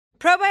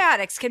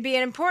Probiotics can be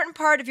an important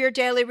part of your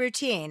daily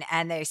routine,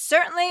 and they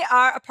certainly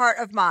are a part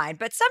of mine,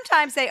 but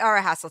sometimes they are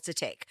a hassle to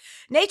take.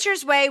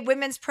 Nature's Way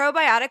Women's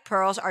Probiotic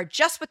Pearls are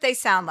just what they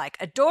sound like,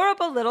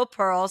 adorable little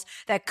pearls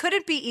that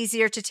couldn't be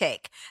easier to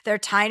take. They're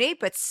tiny,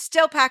 but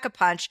still pack a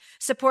punch,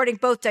 supporting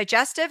both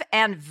digestive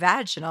and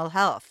vaginal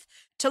health.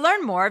 To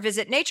learn more,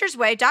 visit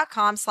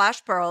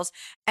naturesway.com/pearls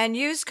and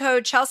use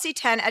code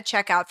Chelsea10 at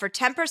checkout for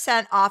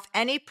 10% off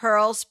any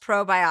Pearls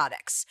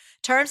probiotics.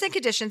 Terms and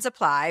conditions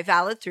apply,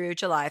 valid through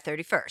July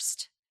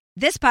 31st.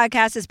 This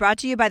podcast is brought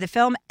to you by the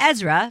film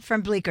Ezra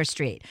from Bleecker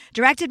Street,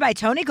 directed by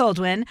Tony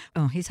Goldwyn,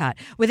 oh, he's hot,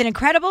 with an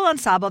incredible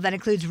ensemble that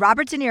includes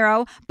Robert De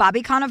Niro,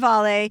 Bobby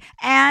Cannavale,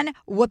 and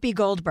Whoopi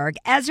Goldberg.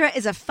 Ezra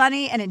is a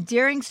funny and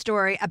endearing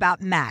story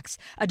about Max,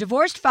 a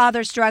divorced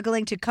father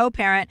struggling to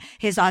co-parent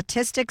his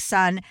autistic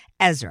son,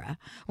 Ezra.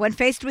 When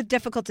faced with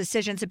difficult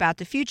decisions about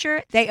the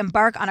future, they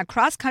embark on a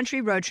cross-country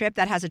road trip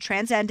that has a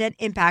transcendent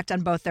impact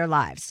on both their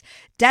lives.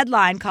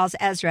 Deadline calls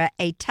Ezra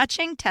a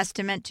touching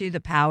testament to the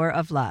power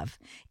of love.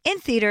 In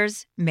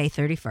theaters, May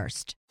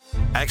 31st.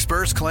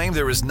 Experts claim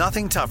there is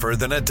nothing tougher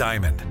than a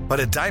diamond. But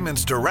at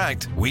Diamonds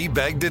Direct, we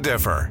beg to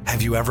differ.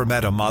 Have you ever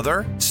met a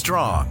mother?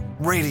 Strong,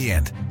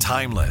 radiant,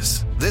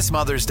 timeless. This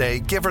Mother's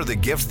Day, give her the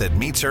gift that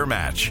meets her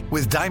match.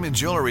 With diamond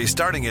jewelry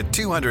starting at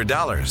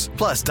 $200.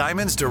 Plus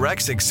Diamonds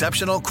Direct's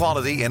exceptional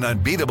quality and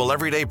unbeatable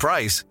everyday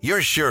price,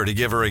 you're sure to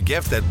give her a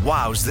gift that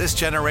wows this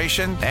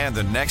generation and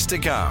the next to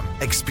come.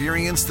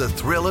 Experience the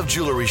thrill of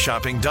jewelry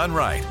shopping done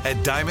right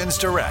at Diamonds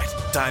Direct.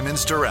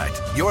 Diamonds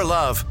Direct. Your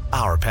love,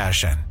 our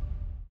passion.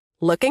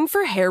 Looking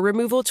for hair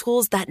removal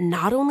tools that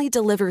not only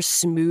deliver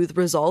smooth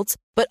results,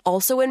 but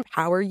also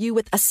empower you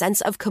with a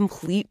sense of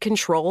complete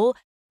control?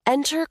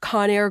 Enter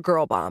Conair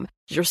Girl Bomb,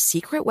 your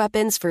secret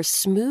weapons for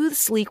smooth,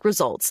 sleek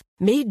results,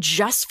 made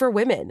just for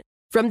women.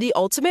 From the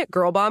ultimate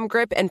Girl Bomb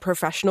grip and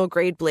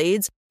professional-grade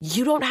blades,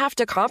 you don't have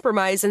to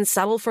compromise and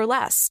settle for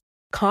less.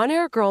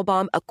 Conair Girl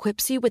Bomb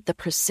equips you with the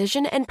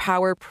precision and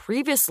power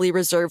previously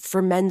reserved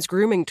for men's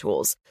grooming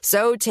tools.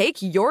 So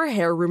take your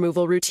hair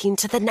removal routine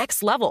to the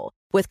next level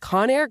with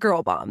Conair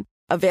Girl Bomb.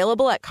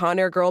 Available at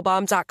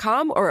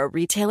ConairGirlBomb.com or a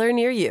retailer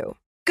near you.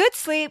 Good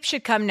sleep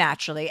should come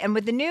naturally, and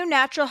with the new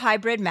Natural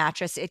Hybrid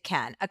mattress, it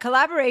can. A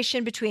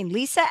collaboration between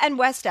Lisa and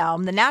West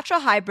Elm, the Natural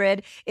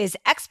Hybrid is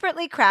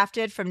expertly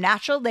crafted from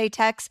natural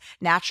latex,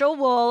 natural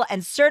wool,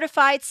 and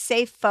certified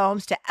safe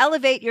foams to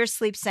elevate your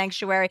sleep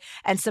sanctuary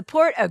and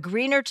support a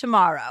greener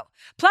tomorrow.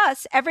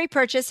 Plus, every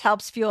purchase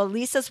helps fuel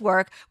Lisa's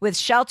work with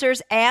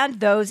shelters and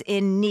those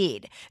in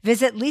need.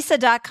 Visit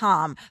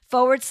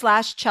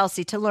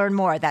lisa.com/Chelsea to learn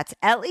more. That's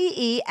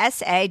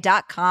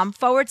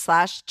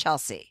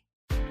LEESA.com/Chelsea.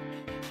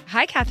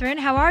 Hi, Catherine.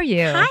 How are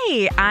you?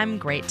 Hi, I'm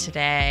great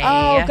today.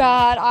 Oh,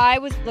 God. I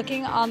was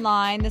looking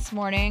online this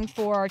morning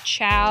for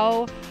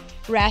chow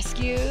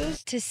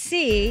rescues to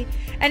see,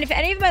 and if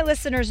any of my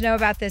listeners know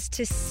about this,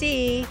 to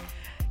see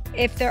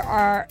if there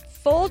are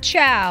full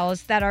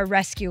chows that are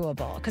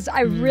rescuable. Because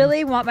I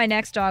really want my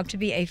next dog to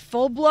be a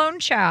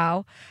full-blown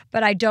chow,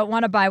 but I don't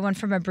want to buy one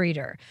from a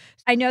breeder.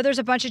 I know there's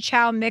a bunch of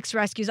chow mix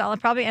rescues. I'll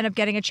probably end up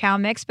getting a chow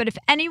mix, but if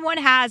anyone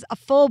has a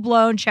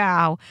full-blown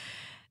chow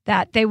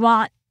that they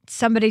want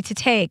somebody to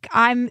take,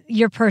 I'm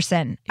your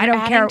person. You're I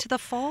don't care. to the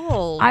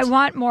fold. I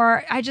want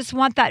more. I just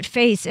want that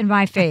face in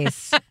my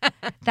face.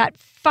 That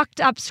fucked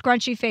up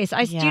scrunchy face.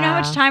 Do you know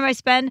how much time I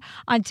spend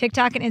on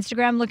TikTok and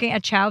Instagram looking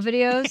at chow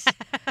videos?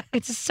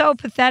 It's so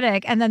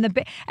pathetic. And then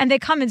they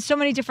come in so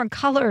many different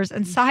colors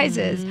and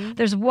sizes.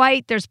 There's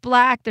white, there's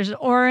black, there's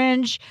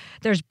orange,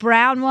 there's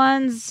brown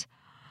ones.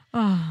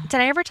 Oh.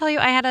 Did I ever tell you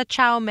I had a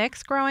chow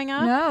mix growing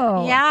up?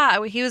 No.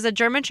 Yeah, he was a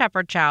German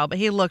Shepherd chow, but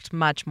he looked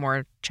much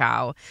more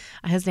chow.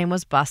 His name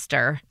was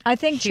Buster. I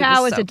think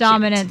chow is a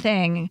dominant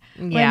thing.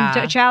 Yeah.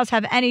 When chows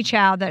have any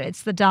chow, that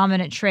it's the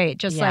dominant trait.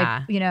 Just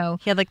like, he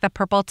had like the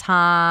purple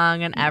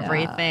tongue and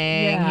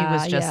everything. Yeah, he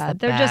was just the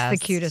They're best. just the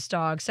cutest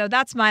dogs. So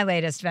that's my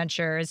latest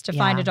venture, is to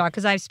find a dog,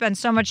 because I spend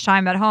so much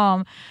time at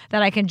home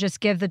that I can just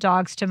give the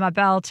dogs to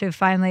Mabel to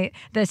finally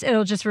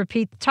it'll just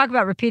repeat. Talk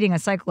about repeating a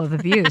cycle of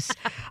abuse.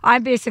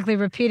 I'm basically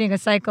repeating a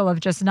cycle of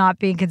just not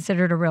being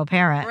considered a real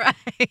parent. Right,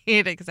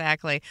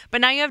 exactly.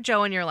 But now you have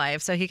Joe in your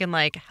life, so he can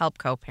help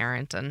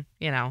co-parent and,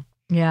 Yeah.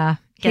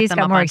 Get He's them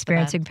got up more onto the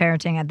experience in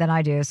parenting than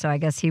I do, so I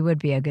guess he would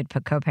be a good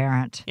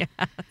co-parent. Yes.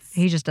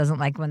 He just doesn't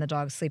like when the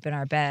dogs sleep in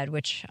our bed,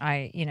 which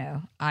I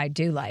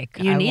do like.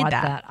 You need want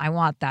that. I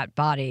want that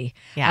body.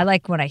 Yeah. I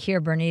like when I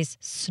hear Bernice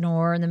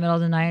snore in the middle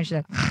of the night. She's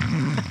like,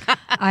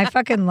 I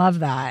fucking love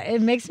that.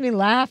 It makes me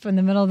laugh in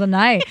the middle of the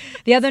night.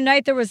 The other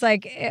night there was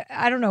I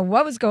don't know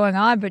what was going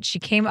on, but she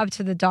came up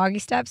to the doggy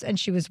steps and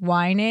she was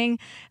whining.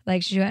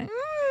 She went,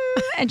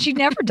 and she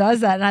never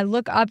does that. And I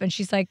look up and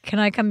she's like, can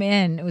I come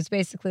in? It was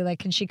basically like,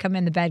 can she come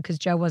in the bed because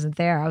Joe wasn't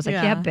there? I was like,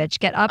 yeah, bitch,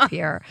 get up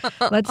here.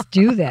 Let's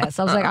do this.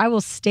 I was like, I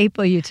will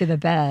staple you to the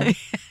bed.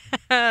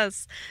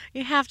 Yes.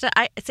 You have to.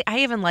 I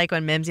even like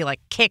when Mimsy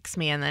kicks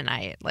me in the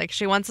night.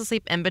 She wants to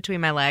sleep in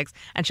between my legs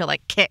and she'll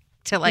kick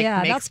to like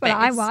make that's space. what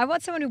I want. I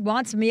want someone who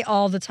wants me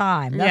all the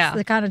time. That's Yeah.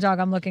 the kind of dog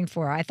I'm looking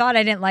for. I thought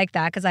I didn't like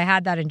that because I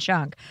had that in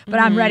Chunk, but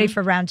I'm ready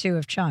for round 2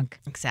 of Chunk.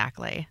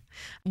 Exactly.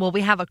 Well,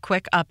 we have a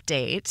quick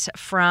update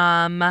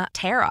from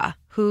Tara,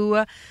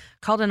 who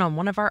called in on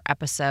one of our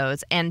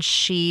episodes, and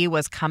she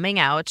was coming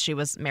out. She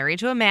was married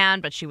to a man,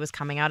 but she was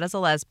coming out as a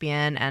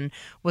lesbian and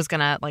was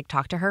going to like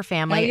talk to her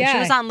family. Oh, yeah. She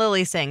was on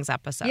Lily Singh's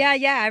episode.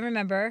 Yeah, I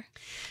remember.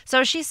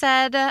 So she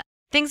said,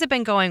 things have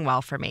been going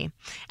well for me.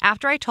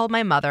 After I told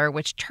my mother,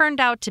 which turned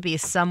out to be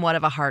somewhat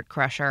of a heart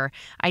crusher,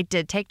 I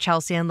did take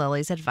Chelsea and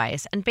Lily's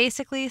advice and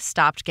basically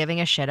stopped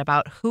giving a shit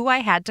about who I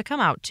had to come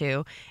out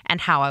to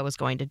and how I was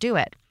going to do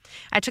it.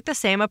 I took the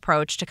same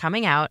approach to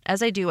coming out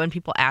as I do when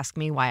people ask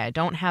me why I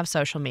don't have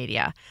social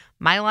media.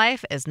 My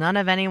life is none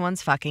of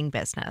anyone's fucking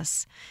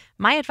business.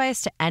 My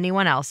advice to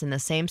anyone else in the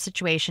same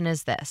situation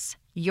is this.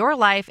 Your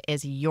life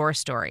is your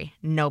story,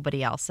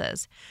 nobody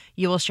else's.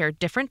 You will share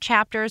different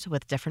chapters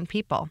with different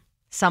people.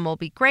 Some will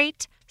be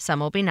great, some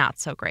will be not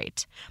so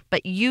great.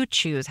 But you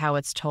choose how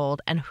it's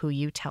told and who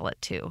you tell it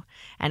to.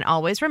 And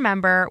always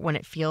remember, when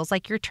it feels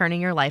like you're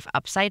turning your life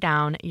upside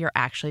down, you're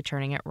actually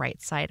turning it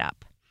right side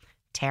up.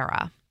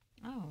 Tara.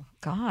 Oh,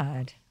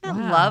 God. Isn't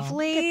that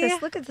lovely?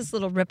 Look at this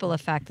little ripple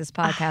effect this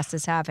podcast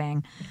is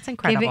having. It's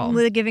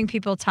incredible. Giving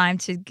people time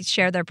to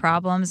share their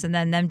problems and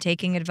then them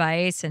taking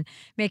advice and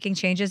making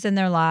changes in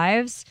their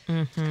lives.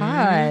 Mm-hmm.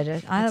 God,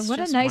 It's what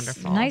a just nice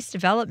wonderful.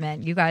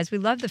 development, you guys. We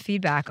love the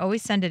feedback.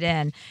 Always send it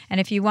in.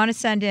 And if you want to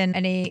send in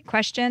any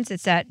questions,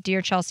 it's at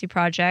Dear Chelsea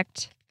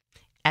Project.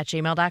 At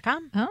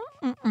gmail.com.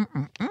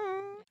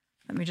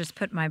 Let me just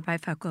put my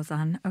bifocals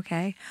on,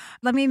 okay?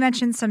 Let me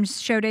mention some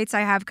show dates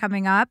I have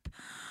coming up.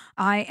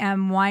 I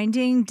am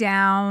winding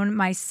down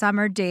my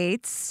summer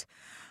dates.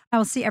 I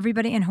will see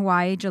everybody in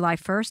Hawaii July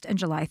 1st and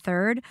July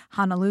 3rd,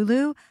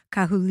 Honolulu,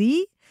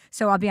 Kahului.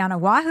 So I'll be on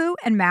Oahu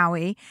and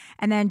Maui.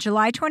 And then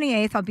July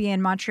 28th, I'll be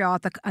in Montreal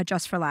at the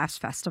Just for Laughs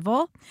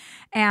Festival.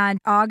 And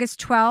August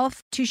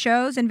 12th, 2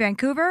 shows in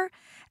Vancouver.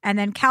 And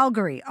then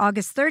Calgary,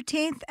 August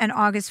 13th and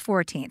August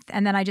 14th.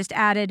 And then I just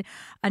added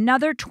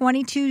another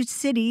 22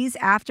 cities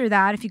after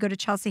that. If you go to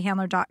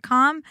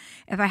chelseahandler.com,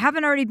 if I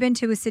haven't already been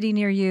to a city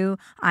near you,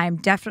 I'm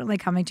definitely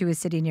coming to a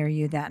city near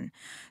you then.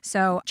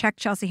 So check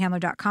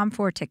chelseahandler.com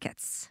for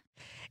tickets.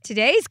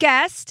 Today's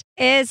guest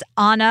is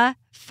Anna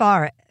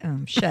Faris.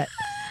 Oh, shit.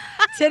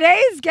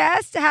 Today's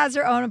guest has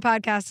her own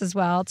podcast as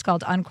well. It's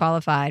called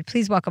Unqualified.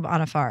 Please welcome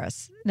Anna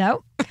Faris.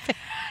 No?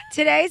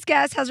 Today's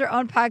guest has her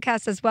own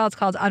podcast as well. It's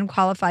called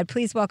Unqualified.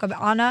 Please welcome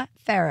Anna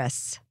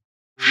Faris.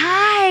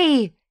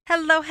 Hi.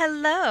 Hello,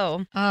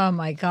 hello. Oh,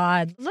 my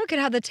God. Look at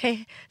how the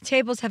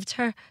tables have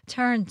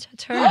turned.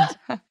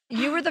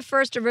 You were the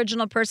first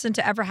original person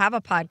to ever have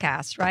a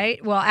podcast,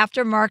 right? Well,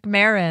 after Mark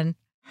Maron,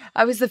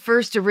 I was the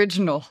first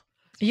original.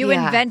 you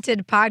Yeah.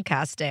 invented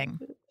podcasting.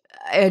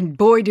 And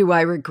boy, do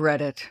I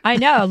regret it. I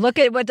know. Look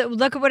at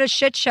what a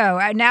shit show.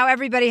 Now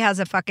everybody has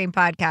a fucking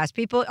podcast.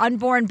 People,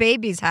 unborn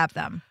babies have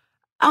them.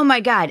 Oh my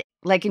God.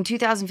 Like in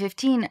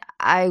 2015,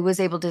 I was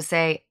able to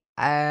say,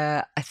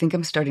 I think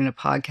I'm starting a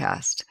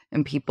podcast.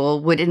 And people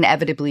would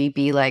inevitably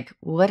be like,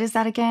 what is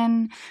that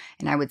again?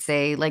 And I would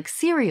say, like,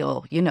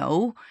 cereal,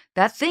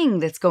 that thing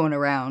that's going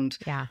around.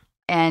 Yeah.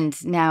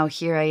 And now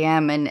here I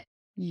am. And,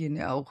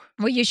 Well,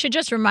 you should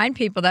just remind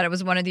people that it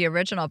was one of the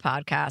original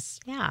podcasts,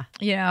 Yeah.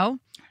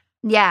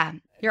 yeah.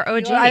 You're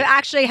OG. I've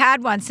actually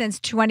had one since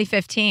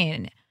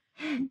 2015.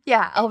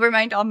 Yeah. I'll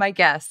remind all my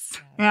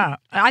guests. Yeah.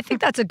 I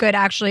think that's a good,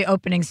 actually,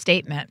 opening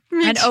statement.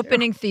 Me An too.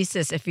 opening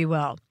thesis, if you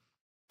will.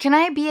 Can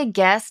I be a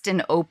guest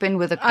and open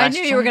with a question? I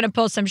knew you were going to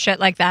pull some shit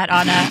like that,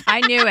 Anna.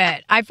 I knew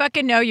it. I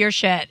fucking know your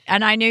shit.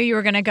 And I knew you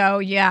were going to go,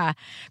 yeah.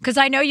 Because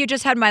I know you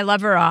just had my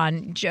lover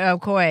on, Joe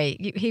Coy.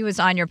 He was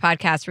on your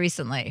podcast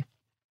recently.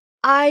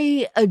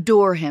 I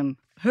adore him.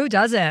 Who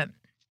doesn't?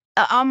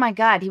 Oh my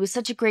God, he was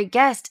such a great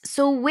guest.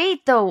 So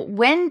wait though,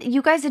 when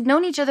you guys had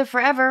known each other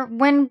forever,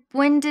 when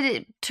did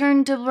it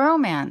turn to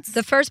romance?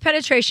 The first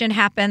penetration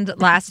happened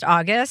last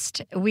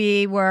August.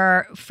 We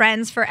were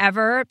friends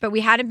forever, but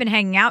we hadn't been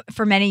hanging out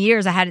for many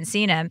years. I hadn't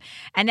seen him.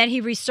 And then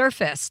he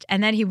resurfaced,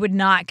 and then he would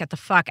not get the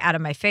fuck out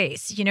of my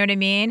face. You know what I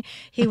mean?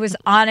 He was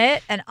on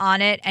it,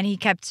 and he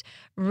kept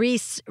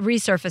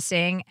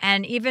resurfacing.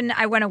 And even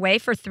I went away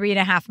for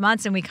 3.5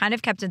 months, and we kind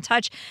of kept in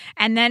touch.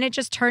 And then it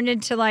just turned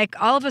into like,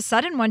 all of a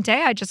sudden one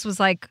day I just was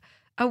like,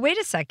 oh, wait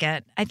a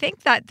second. I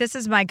think that this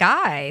is my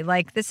guy.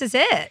 Like, this is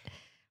it.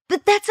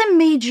 But that's a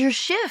major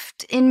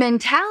shift in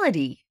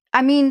mentality.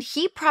 I mean,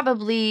 he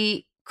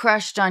probably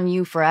crushed on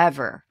you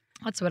forever.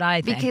 That's what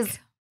I think. Because,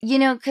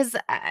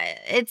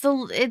 it's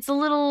a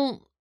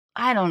little,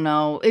 I don't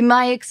know. In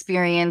my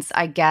experience,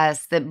 I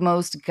guess that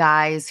most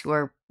guys who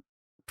are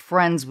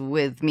friends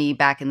with me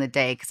back in the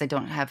day, because I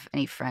don't have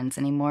any friends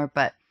anymore,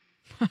 but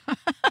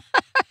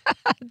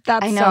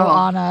That's I so know.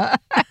 Anna.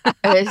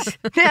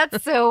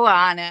 that's so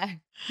Anna.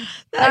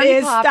 That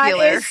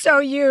Unpopular. is so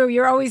you.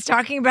 You're always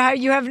talking about how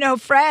you have no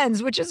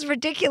friends, which is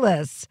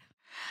ridiculous.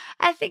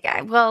 I think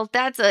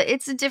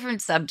it's a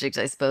different subject,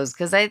 I suppose,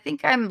 because I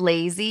think I'm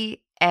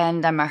lazy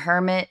and I'm a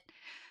hermit.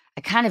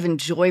 I kind of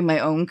enjoy my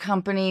own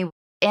company.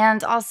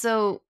 And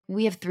also,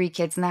 we have 3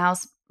 kids in the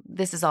house.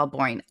 This is all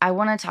boring. I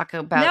want to talk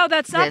about No,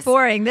 that's not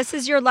boring. This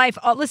is your life.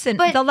 Oh, listen,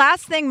 the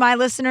last thing my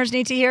listeners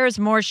need to hear is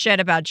more shit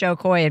about Jo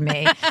Koy and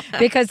me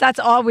because that's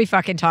all we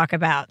fucking talk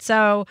about.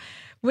 So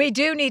we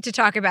do need to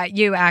talk about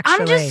you,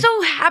 actually. I'm just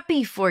so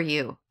happy for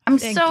you.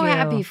 Thank you.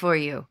 Happy for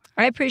you.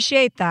 I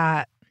appreciate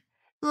that.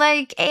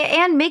 Like,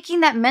 and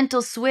making that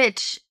mental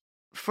switch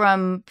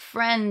from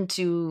friend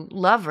to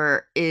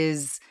lover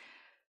is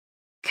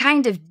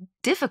kind of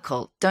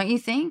difficult, don't you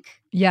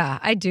think? Yeah,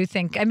 I do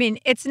think. I mean,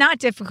 it's not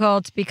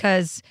difficult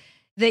because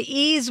the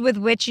ease with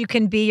which you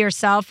can be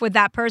yourself with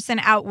that person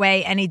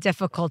outweigh any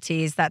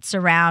difficulties that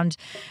surround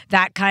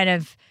that kind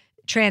of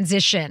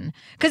transition,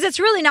 because it's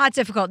really not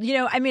difficult.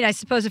 I mean, I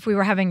suppose if we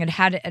were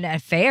had an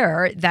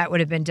affair, that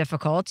would have been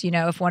difficult,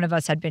 if one of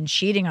us had been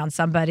cheating on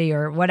somebody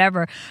or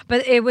whatever,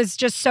 but it was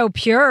just so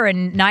pure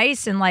and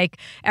nice, and like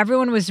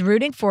everyone was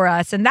rooting for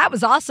us. And that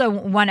was also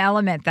one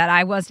element that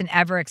I wasn't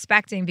ever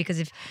expecting, because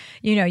if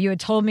you had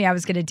told me I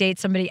was going to date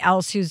somebody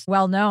else who's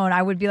well known,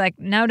 I would be like,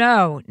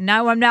 no,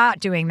 I'm not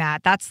doing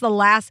that. That's the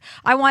last.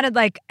 I wanted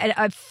like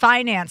a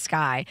finance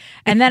guy,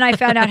 and then I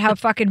found out how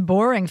fucking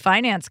boring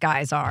finance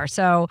guys are.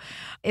 So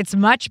it's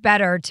much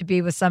better to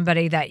be with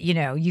somebody that,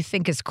 you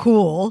think is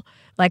cool.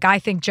 Like, I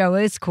think Joe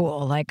is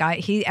cool. Like,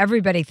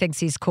 everybody thinks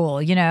he's cool,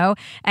 and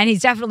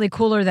he's definitely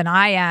cooler than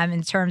I am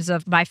in terms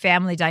of my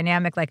family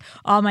dynamic. Like,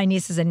 all my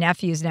nieces and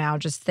nephews now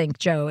just think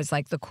Joe is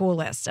like the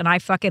coolest. And I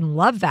fucking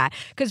love that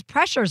because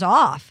pressure's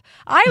off.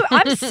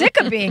 I'm sick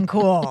of being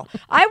cool.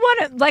 I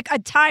want like a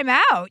time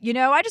out,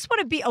 I just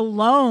want to be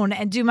alone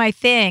and do my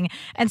thing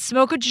and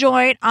smoke a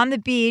joint on the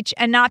beach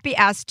and not be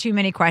asked too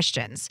many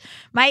questions.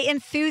 My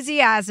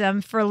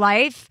enthusiasm for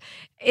life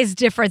is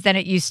different than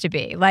it used to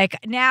be. Like,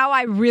 now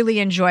I really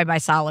enjoy my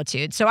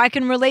solitude. So I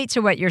can relate to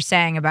what you're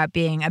saying about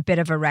being a bit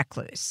of a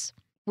recluse.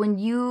 When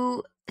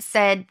you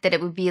said that it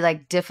would be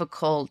like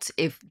difficult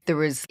if there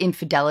was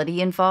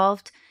infidelity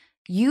involved,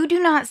 you do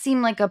not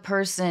seem like a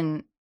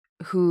person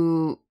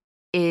who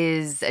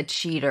is a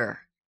cheater.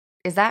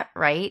 Is that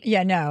right?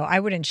 Yeah, no,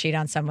 I wouldn't cheat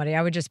on somebody.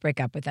 I would just break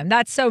up with them.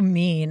 That's so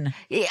mean.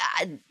 Yeah,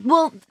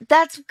 well,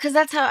 that's because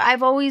that's how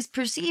I've always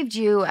perceived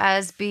you,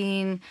 as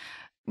being.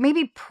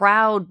 Maybe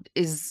proud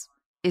is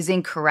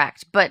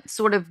incorrect, but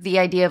sort of the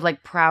idea of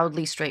like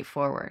proudly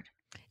straightforward.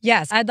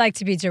 Yes, I'd like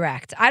to be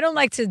direct. I don't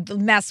like to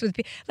mess with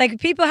people. Like,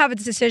 people have a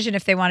decision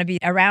if they want to be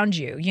around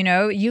you.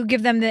 You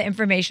give them the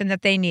information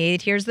that they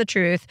need. Here's the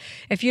truth.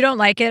 If you don't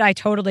like it, I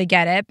totally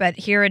get it, but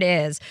here it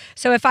is.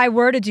 So if I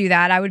were to do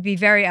that, I would be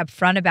very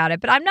upfront about it.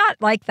 But I'm not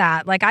like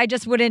that. Like, I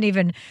just wouldn't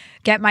even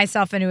get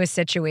myself into a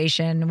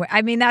situation.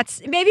 I mean,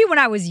 that's maybe when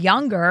I was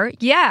younger.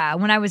 Yeah,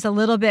 when I was a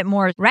little bit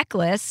more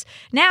reckless.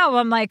 Now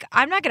I'm like,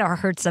 I'm not going to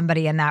hurt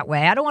somebody in that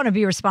way. I don't want to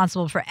be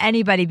responsible for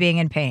anybody being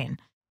in pain.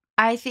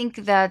 I think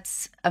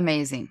that's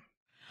amazing.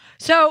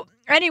 So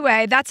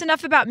anyway, that's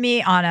enough about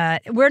me, Anna.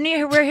 We're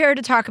here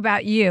to talk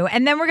about you,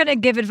 and then we're going to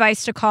give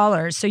advice to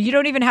callers. So you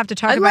don't even have to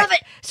talk about. I love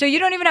it. So you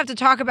don't even have to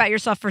talk about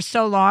yourself for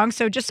so long.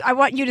 So I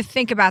want you to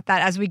think about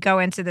that as we go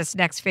into this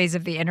next phase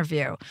of the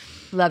interview.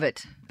 Love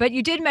it. But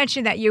you did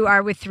mention that you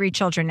are with 3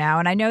 children now,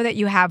 and I know that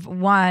you have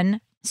one.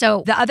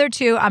 So the other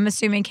 2, I'm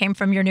assuming, came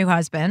from your new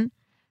husband.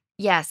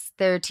 Yes,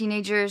 they're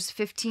teenagers,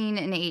 15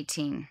 and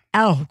 18.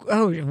 Oh,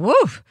 woo.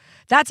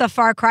 That's a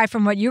far cry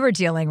from what you were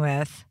dealing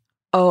with.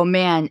 Oh,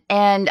 man.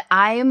 And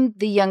I am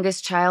the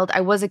youngest child.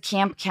 I was a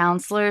camp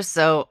counselor,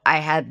 so I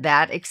had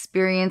that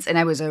experience, and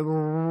I was a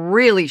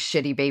really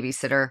shitty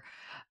babysitter.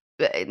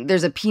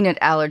 There's a peanut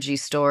allergy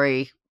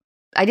story.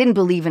 I didn't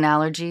believe in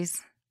allergies.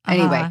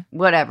 Anyway,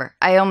 whatever.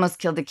 I almost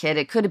killed a kid.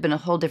 It could have been a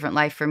whole different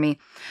life for me.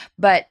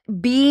 But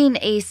being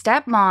a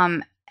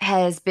stepmom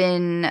has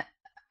been...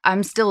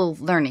 I'm still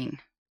learning.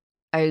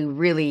 I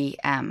really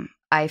am.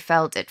 I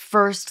felt at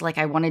first like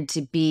I wanted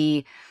to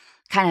be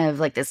kind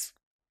of like this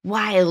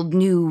wild,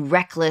 new,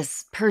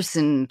 reckless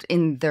person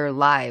in their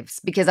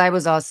lives, because I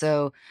was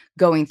also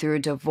going through a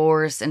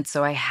divorce. And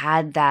so I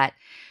had that.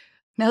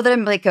 Now that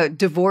I'm like a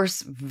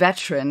divorce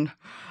veteran,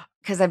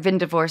 because I've been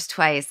divorced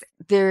twice,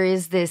 there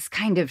is this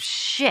kind of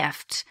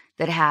shift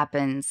that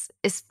happens.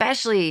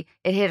 Especially,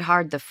 it hit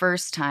hard the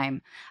first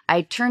time.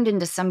 I turned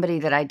into somebody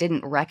that I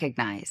didn't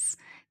recognize.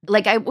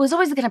 Like, I was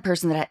always the kind of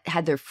person that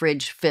had their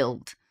fridge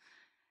filled.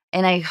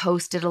 And I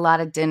hosted a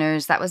lot of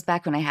dinners. That was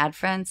back when I had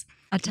friends.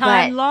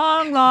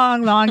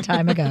 Long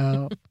time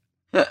ago.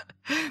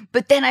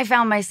 But then I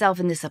found myself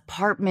in this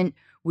apartment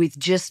with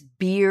just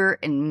beer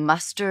and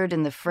mustard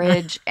in the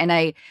fridge. and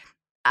I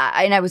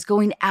was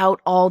going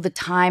out all the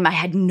time. I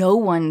had no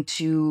one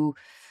to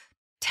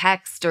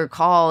text or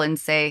call and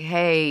say,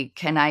 hey,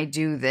 can I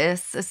do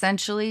this,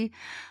 essentially?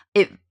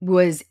 It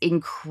was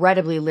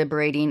incredibly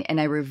liberating, and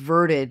I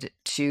reverted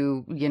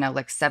to,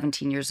 like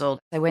 17 years old.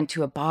 I went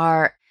to a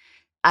bar.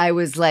 I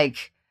was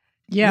like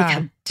Look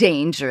how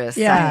dangerous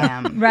I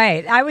am.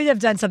 Right. I would have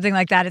done something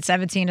like that at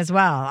 17 as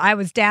well. I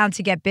was down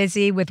to get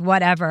busy with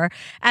whatever.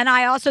 And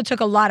I also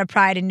took a lot of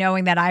pride in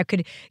knowing that I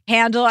could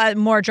handle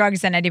more drugs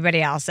than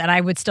anybody else. And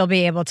I would still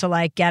be able to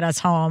like get us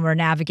home or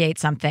navigate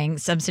some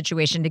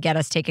situation to get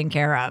us taken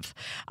care of.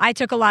 I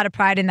took a lot of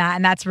pride in that.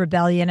 And that's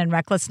rebellion and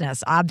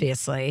recklessness,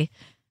 obviously.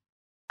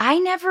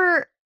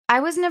 I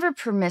was never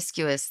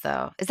promiscuous,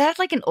 though. Is that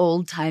like an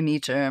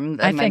old-timey term?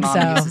 I think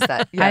so. Uses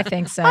that? Yeah. I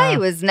think so. I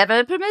was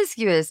never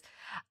promiscuous.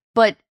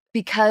 But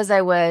because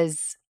I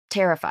was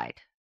terrified.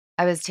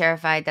 I was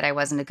terrified that I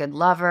wasn't a good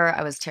lover.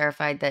 I was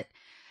terrified that,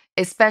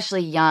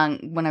 especially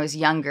when I was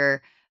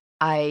younger,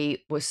 I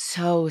was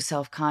so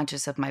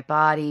self-conscious of my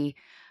body.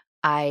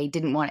 I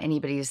didn't want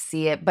anybody to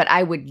see it, but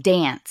I would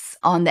dance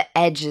on the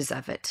edges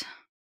of it.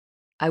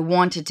 I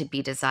wanted to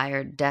be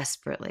desired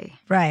desperately.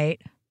 Right.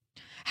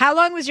 How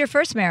long was your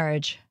first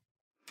marriage?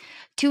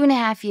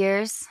 2.5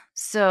 years.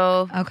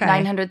 So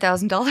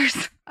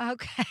 $900,000.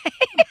 Okay.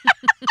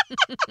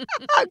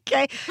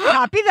 Okay.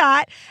 Copy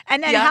that.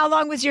 And then how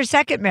long was your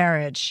second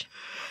marriage?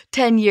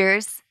 10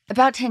 years.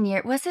 About 10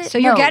 years. Was it? So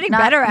you're getting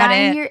better at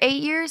it.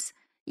 8 years?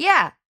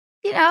 Yeah.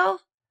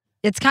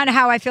 It's kind of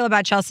how I feel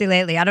about Chelsea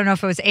lately. I don't know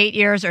if it was 8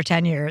 years or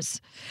 10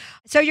 years.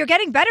 So you're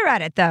getting better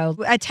at it, though.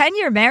 A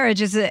 10-year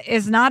marriage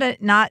is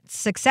not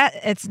success.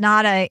 It's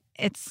not a.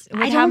 It's.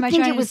 I don't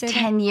think it was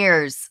 10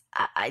 years.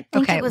 I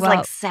think it was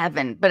like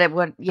 7. But it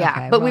would. Yeah.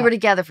 Okay, but we were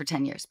together for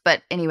 10 years.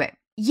 But anyway,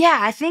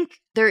 I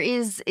think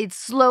it's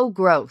slow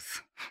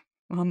growth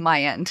on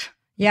my end.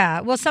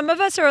 Yeah. Well, some of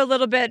us are a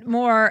little bit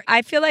more.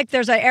 I feel like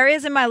there's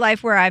areas in my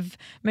life where I've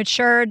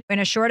matured in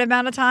a short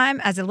amount of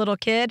time as a little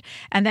kid.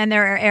 And then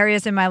there are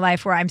areas in my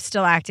life where I'm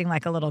still acting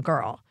like a little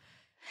girl.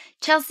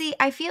 Chelsea,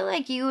 I feel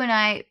like you and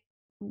I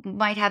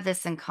might have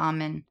this in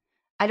common.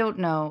 I don't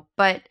know.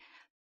 But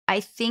I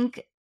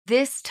think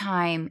this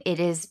time it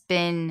has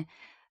been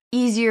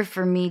easier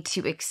for me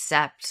to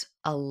accept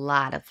a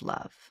lot of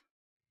love.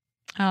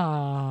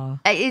 Oh.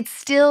 I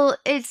still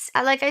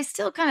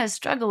kind of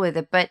struggle with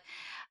it, but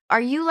are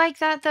you like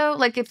that though?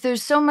 Like if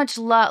there's so much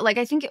love, like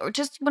I think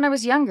just when I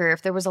was younger,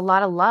 if there was a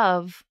lot of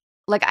love,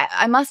 like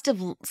I must have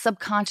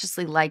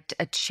subconsciously liked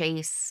a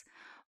chase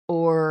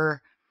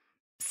or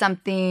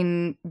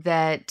something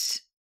that,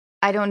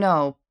 I don't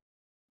know.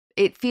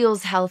 It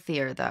feels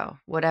healthier though,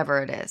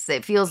 whatever it is.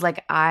 It feels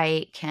like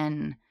I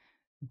can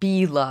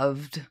be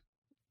loved.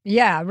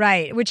 Yeah,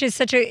 right. Which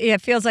is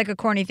it feels like a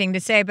corny thing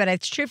to say, but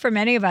it's true for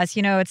many of us.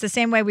 It's the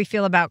same way we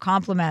feel about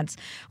compliments.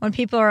 When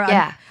people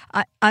are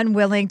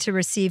unwilling to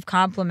receive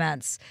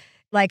compliments.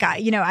 Like, I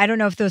don't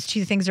know if those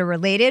two things are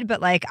related,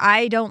 but like,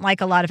 I don't like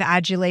a lot of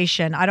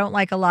adulation. I don't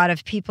like a lot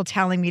of people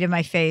telling me to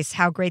my face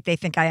how great they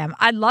think I am.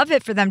 I'd love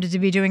it for them to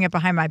be doing it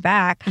behind my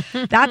back.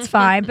 That's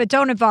fine, but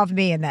don't involve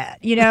me in that.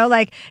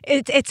 Like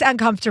it's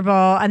uncomfortable.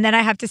 And then I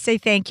have to say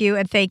thank you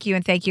and thank you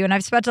and thank you. And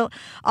I've spent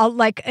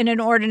like an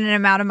inordinate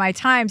amount of my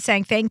time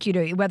saying thank you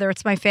to you, whether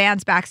it's my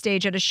fans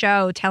backstage at a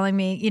show telling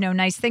me,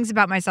 nice things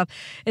about myself.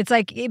 It's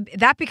like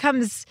that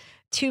becomes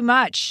too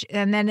much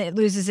and then it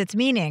loses its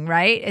meaning,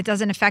 right? It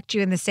doesn't affect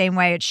you in the same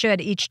way it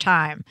should each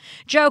time.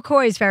 Joe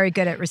Coy is very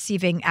good at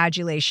receiving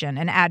adulation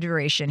and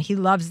adoration. He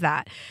loves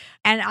that.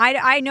 And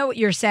I know what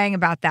you're saying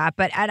about that,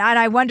 but and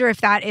I wonder if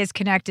that is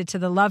connected to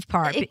the love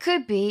part. It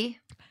could be.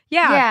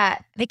 Yeah.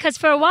 Because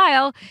for a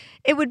while,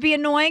 it would be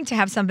annoying to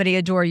have somebody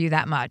adore you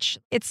that much.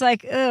 It's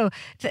like,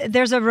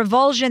 there's a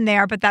revulsion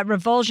there, but that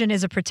revulsion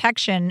is a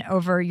protection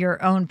over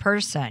your own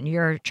person.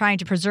 You're trying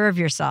to preserve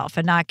yourself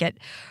and not get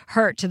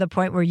hurt to the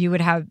point where you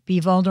would be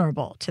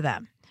vulnerable to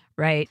them,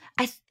 right?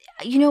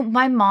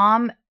 My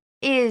mom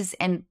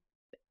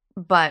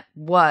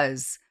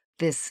was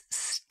this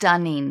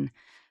stunning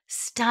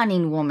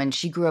woman.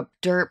 She grew up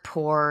dirt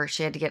poor.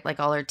 She had to get like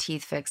all her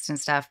teeth fixed and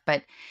stuff,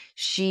 but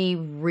she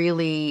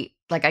really,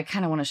 like, I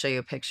kind of want to show you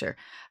a picture,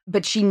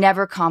 but she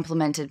never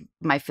complimented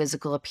my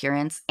physical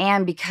appearance.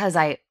 And because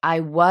I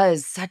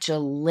was such a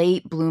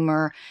late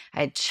bloomer, I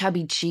had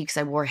chubby cheeks.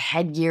 I wore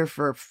headgear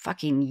for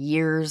fucking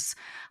years.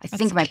 I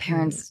think my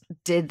parents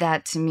did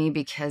that to me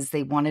because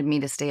they wanted me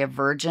to stay a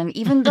virgin,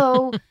 even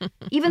though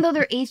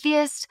they're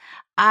atheist.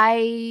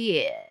 That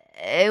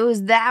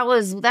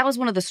was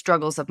one of the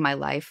struggles of my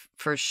life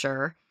for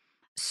sure.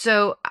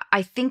 So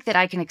I think that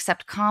I can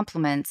accept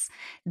compliments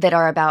that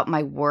are about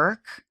my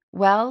work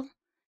well,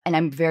 and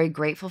I'm very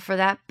grateful for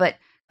that. But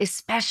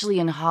especially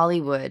in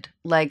Hollywood,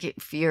 like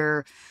if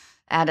you're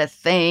at a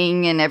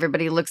thing and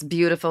everybody looks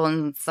beautiful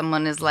and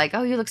someone is like,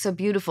 "Oh, you look so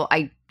beautiful,"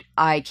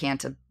 I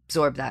can't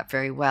absorb that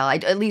very well.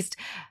 At least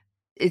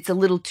it's a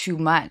little too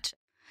much.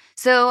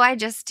 So I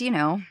just,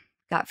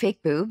 got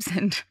fake boobs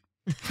and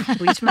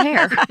bleach my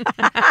hair.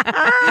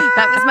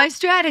 That was my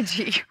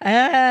strategy.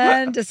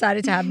 And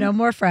decided to have no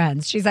more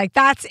friends. She's like,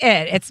 that's it.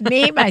 It's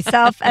me,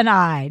 myself, and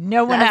I.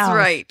 No one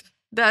else.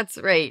 That's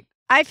right.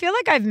 I feel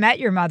like I've met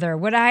your mother.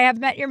 Would I have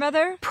met your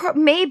mother?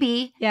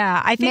 Maybe.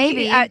 Yeah, I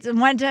think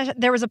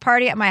there was a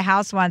party at my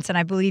house once, and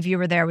I believe you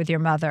were there with your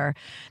mother.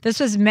 This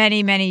was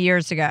many, many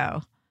years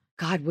ago.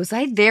 God, was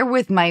I there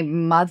with my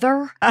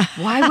mother?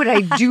 Why would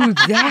I do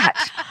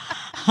that?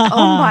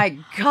 Oh my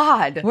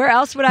God. Where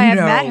else would I have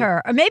met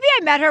her? Or maybe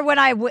I met her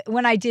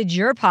when I did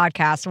your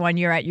podcast one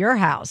year at your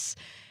house.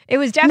 It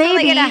was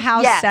definitely in a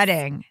house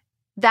setting.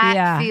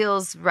 That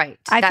feels right.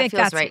 I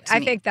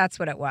think that's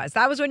what it was.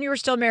 That was when you were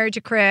still married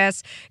to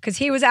Chris, because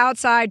he was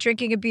outside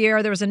drinking a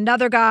beer. There was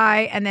another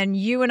guy, and then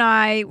you and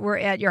I were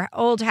at your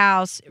old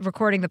house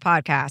recording the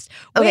podcast.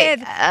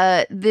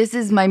 Okay, this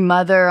is my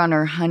mother on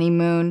her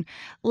honeymoon.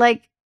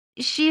 Like,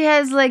 she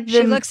has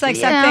she looks like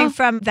something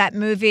from that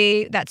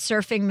movie, that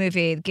surfing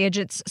movie,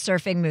 Gidget's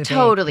surfing movie.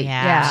 Totally.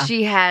 Yeah.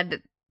 She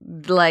had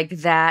like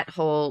that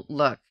whole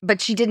look,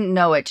 but she didn't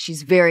know it.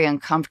 She's very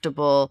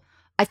uncomfortable.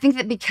 I think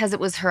that because it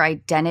was her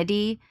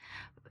identity,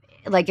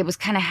 like it was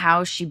kind of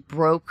how she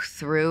broke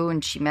through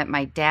and she met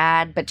my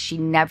dad, but she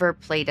never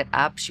played it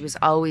up. She was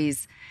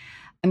always,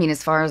 I mean,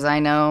 as far as I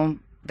know,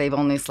 they've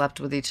only slept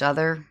with each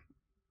other,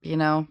 you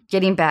know?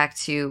 Getting back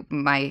to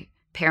my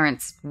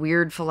parents'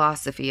 weird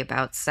philosophy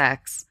about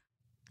sex.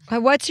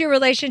 What's your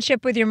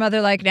relationship with your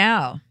mother like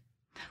now?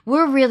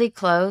 We're really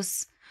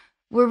close.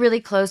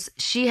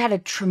 She had a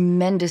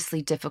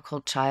tremendously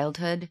difficult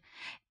childhood.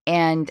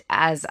 And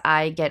as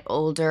I get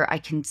older, I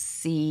can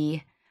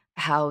see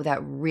how that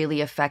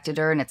really affected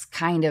her. And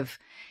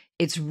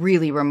it's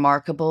really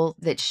remarkable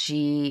that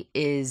she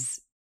is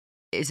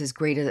as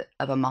great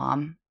of a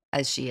mom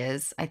as she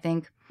is, I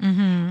think.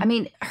 Mm-hmm. I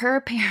mean,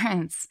 her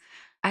parents,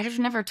 I've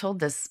never told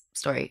this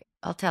story.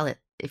 I'll tell it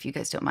if you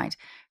guys don't mind.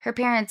 Her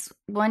parents,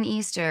 one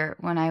Easter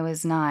when I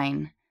was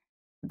 9,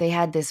 they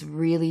had this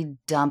really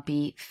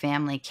dumpy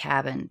family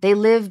cabin. They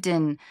lived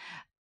in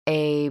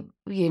a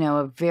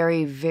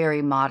very,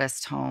 very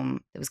modest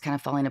home that was kind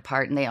of falling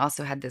apart. And they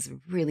also had this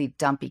really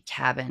dumpy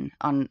cabin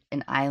on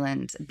an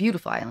island, a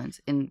beautiful island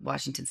in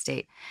Washington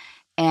State.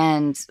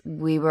 And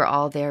we were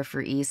all there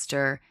for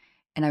Easter.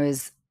 And I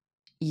was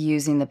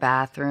using the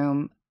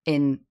bathroom.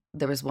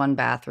 There was one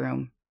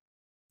bathroom.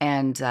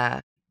 And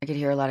I could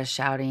hear a lot of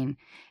shouting.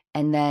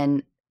 And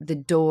then the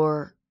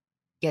door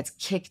gets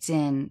kicked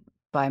in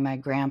by my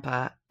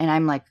grandpa. And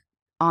I'm like,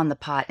 on the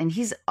pot, and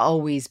he's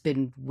always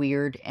been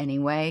weird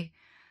anyway,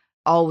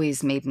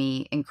 always made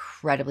me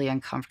incredibly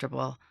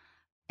uncomfortable.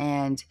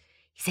 And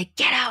he said,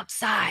 "Get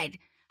outside,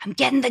 I'm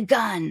getting the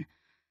gun."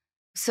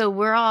 So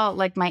we're all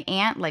like, my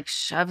aunt like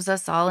shoves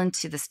us all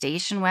into the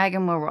station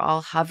wagon where we're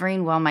all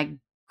hovering while my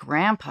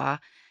grandpa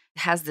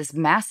has this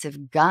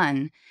massive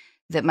gun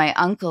that my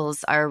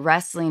uncles are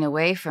wrestling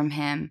away from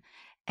him.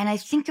 And I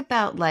think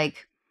about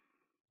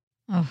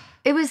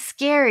it was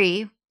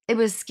scary,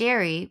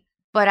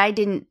 but I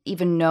didn't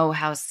even know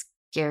how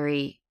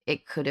scary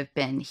it could have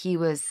been. He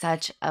was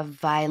such a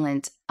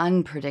violent,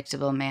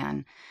 unpredictable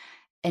man.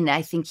 And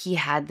I think he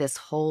had this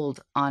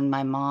hold on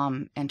my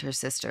mom and her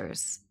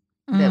sisters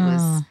that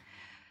was,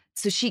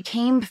 so she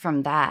came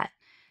from that.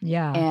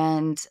 Yeah.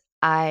 And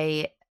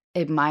I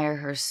admire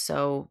her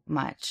so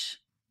much.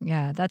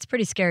 Yeah, that's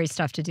pretty scary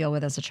stuff to deal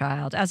with as a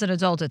child. As an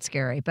adult, it's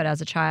scary. But as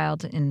a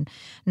child, and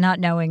not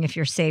knowing if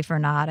you're safe or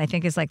not, I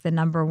think is like the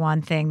number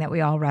one thing that we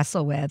all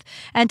wrestle with.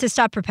 And to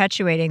stop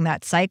perpetuating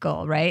that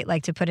cycle, right?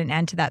 Like to put an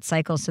end to that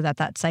cycle so that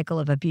that cycle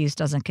of abuse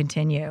doesn't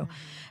continue.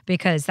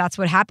 Because that's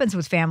what happens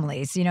with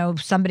families. You know,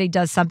 somebody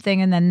does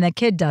something and then the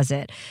kid does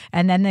it.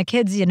 And then the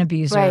kid's an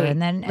abuser. Right,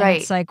 and then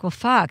right. It's like, well,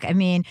 fuck. I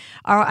mean,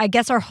 I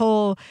guess our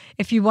whole,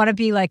 if you want to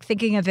be like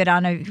thinking of it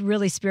on a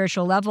really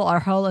spiritual level, our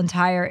whole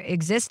entire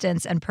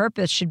existence and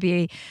purpose should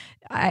be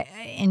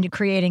in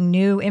creating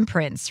new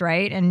imprints,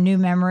 right? And new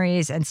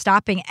memories and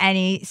stopping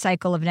any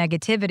cycle of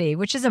negativity,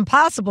 which is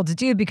impossible to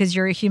do because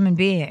you're a human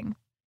being.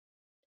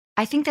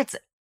 I think that's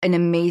an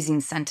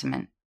amazing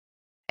sentiment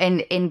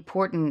and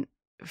important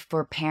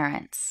for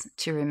parents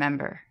to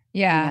remember.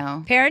 Yeah. You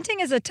know?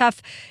 Parenting is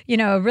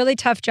a really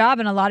tough job.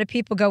 And a lot of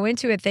people go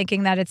into it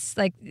thinking that it's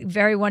like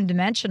very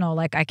one-dimensional.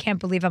 Like, I can't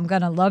believe I'm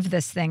going to love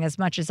this thing as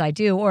much as I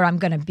do, or I'm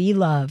going to be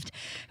loved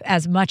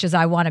as much as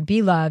I want to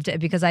be loved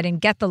because I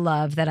didn't get the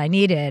love that I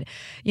needed.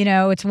 You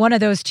know, it's one of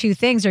those two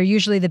things are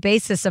usually the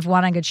basis of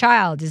wanting a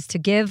child, is to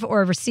give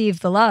or receive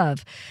the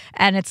love.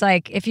 And it's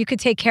like, if you could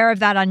take care of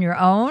that on your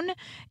own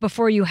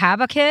before you have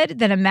a kid,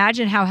 then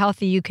imagine how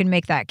healthy you can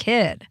make that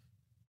kid.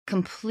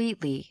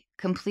 Completely.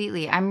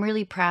 I'm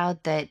really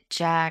proud that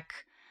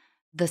Jack,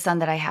 the son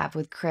that I have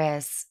with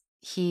Chris,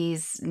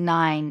 he's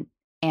 9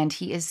 and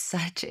he is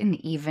such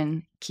an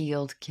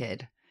even-keeled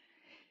kid.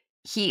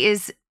 He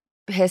is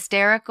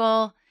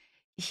hysterical.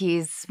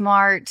 He's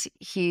smart.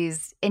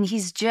 He's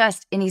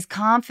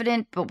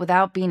confident, but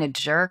without being a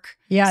jerk.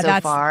 Yeah,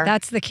 far.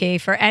 That's the key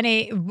for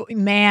any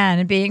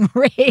man being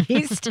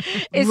raised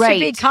is to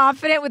be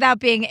confident without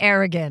being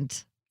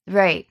arrogant.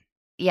 Right.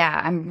 Yeah,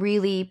 I'm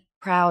really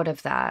proud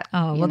of that.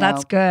 Oh, well,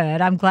 that's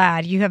good. I'm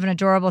glad you have an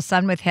adorable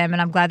son with him,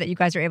 and I'm glad that you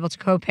guys are able to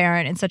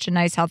co-parent in such a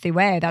nice, healthy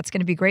way. That's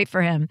going to be great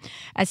for him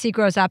as he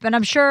grows up. And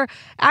I'm sure,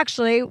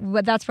 actually,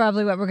 that's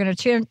probably what we're going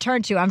to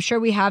turn to. I'm sure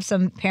we have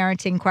some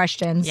parenting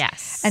questions.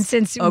 Yes. And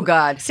since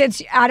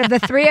since out of the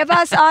three of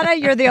us, Anna,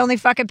 you're the only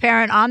fucking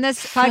parent on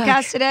this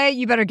podcast today,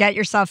 you better get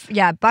yourself,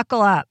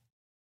 buckle up.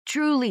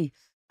 Truly.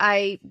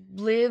 I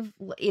live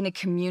in a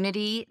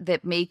community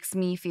that makes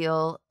me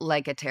feel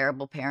like a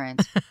terrible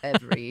parent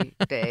every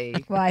day.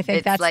 Well, I think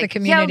it's that's like the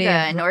community. Yoga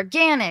and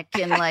organic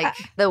and like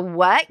the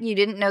what? You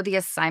didn't know the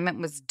assignment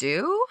was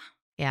due?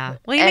 Yeah.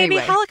 Well, you may be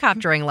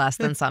helicoptering less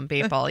than some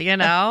people, you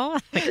know?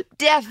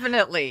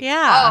 Definitely.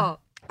 Yeah. Oh.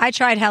 I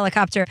tried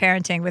helicopter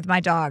parenting with my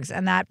dogs,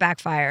 and that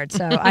backfired.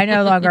 So I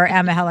no longer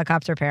am a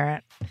helicopter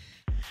parent.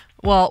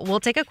 Well, we'll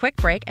take a quick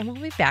break, and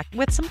we'll be back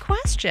with some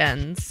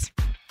questions.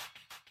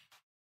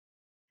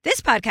 This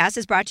podcast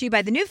is brought to you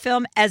by the new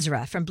film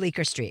Ezra from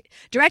Bleecker Street,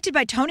 directed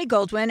by Tony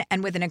Goldwyn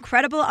and with an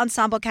incredible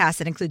ensemble cast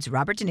that includes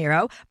Robert De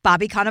Niro,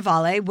 Bobby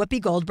Cannavale,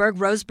 Whoopi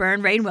Goldberg, Rose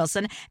Byrne, Rainn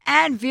Wilson,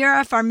 and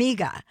Vera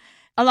Farmiga.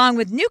 Along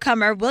with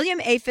newcomer William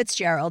A.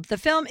 Fitzgerald, the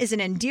film is an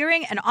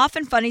endearing and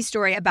often funny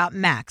story about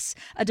Max,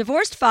 a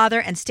divorced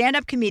father and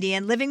stand-up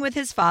comedian living with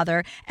his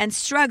father and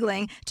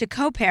struggling to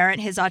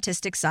co-parent his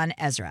autistic son,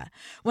 Ezra.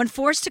 When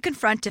forced to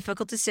confront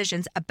difficult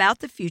decisions about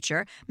the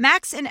future,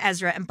 Max and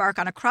Ezra embark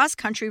on a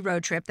cross-country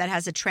road trip that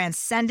has a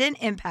transcendent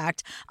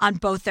impact on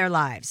both their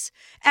lives.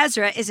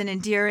 Ezra is an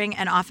endearing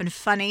and often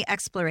funny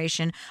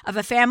exploration of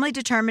a family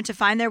determined to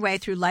find their way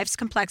through life's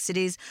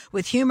complexities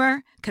with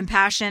humor,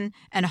 compassion,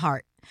 and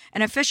heart.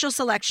 An official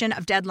selection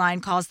of Deadline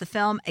calls the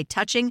film a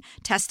touching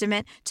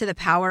testament to the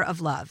power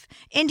of love.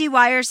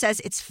 IndieWire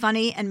says it's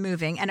funny and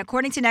moving, and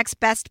according to Next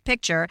Best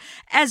Picture,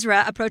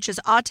 Ezra approaches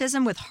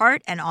autism with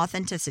heart and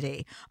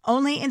authenticity.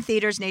 Only in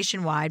theaters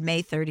nationwide,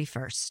 May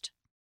 31st.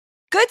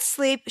 Good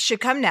sleep should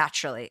come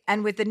naturally,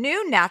 and with the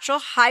new Natural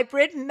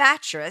Hybrid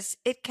mattress,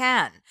 it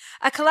can.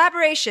 A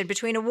collaboration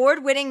between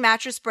award-winning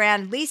mattress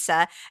brand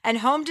Leesa and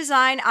home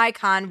design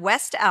icon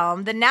West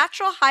Elm, the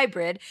Natural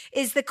Hybrid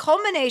is the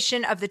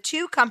culmination of the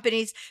two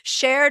companies'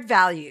 shared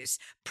values: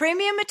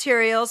 premium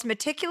materials,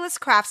 meticulous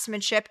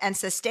craftsmanship, and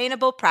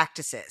sustainable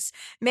practices.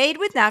 Made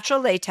with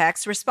natural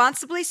latex,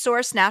 responsibly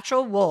sourced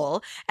natural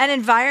wool, and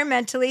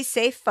environmentally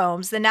safe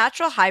foams, the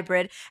Natural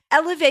Hybrid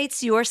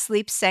elevates your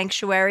sleep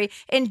sanctuary,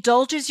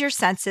 indulges your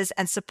senses,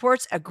 and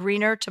supports a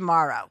greener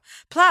tomorrow.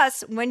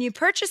 Plus, when you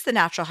purchase the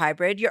Natural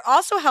Hybrid, you're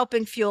also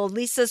helping fuel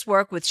Leesa's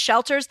work with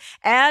shelters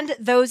and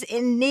those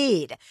in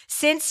need.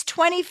 Since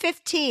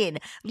 2015,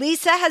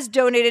 Leesa has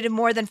donated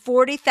more than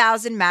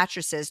 40,000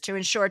 mattresses to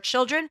ensure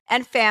children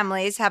and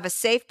families have a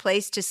safe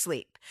place to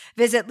sleep.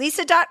 Visit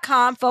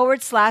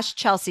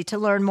Leesa.com/Chelsea to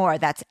learn more.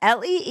 That's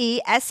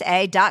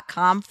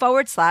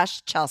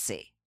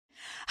LEESA.com/Chelsea.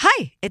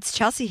 Hi, it's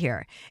Chelsea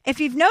here. If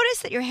you've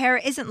noticed that your hair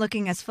isn't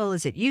looking as full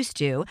as it used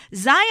to,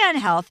 Zion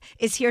Health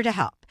is here to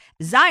help.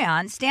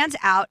 Zion stands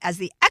out as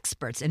the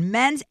experts in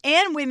men's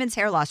and women's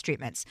hair loss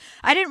treatments.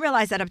 I didn't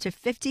realize that up to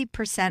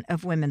 50%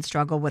 of women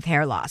struggle with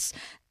hair loss,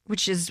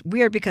 which is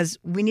weird because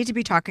we need to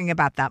be talking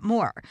about that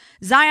more.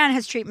 Zion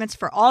has treatments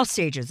for all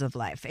stages of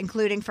life,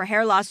 including for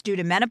hair loss due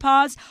to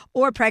menopause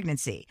or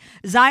pregnancy.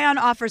 Zion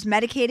offers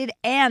medicated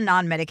and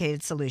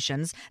non-medicated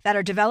solutions that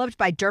are developed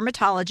by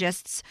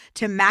dermatologists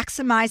to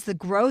maximize the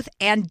growth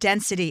and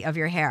density of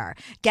your hair.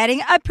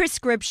 Getting a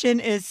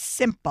prescription is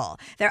simple.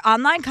 Their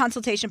online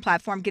consultation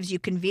platform gives you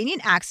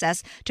convenient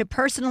access to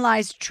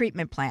personalized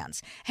treatment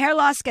plans. Hair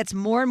loss gets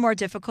more and more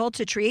difficult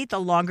to treat the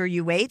longer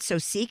you wait, so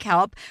seek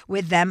help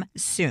with them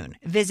soon.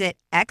 Visit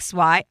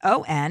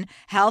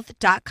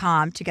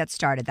XYONhealth.com to get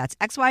started. That's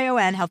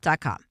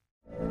XYONhealth.com.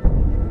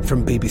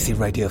 From BBC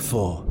Radio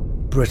 4,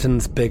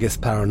 Britain's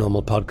biggest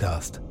paranormal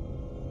podcast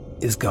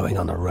is going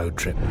on a road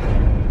trip.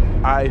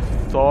 I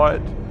thought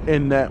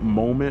in that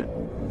moment,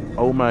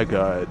 oh my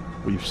God,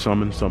 we've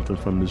summoned something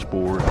from this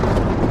board.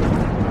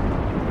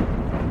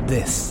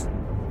 This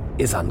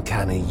is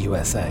Uncanny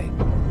USA.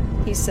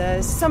 He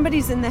says,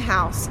 somebody's in the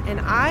house, and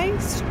I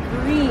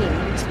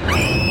screamed.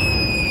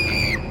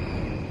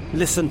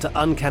 Listen to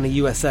Uncanny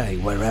USA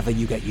wherever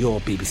you get your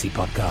BBC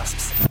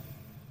podcasts,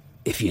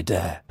 if you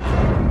dare.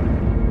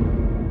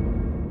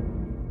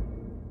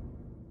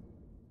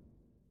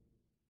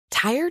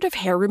 Tired of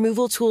hair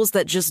removal tools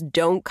that just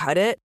don't cut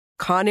it?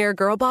 Conair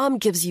Girl Bomb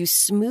gives you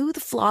smooth,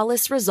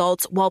 flawless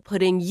results while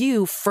putting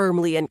you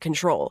firmly in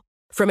control.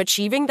 From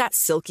achieving that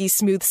silky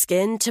smooth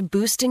skin to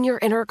boosting your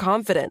inner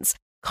confidence,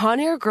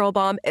 Conair Girl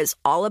Bomb is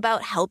all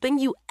about helping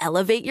you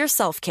elevate your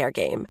self-care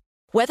game.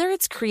 Whether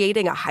it's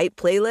creating a hype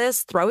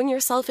playlist, throwing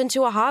yourself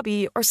into a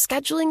hobby, or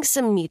scheduling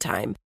some me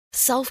time,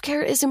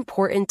 self-care is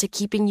important to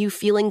keeping you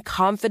feeling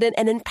confident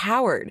and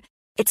empowered.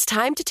 It's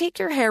time to take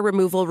your hair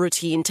removal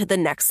routine to the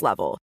next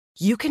level.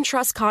 You can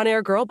trust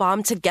Conair Girl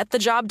Bomb to get the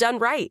job done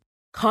right.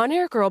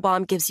 Conair Girl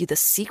Bomb gives you the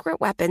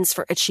secret weapons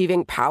for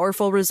achieving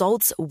powerful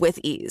results with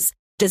ease.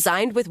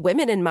 Designed with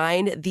women in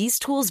mind, these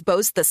tools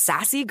boast the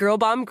sassy Girl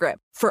Bomb grip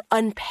for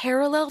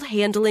unparalleled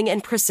handling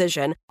and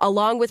precision,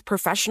 along with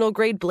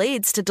professional-grade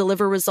blades to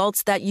deliver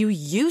results that you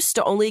used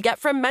to only get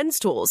from men's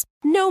tools.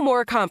 No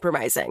more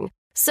compromising.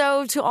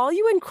 So, to all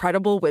you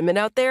incredible women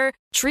out there,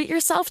 treat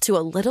yourself to a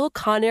little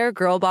Conair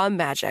Girl Bomb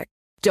magic.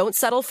 Don't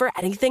settle for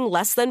anything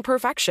less than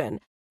perfection.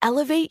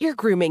 Elevate your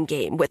grooming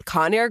game with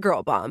Conair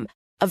Girl Bomb.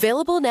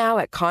 Available now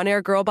at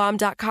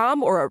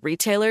ConairGirlBomb.com or a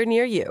retailer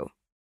near you.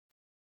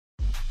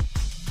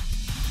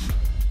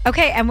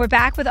 Okay, and we're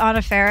back with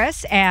Anna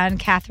Faris and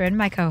Catherine,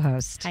 my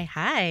co-host. Hi,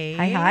 hi.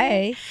 Hi,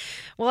 hi.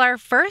 Well, our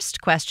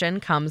first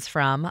question comes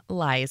from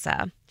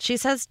Liza. She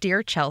says,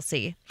 Dear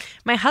Chelsea,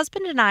 my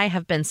husband and I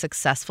have been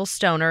successful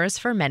stoners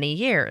for many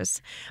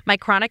years. My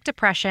chronic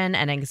depression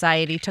and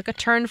anxiety took a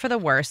turn for the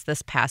worse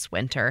this past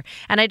winter,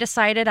 and I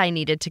decided I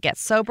needed to get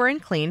sober and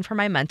clean for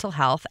my mental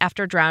health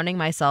after drowning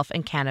myself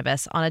in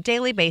cannabis on a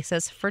daily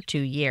basis for 2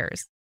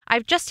 years.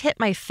 I've just hit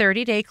my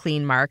 30-day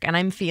clean mark, and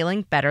I'm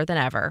feeling better than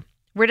ever.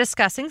 We're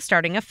discussing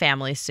starting a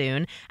family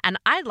soon, and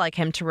I'd like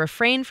him to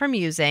refrain from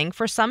using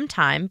for some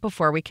time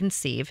before we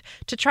conceive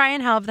to try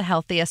and have the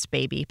healthiest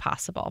baby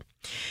possible.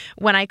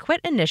 When I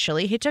quit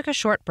initially, he took a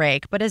short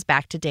break but is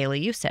back to daily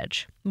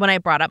usage. When I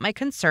brought up my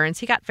concerns,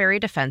 he got very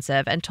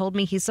defensive and told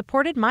me he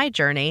supported my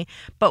journey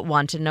but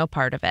wanted no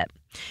part of it.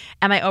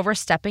 Am I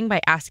overstepping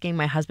by asking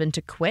my husband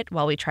to quit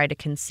while we try to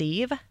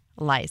conceive?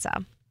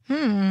 Liza.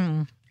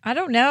 I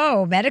don't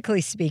know,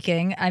 medically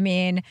speaking. I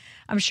mean,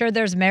 I'm sure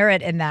there's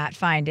merit in that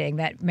finding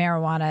that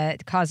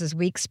marijuana causes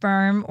weak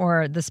sperm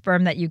or the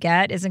sperm that you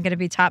get isn't going to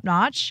be top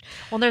notch.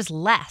 Well, there's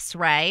less,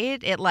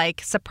 right? It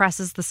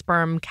suppresses the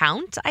sperm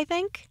count, I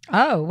think.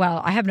 Oh,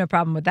 well, I have no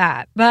problem with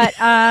that. But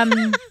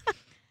Anna,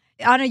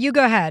 you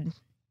go ahead.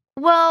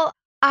 Well,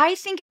 I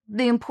think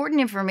the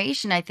important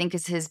information,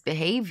 is his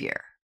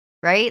behavior,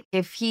 right?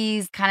 If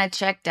he's kind of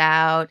checked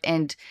out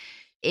and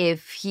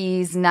if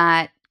he's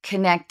not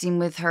connecting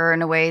with her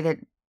in a way that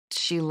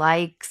she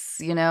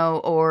likes,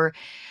 or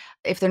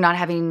if they're not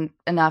having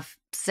enough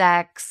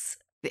sex,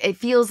 it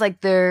feels like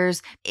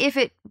if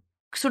it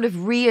sort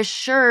of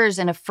reassures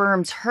and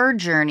affirms her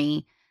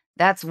journey,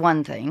 that's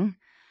one thing.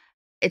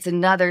 It's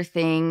another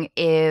thing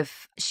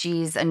if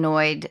she's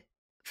annoyed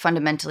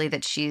fundamentally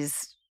that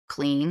she's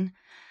clean.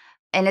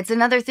 And it's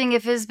another thing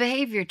if his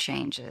behavior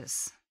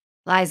changes.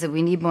 Liza,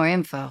 we need more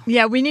info.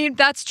 Yeah,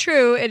 that's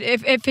true.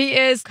 If he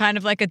is kind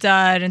of like a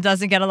dud and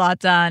doesn't get a lot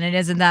done and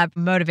isn't that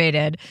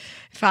motivated,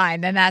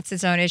 fine, then that's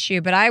his own issue.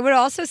 But I would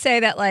also say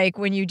that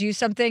when you do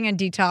something and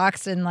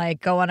detox and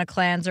go on a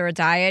cleanse or a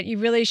diet, you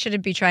really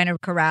shouldn't be trying to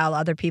corral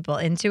other people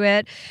into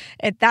it.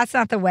 That's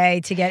not the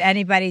way to get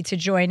anybody to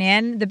join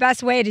in. The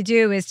best way to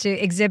do is to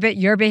exhibit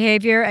your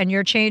behavior and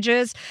your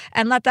changes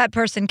and let that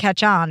person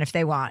catch on if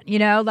they want.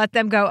 Let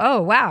them go,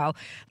 oh, wow.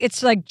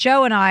 It's like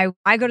Joe and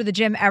I go to the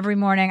gym every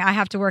morning. I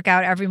have to work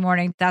out every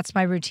morning. That's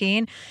my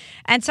routine.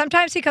 And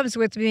sometimes he comes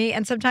with me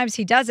and sometimes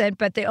he doesn't.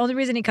 But the only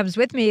reason he comes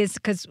with me is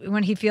because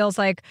when he feels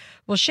like,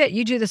 well, shit,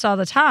 you do this all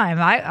the time.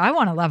 I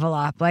want to level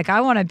up.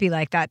 I want to be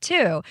like that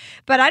too.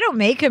 But I don't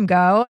make him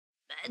go.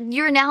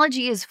 Your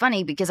analogy is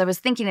funny because I was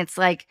thinking it's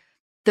like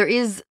there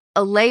is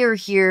a layer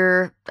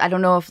here. I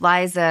don't know if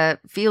Liza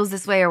feels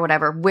this way or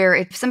whatever, where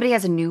if somebody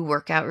has a new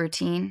workout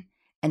routine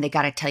and they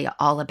got to tell you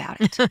all about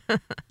it.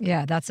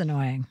 Yeah, that's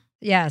annoying.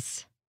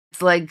 Yes.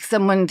 It's like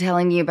someone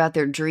telling you about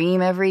their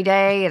dream every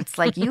day. It's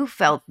like you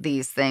felt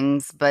these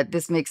things, but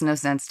this makes no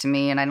sense to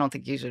me. And I don't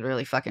think you should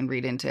really fucking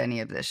read into any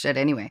of this shit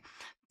anyway.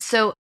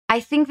 So I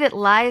think that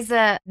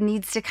Liza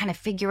needs to kind of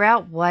figure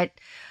out what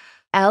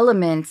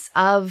elements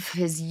of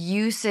his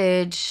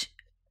usage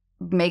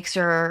makes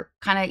her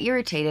kind of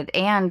irritated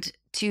and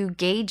to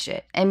gauge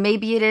it. And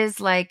maybe it is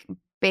like,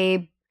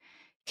 babe,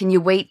 can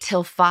you wait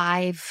till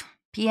 5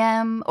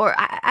 p.m. or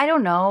I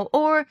don't know,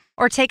 or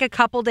take a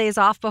couple days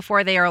off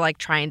before they are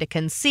trying to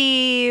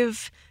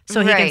conceive,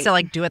 so he can still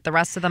do it the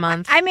rest of the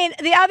month. I mean,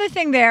 the other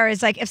thing there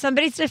is if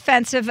somebody's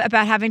defensive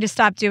about having to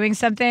stop doing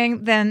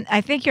something, then I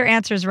think your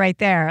answer is right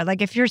there.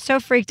 If you're so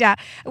freaked out,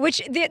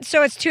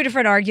 so it's two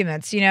different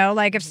arguments,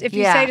 if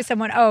you say to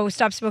someone, oh,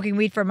 stop smoking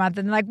weed for a month,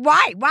 and they're like,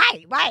 why?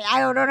 I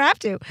don't have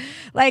to.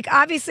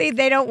 Obviously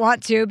they don't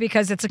want to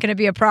because it's going to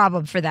be a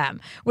problem for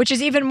them, which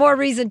is even more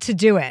reason to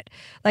do it.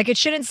 It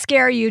shouldn't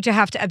scare you to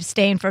have to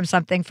abstain from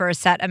something for a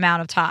set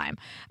amount of time.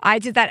 I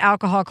did that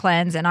alcohol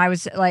cleanse and I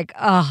was like,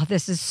 oh,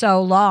 this is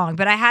so long.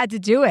 But I had to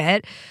do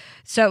it.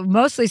 So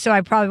mostly so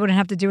I probably wouldn't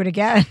have to do it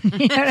again.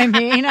 You know what I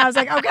mean? I was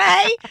like,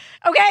 okay,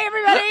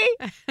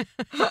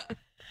 everybody.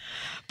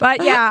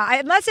 But yeah,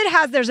 unless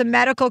there's a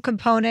medical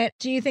component.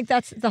 Do you think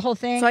that's the whole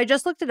thing? So I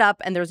just looked it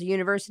up and there's a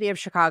University of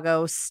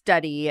Chicago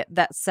study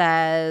that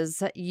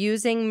says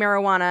using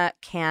marijuana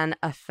can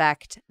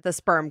affect the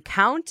sperm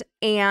count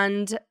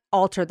and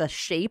alter the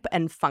shape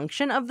and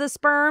function of the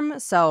sperm.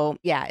 So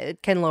yeah,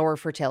 it can lower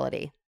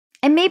fertility.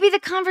 And maybe the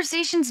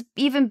conversation's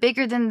even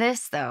bigger than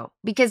this, though,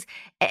 because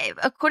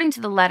according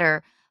to the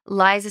letter,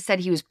 Liza said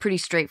he was pretty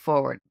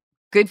straightforward.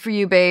 Good for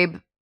you, babe,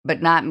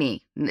 but not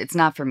me. It's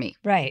not for me.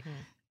 Right.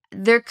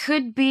 There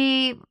could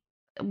be,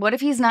 what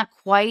if he's not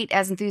quite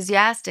as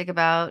enthusiastic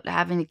about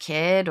having a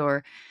kid?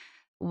 Or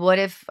what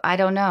if, I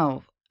don't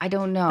know.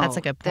 That's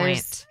a good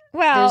point.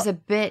 There's a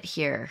bit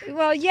here.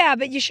 Well, yeah,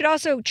 but you should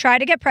also try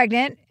to get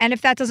pregnant. And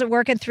if that doesn't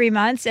work in 3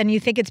 months and you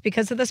think it's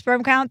because of the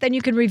sperm count, then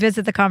you can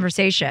revisit the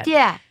conversation.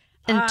 Yeah.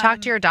 And talk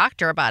to your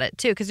doctor about it,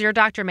 too, because your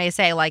doctor may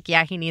say,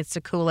 yeah, he needs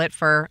to cool it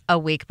for a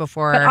week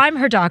before. But I'm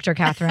her doctor,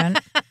 Catherine.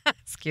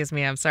 Excuse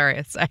me. I'm sorry.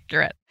 It's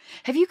accurate.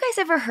 Have you guys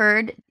ever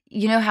heard,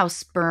 how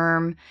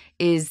sperm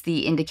is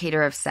the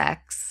indicator of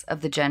sex,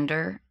 of the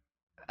gender?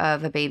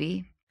 of a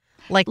baby.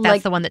 Like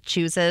that's the one that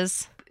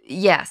chooses?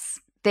 Yes.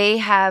 They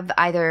have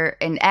either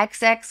an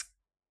XX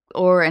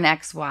or an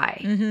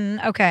XY.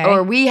 Mm-hmm. Okay.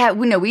 Or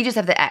we just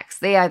have the X.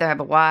 They either have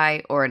a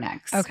Y or an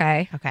X.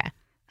 Okay.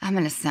 I'm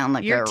going to sound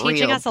like You're a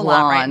teaching real us a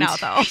lot right blonde.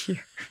 now, though.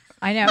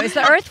 I know. Is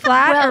the Earth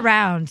flat or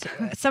round?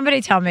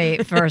 Somebody tell me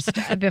first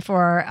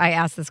before I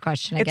ask this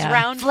question again. It's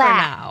round Flat.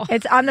 for now.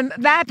 It's on the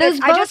map.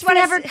 Those I just boats want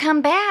never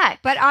come back.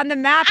 But on the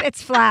map,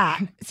 it's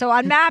flat. So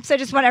on maps, I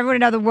just want everyone to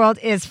know the world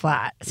is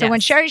flat. So when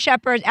Yes. Sherry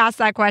Shepherd asked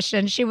that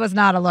question, she was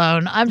not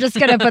alone. I'm just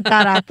going to put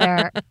that out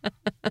there.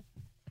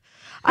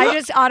 I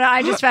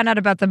just found out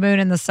about the moon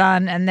and the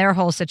sun and their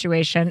whole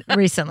situation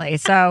recently.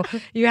 So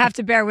you have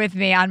to bear with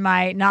me on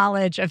my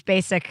knowledge of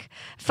basic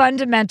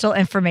fundamental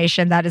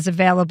information that is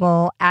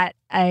available at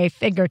a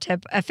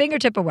fingertip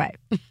away.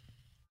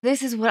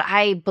 This is what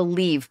I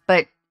believe,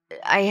 but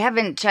I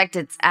haven't checked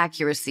its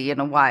accuracy in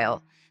a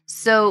while.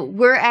 So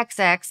we're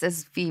XX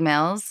as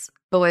females.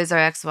 Boys are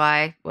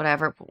XY,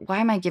 whatever. Why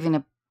am I giving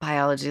a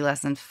biology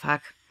lesson?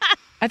 Fuck.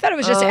 I thought it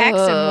was just X and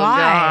Y.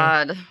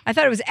 God. I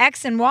thought it was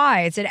X and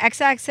Y. Is it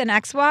XX and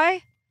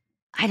XY?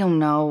 I don't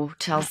know,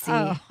 Chelsea.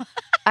 Oh.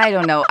 I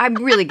don't know. I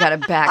really got to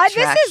backtrack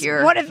This is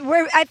here.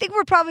 I think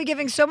we're probably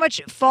giving so much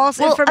false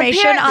Well,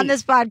 information on apparently-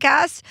 this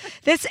podcast.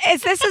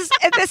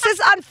 This is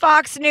on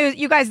Fox News.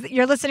 You guys,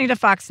 you're listening to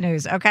Fox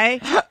News,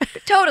 okay?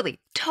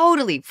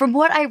 Totally. From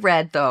what I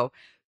read, though,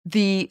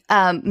 the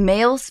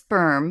male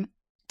sperm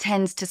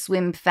tends to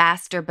swim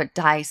faster but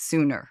die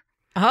sooner.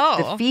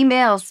 The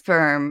female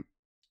sperm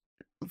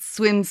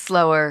swims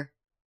slower,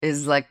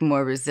 is like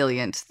more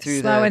resilient through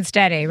Slow and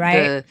steady,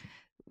 right?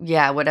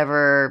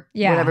 Whatever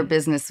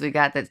business we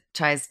got that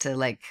tries to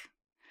like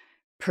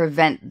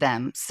prevent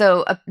them.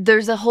 So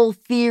there's a whole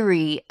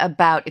theory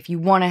about if you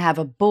want to have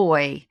a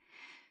boy,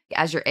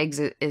 as your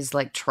exit is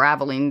like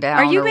traveling down.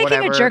 Are you or making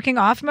whatever. a jerking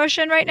off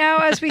motion right now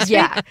as we speak?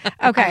 Yeah.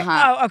 Okay.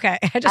 Uh-huh. Oh, okay.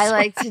 I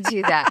like to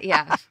do that.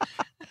 Yeah.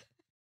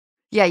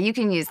 Yeah, you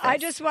can use this. I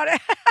just want to.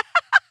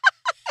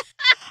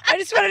 I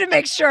just wanted to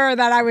make sure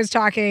that I was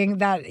talking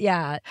that,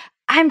 yeah.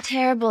 I'm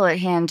terrible at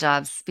hand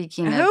jobs,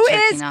 speaking of Who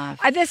jerking is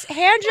off. this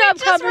hand job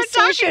just were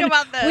conversation? talking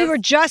about this. We were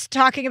just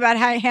talking about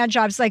hand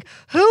jobs. Like,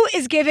 who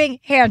is giving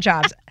hand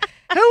jobs?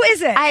 Who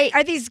is it?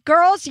 Are these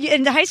girls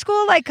in high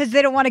school, like, because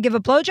they don't want to give a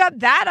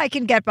blowjob? That I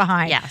can get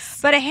behind. Yes.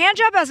 But a hand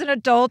job as an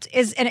adult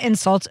is an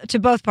insult to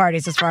both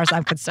parties, as far as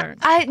I'm concerned.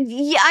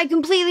 I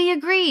completely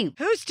agree.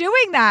 Who's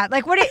doing that?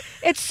 Like,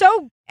 it's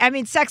so. I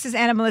mean, sex is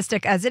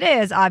animalistic as it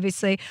is,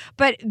 obviously,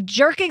 but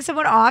jerking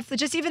someone off,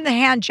 just even the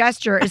hand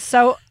gesture is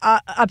so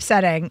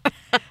upsetting.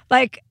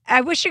 Like,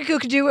 I wish I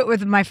could do it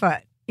with my foot.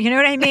 You know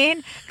what I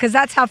mean? Because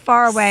that's how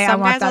far away Some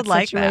I want guys that would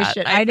like that,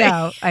 situation.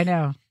 I I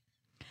know.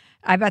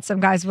 I bet some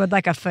guys would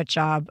like a foot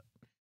job.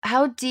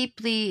 How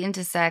deeply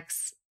into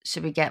sex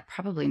should we get?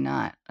 Probably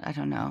not. I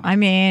don't know. I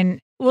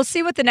mean, we'll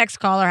see what the next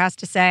caller has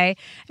to say,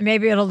 and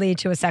maybe it'll lead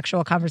to a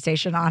sexual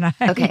conversation on it.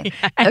 Okay.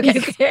 And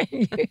Okay.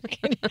 you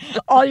can,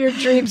 all your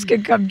dreams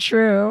can come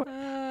true.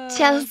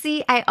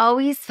 Chelsea, I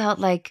always felt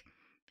like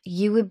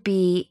you would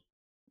be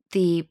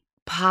the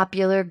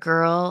popular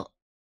girl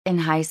in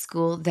high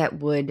school that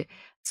would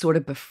sort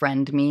of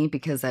befriend me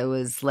because I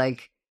was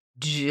like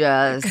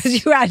just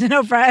Because you had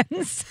no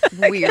friends.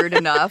 weird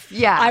enough.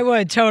 Yeah. I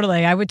would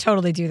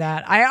totally do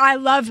that. I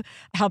love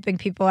helping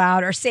people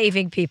out or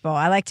saving people.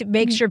 I like to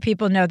make sure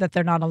people know that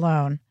they're not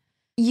alone.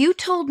 You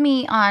told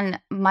me on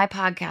my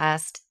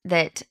podcast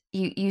that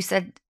you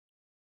said,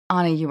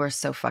 Anna, you are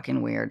so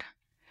fucking weird.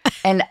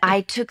 And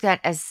I took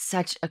that as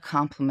such a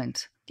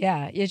compliment.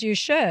 Yeah, you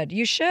should.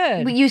 You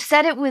should. But you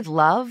said it with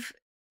love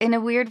in a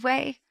weird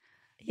way.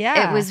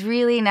 Yeah. It was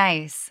really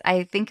nice.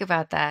 I think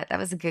about that. That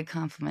was a good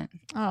compliment.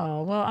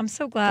 Oh, well, I'm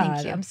so glad.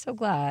 Thank you. I'm so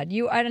glad.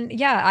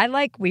 I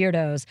like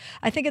weirdos.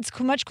 I think it's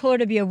much cooler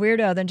to be a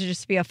weirdo than to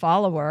just be a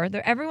follower.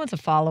 Everyone's a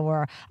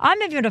follower.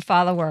 I'm even a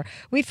follower.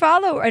 We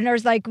follow, and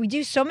there's like, we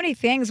do so many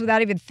things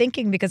without even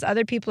thinking because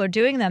other people are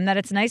doing them that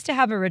it's nice to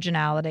have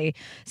originality.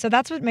 So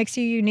that's what makes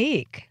you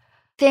unique.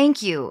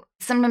 Thank you.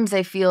 Sometimes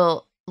I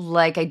feel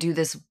like I do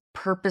this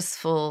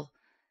purposeful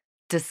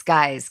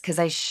disguise because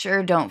I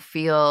sure don't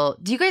feel.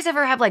 Do you guys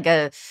ever have like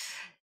a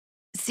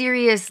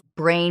serious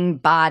brain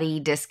body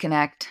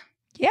disconnect?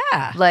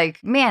 Yeah.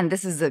 Like, man,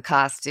 this is a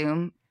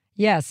costume.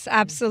 Yes,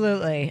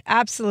 absolutely.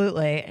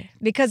 Absolutely.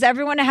 Because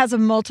everyone has a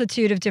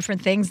multitude of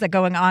different things that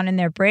going on in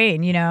their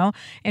brain, you know?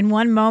 In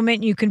one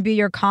moment you can be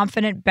your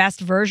confident best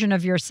version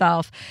of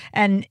yourself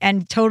and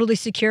totally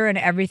secure in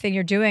everything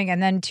you're doing,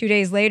 and then 2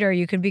 days later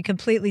you can be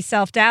completely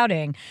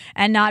self-doubting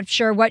and not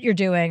sure what you're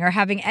doing or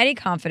having any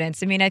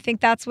confidence. I mean, I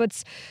think that's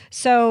what's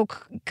so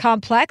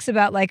complex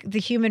about like the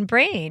human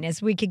brain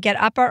is we could get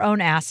up our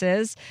own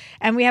asses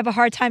and we have a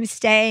hard time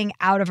staying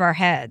out of our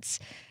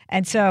heads.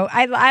 And so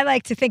I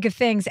like to think of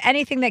things,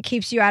 anything that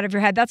keeps you out of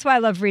your head. That's why I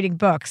love reading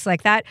books.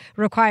 Like that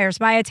requires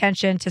my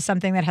attention to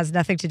something that has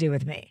nothing to do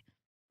with me.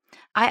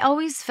 I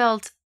always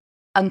felt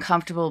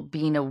uncomfortable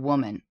being a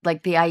woman,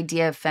 like the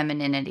idea of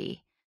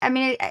femininity. I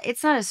mean,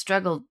 it's not a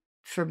struggle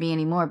for me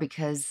anymore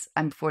because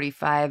I'm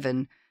 45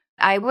 and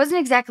I wasn't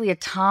exactly a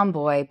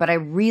tomboy, but I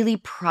really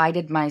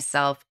prided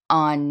myself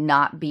on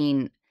not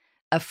being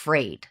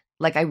afraid.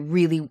 Like, I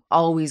really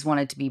always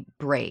wanted to be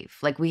brave.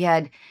 Like, we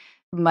had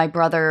my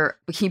brother,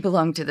 he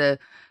belonged to the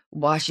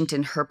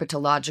Washington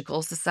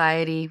Herpetological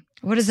Society.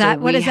 What does So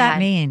that we that had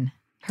mean?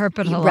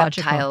 Herpetological.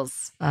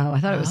 reptiles. Oh, I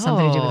thought it was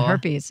something to do with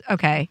herpes.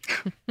 Okay.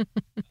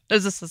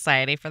 There's a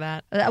society for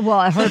that.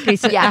 Well, a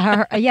herpes.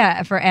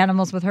 Yeah, for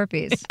animals with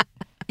herpes.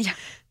 Yeah.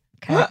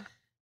 Okay.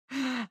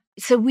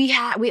 So we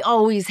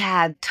always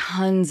had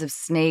tons of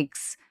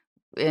snakes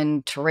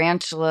and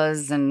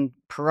tarantulas and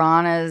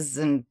piranhas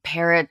and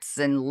parrots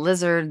and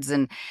lizards,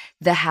 and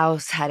the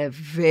house had a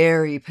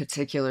very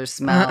particular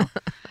smell.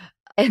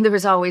 And there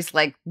was always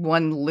like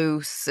one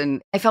loose,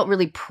 and I felt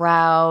really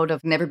proud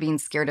of never being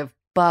scared of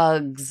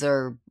bugs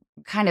or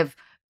kind of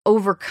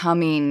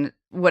overcoming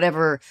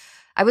whatever.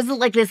 I was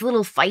like this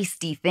little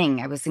feisty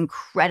thing. I was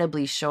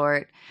incredibly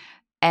short,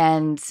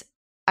 and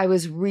I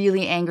was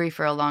really angry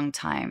for a long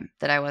time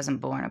that I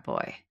wasn't born a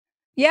boy.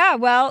 Yeah,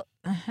 well,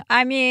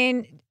 I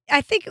mean,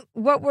 I think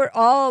what we're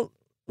all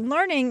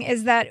learning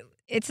is that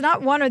it's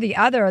not one or the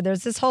other.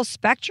 There's this whole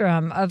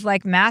spectrum of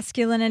like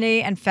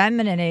masculinity and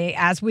femininity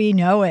as we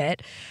know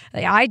it.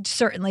 Like, I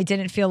certainly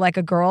didn't feel like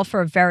a girl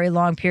for a very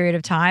long period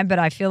of time, but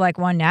I feel like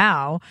one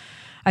now.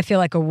 I feel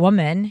like a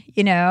woman,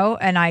 you know,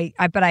 and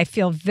but I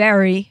feel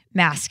very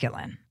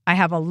masculine. I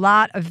have a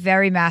lot of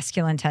very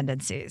masculine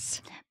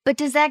tendencies. But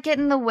does that get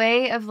in the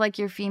way of like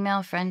your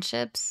female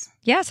friendships?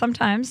 Yeah,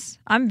 sometimes.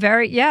 I'm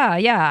very,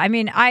 yeah. I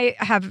mean, I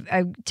have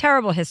a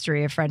terrible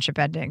history of friendship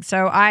ending.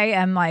 So I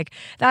am like,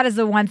 that is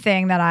the one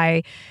thing that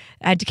I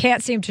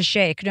can't seem to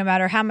shake no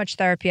matter how much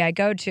therapy I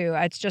go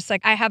to. It's just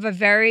like I have a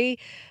very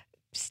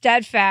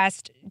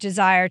steadfast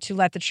desire to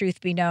let the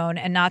truth be known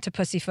and not to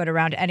pussyfoot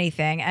around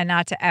anything and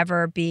not to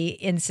ever be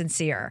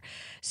insincere.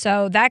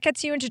 So that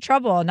gets you into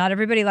trouble. Not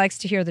everybody likes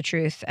to hear the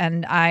truth.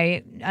 And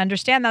I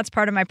understand that's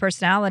part of my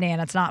personality,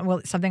 and it's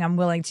not something I'm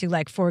willing to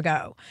like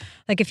forego.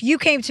 Like if you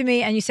came to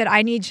me and you said,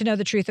 I need to know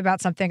the truth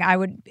about something, I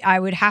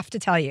would have to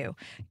tell you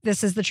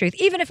this is the truth.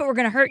 Even if it were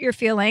going to hurt your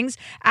feelings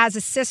as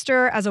a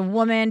sister, as a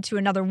woman to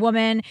another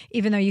woman,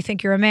 even though you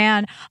think you're a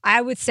man,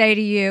 I would say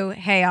to you,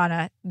 hey,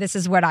 Anna, this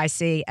is what I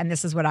see and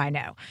this is what I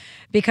know.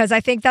 Because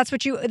I think that's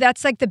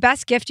like the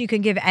best gift you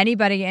can give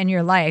anybody in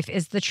your life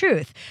is the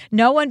truth.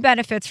 No one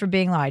benefits from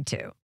being lied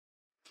to.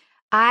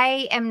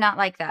 I am not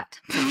like that.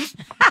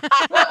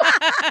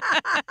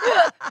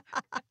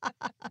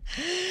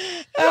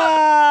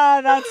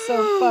 That's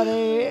so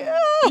funny.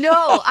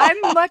 No, I'm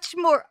much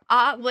more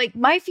like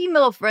my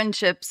female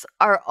friendships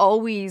are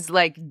always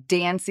like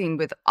dancing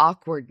with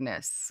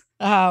awkwardness.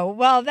 Oh,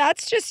 well,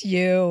 that's just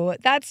you.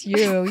 That's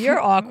you. You're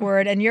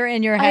awkward and you're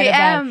in your head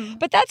about it.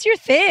 But that's your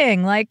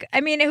thing. Like, I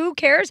mean, who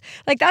cares?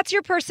 Like, that's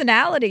your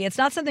personality. It's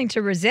not something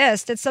to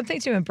resist. It's something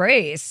to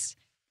embrace.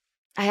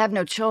 I have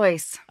no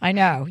choice. I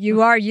know.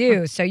 You are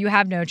you, so you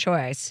have no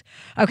choice.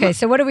 Okay,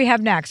 so what do we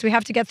have next? We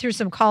have to get through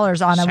some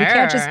callers, Anna.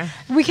 Sure.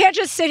 We can't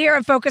just sit here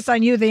and focus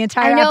on you the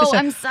entire episode.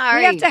 I'm sorry.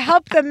 We have to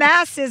help the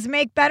masses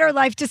make better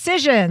life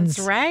decisions.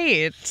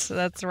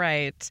 That's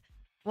right.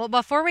 Well,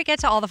 before we get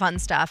to all the fun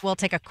stuff, we'll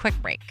take a quick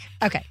break.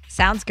 Okay,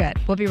 sounds good.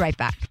 We'll be right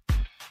back.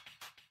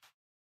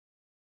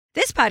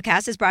 This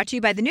podcast is brought to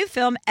you by the new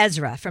film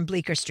Ezra from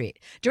Bleecker Street,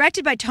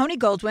 directed by Tony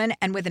Goldwyn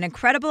and with an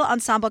incredible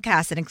ensemble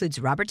cast that includes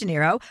Robert De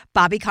Niro,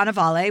 Bobby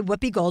Cannavale,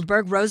 Whoopi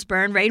Goldberg, Rose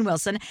Byrne, Rainn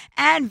Wilson,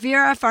 and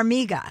Vera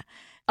Farmiga.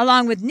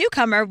 Along with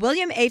newcomer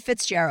William A.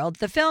 Fitzgerald,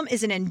 the film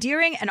is an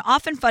endearing and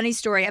often funny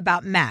story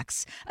about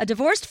Max, a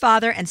divorced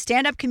father and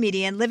stand-up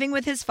comedian living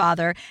with his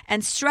father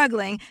and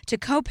struggling to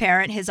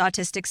co-parent his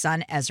autistic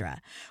son,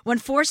 Ezra. When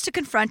forced to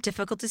confront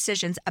difficult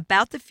decisions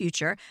about the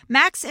future,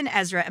 Max and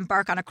Ezra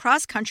embark on a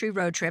cross-country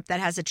road trip that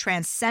has a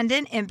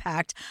transcendent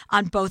impact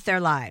on both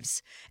their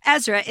lives.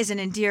 Ezra is an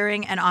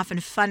endearing and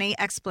often funny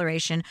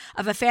exploration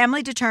of a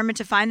family determined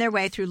to find their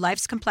way through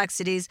life's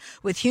complexities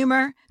with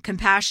humor,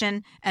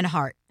 compassion, and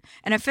heart.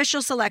 An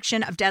official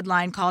selection of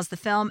Deadline calls the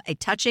film a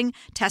touching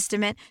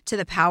testament to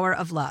the power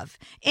of love.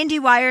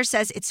 IndieWire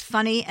says it's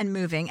funny and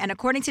moving, and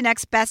according to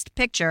Next Best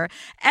Picture,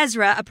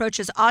 Ezra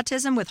approaches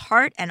autism with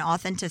heart and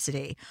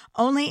authenticity.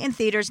 Only in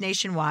theaters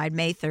nationwide,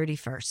 May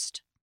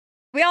 31st.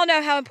 We all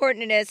know how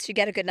important it is to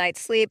get a good night's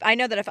sleep. I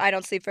know that if I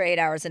don't sleep for 8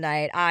 hours a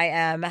night, I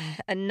am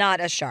not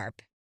as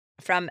sharp.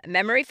 From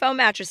memory foam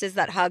mattresses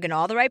that hug in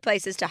all the right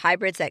places to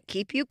hybrids that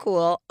keep you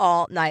cool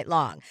all night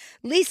long,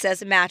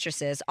 Leesa's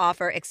mattresses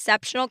offer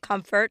exceptional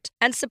comfort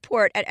and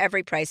support at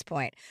every price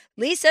point.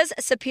 Leesa's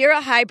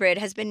Sapira Hybrid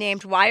has been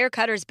named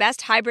Wirecutter's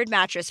best hybrid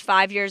mattress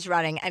 5 years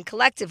running, and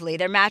collectively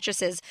their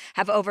mattresses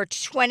have over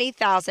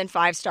 20,000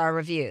 five-star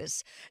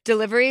reviews.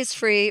 Delivery is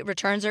free,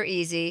 returns are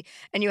easy,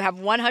 and you have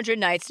 100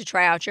 nights to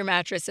try out your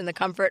mattress in the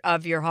comfort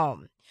of your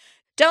home.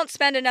 Don't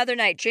spend another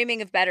night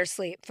dreaming of better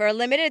sleep. For a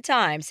limited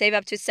time, save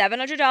up to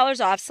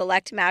 $700 off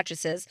select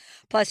mattresses,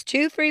 plus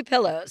 2 free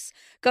pillows.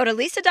 Go to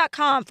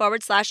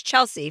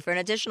leesa.com/Chelsea for an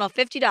additional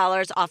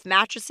 $50 off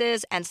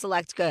mattresses and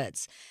select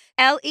goods.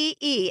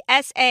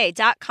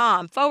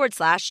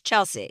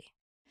 LEESA.com/Chelsea.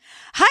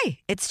 Hi,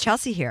 it's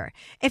Chelsea here.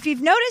 If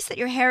you've noticed that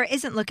your hair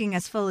isn't looking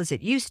as full as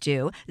it used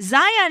to,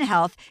 Zion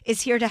Health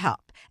is here to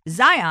help.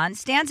 Zion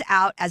stands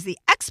out as the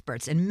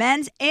experts in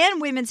men's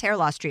and women's hair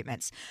loss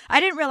treatments. I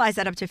didn't realize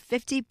that up to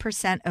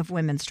 50% of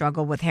women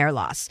struggle with hair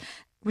loss,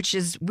 which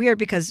is weird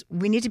because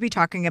we need to be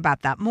talking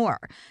about that more.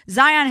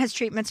 Zion has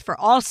treatments for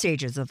all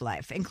stages of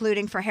life,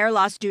 including for hair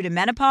loss due to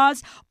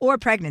menopause or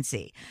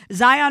pregnancy.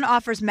 Zion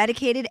offers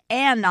medicated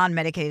and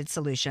non-medicated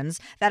solutions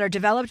that are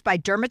developed by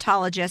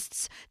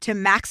dermatologists to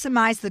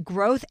maximize the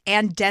growth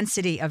and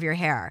density of your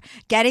hair.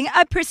 Getting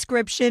a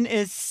prescription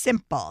is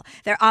simple.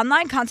 Their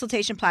online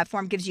consultation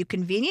platform gives you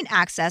convenient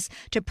access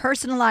to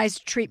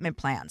personalized treatment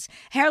plans.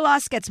 Hair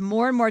loss gets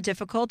more and more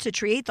difficult to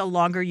treat the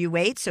longer you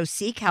wait, so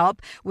seek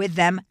help with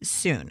them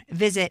soon.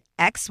 Visit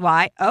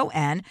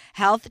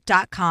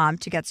xyonhealth.com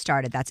to get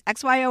started. That's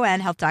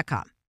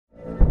xyonhealth.com.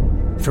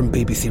 From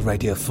BBC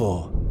Radio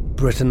 4,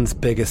 Britain's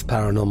biggest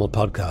paranormal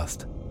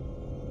podcast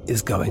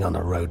is going on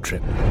a road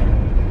trip.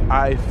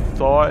 I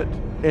thought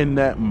in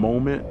that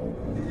moment,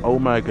 oh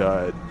my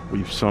God,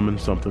 we've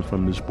summoned something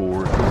from this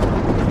board.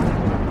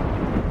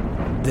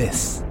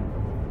 This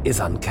is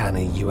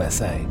Uncanny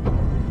USA.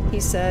 He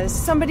says,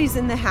 somebody's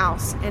in the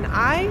house, and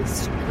I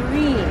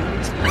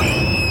screamed.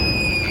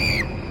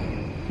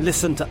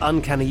 Listen to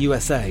Uncanny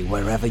USA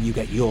wherever you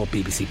get your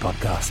BBC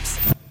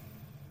podcasts,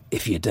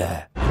 if you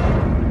dare.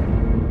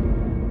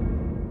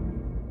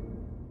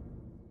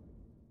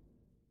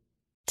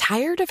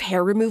 Tired of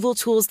hair removal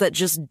tools that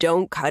just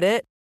don't cut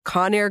it?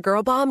 Conair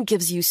Girl Bomb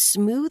gives you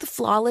smooth,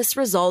 flawless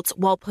results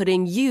while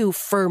putting you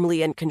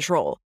firmly in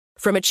control.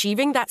 From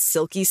achieving that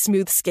silky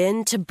smooth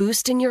skin to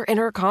boosting your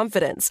inner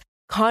confidence,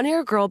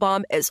 Conair Girl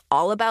Bomb is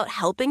all about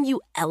helping you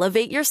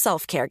elevate your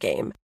self-care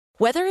game.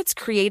 Whether it's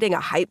creating a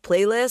hype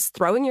playlist,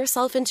 throwing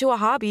yourself into a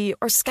hobby,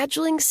 or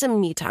scheduling some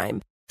me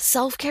time,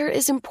 self-care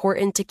is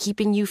important to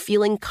keeping you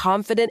feeling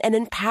confident and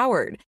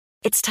empowered.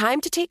 It's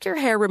time to take your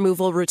hair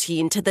removal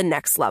routine to the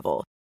next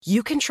level.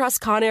 You can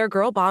trust Conair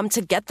Girl Bomb to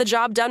get the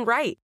job done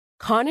right.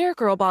 Conair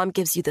Girl Bomb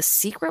gives you the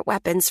secret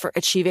weapons for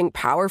achieving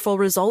powerful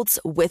results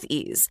with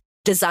ease.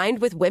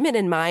 Designed with women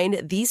in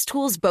mind, these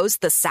tools boast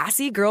the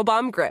sassy Girl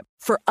Bomb grip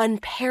for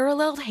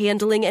unparalleled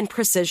handling and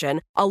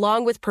precision,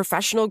 along with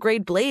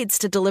professional-grade blades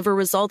to deliver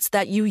results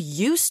that you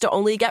used to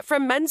only get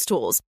from men's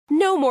tools.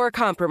 No more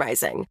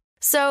compromising.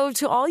 So,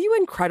 to all you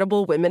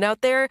incredible women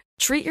out there,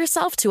 treat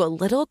yourself to a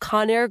little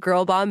Conair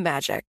Girl Bomb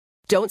magic.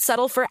 Don't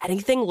settle for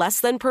anything less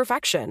than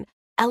perfection.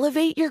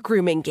 Elevate your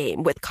grooming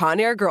game with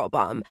Conair Girl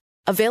Bomb.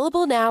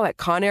 Available now at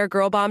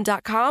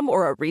ConairGirlBomb.com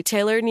or a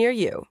retailer near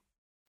you.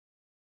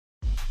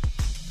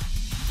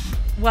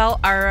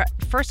 Well, our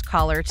first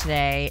caller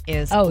today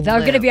is they're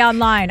going to be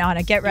online,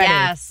 Anna. Get ready.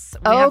 Yes.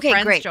 We have okay,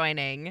 friends great.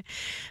 joining.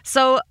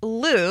 So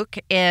Luke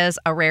is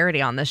a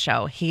rarity on this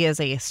show. He is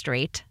a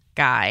straight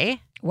guy.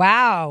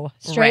 Wow.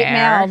 Straight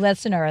Rare. male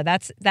listener.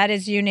 That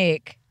is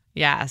unique.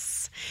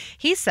 Yes.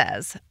 He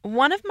says,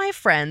 one of my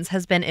friends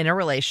has been in a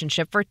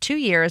relationship for 2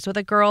 years with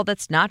a girl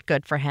that's not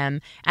good for him,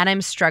 and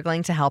I'm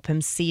struggling to help him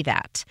see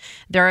that.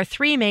 There are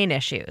 3 main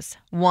issues.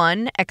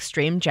 1,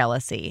 extreme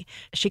jealousy.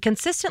 She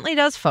consistently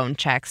does phone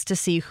checks to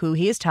see who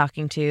he is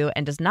talking to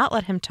and does not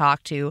let him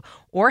talk to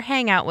or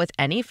hang out with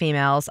any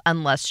females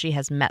unless she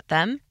has met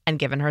them and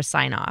given her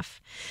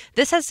sign-off.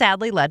 This has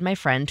sadly led my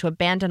friend to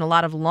abandon a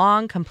lot of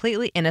long,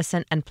 completely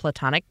innocent and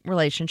platonic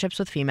relationships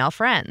with female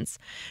friends.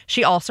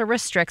 She also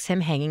restricts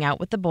him hanging out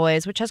with the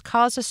boys, which has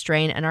caused a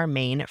strain in our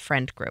main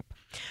friend group.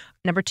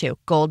 Number 2,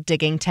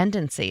 gold-digging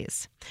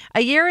tendencies. A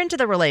year into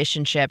the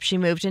relationship, she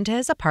moved into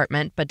his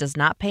apartment but does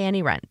not pay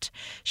any rent.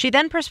 She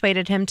then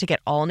persuaded him to get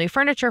all new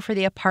furniture for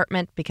the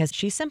apartment because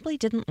she simply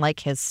didn't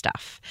like his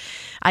stuff.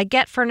 I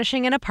get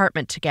furnishing an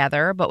apartment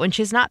together, but when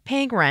she's not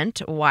paying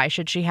rent, why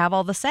should she have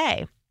all the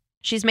say?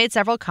 She's made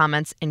several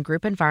comments in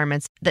group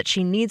environments that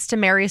she needs to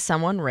marry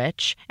someone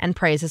rich and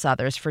praises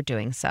others for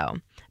doing so.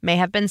 May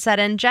have been said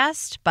in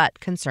jest,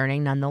 but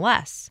concerning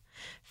nonetheless.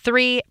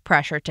 3,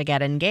 pressure to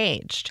get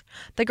engaged.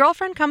 The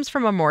girlfriend comes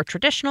from a more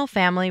traditional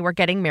family where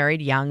getting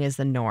married young is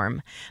the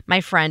norm.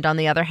 My friend, on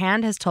the other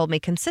hand, has told me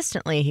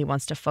consistently he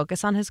wants to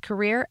focus on his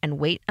career and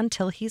wait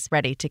until he's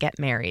ready to get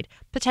married,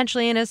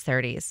 potentially in his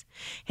 30s.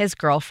 His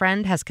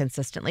girlfriend has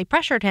consistently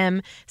pressured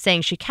him,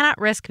 saying she cannot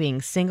risk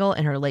being single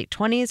in her late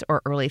 20s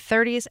or early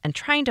 30s and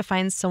trying to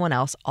find someone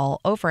else all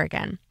over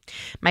again.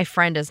 My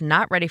friend is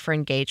not ready for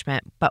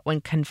engagement, but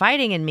when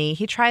confiding in me,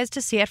 he tries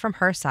to see it from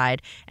her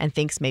side and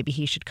thinks maybe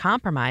he should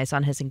compromise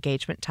on his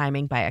engagement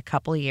timing by a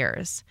couple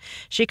years.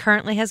 She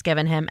currently has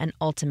given him an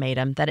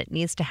ultimatum that it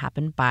needs to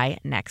happen by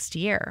next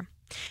year.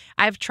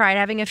 I've tried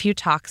having a few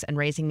talks and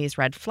raising these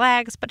red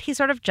flags, but he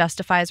sort of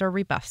justifies or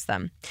rebuffs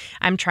them.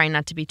 I'm trying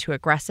not to be too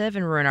aggressive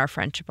and ruin our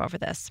friendship over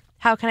this.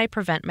 How can I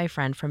prevent my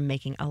friend from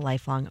making a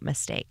lifelong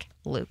mistake?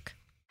 Luke.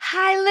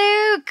 Hi,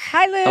 Luke.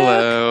 Hi, Luke.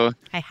 Hello.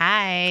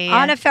 Hi.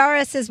 Anna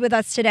Faris is with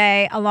us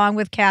today, along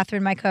with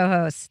Catherine, my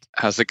co-host.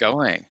 How's it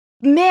going?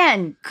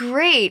 Man,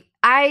 great.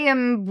 I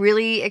am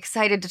really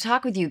excited to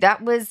talk with you.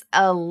 That was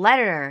a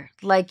letter.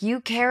 Like, you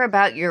care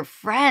about your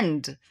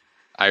friend.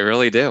 I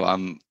really do.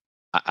 I'm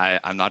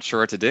I'm not sure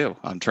what to do.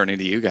 I'm turning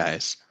to you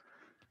guys.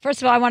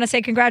 First of all, I want to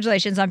say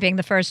congratulations on being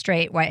the first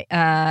straight white.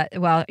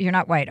 Well, you're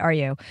not white, are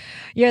you?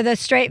 You're the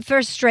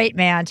first straight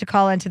man to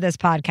call into this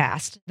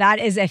podcast. That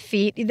is a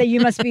feat. That you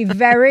must be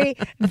very,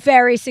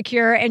 very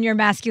secure in your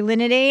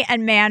masculinity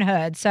and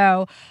manhood.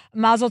 So,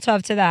 mazel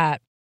tov to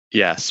that.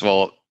 Yes.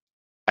 Well,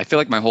 I feel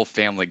like my whole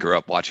family grew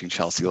up watching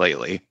Chelsea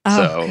lately. Oh,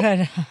 so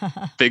good.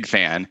 big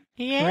fan.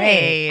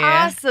 Yay.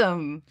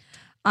 Awesome.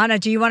 Anna,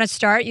 do you want to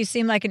start? You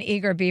seem like an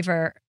eager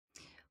beaver.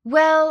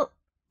 Well,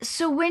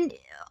 so when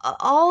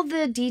all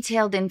the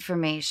detailed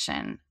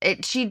information,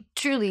 she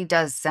truly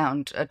does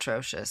sound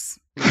atrocious,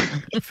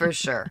 for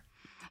sure.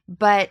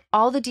 But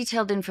all the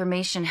detailed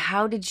information,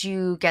 how did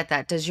you get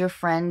that? Does your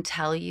friend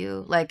tell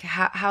you? Like,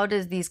 how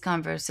does these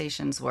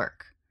conversations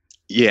work?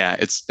 Yeah,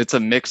 it's a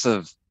mix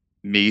of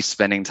me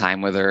spending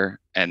time with her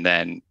and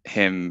then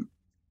him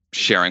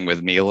sharing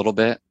with me a little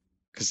bit,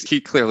 because he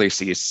clearly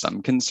sees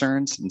some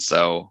concerns. And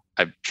so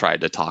I've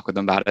tried to talk with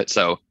him about it.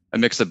 So a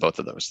mix of both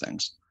of those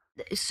things.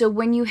 So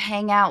when you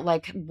hang out,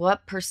 like,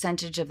 what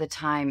percentage of the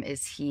time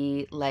is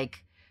he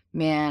like,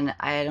 man,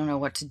 I don't know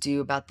what to do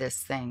about this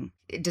thing?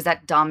 Does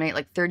that dominate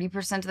like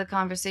 30% of the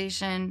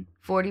conversation,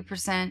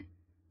 40%?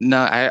 No,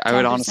 I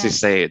would honestly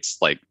say it's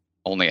like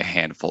only a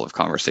handful of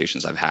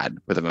conversations I've had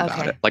with him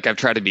about it. Like, I've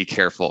tried to be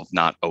careful of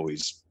not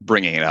always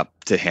bringing it up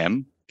to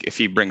him. If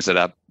he brings it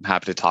up, I'm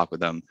happy to talk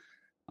with him.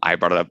 I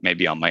brought it up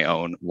maybe on my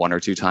own 1 or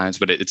 2 times,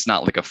 but it's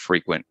not like a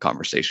frequent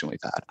conversation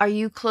we've had. Are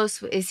you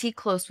close? Is he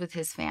close with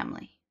his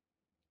family?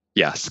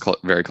 Yes,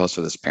 very close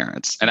with his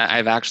parents. And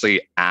I've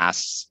actually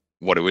asked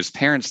what do his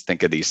parents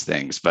think of these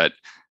things, but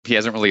he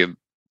hasn't really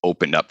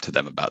opened up to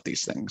them about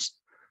these things.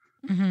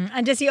 Mm-hmm.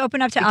 And does he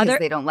open up to Because other?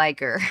 they don't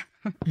like her.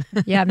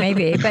 Yeah,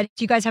 maybe. But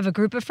do you guys have a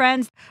group of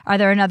friends? Are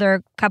there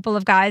another couple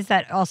of guys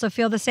that also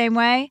feel the same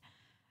way?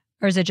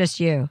 Or is it just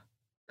you?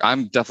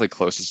 I'm definitely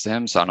closest to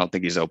him, so I don't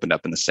think he's opened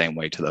up in the same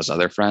way to those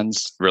other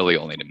friends, really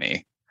only to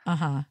me.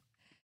 Uh-huh.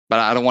 But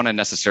I don't want to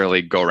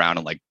necessarily go around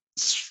and like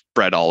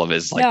spread all of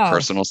his like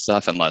personal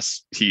stuff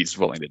unless he's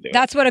willing to do it.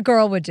 That's what a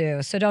girl would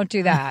do. So don't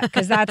do that,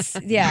 because that's,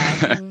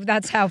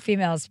 that's how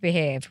females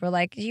behave. We're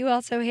like, you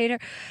also hate her.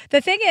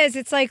 The thing is,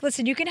 it's like,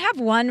 listen, you can have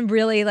one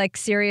really like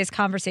serious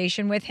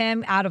conversation with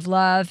him out of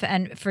love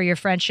and for your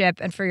friendship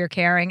and for your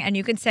caring. And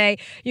you can say,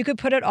 you could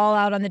put it all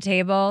out on the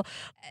table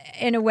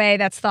in a way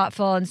that's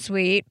thoughtful and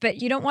sweet,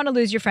 but you don't want to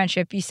lose your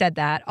friendship. You said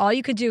that. All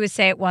you could do is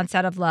say it once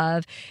out of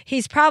love.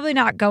 He's probably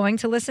not going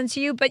to listen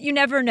to you, but you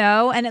never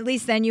know. And at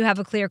least then you have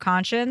a clear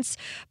conscience.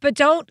 But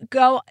don't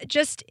go,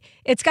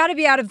 it's got to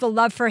be out of the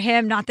love for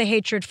him, not the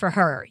hatred for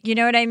her. You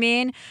know what I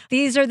mean?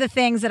 These are the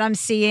things that I'm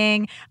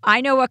seeing. I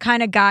know what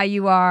kind of guy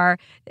you are,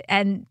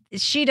 and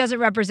she doesn't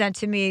represent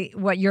to me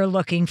what you're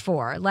looking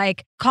for.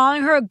 Like,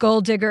 calling her a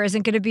gold digger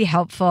isn't going to be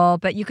helpful,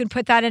 but you can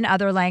put that in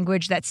other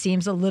language that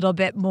seems a little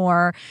bit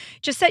more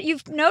just that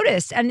you've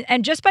noticed.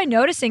 And just by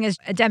noticing is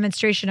a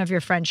demonstration of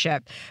your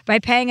friendship, by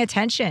paying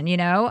attention, you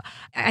know?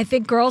 I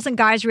think girls and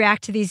guys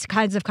react to these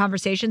kinds of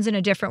conversations in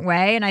a different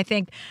way. And I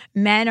think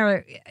men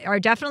are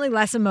definitely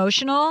less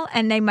emotional,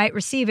 and they might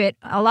receive it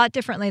a lot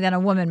differently than a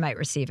woman might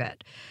receive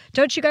it.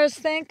 Don't you guys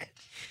think?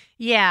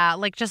 Yeah,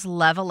 like just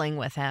leveling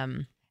with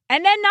him.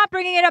 And then not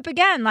bringing it up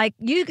again. Like,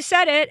 you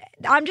said it.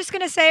 I'm just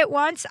going to say it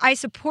once. I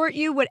support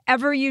you,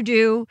 whatever you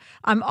do.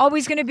 I'm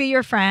always going to be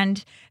your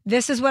friend.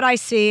 This is what I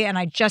see. And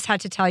I just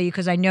had to tell you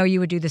because I know you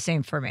would do the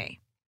same for me.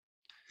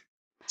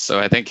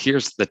 So I think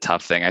here's the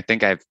tough thing. I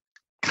think I've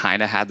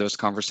kind of had those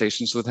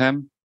conversations with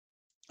him,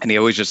 and he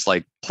always just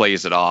like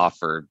plays it off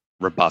or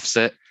rebuffs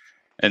it.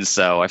 And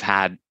so I've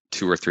had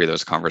 2 or 3 of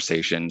those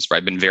conversations where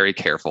I've been very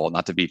careful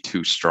not to be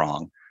too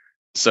strong.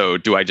 So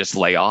do I just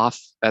lay off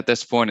at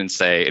this point and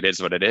say it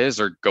is what it is,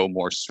 or go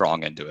more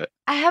strong into it?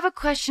 I have a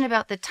question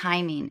about the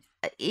timing.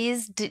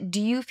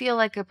 Do you feel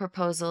like a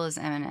proposal is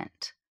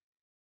imminent?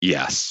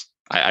 Yes.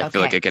 I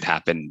feel like it could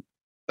happen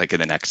like in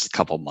the next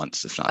couple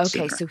months, if not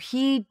sooner. Okay, so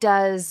he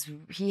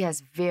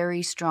has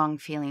very strong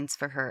feelings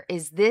for her.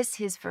 Is this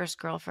his first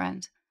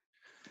girlfriend?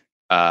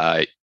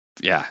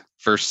 Yeah,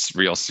 first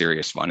real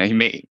serious one. I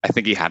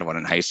think he had one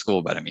in high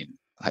school, but I mean,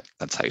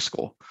 that's high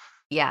school.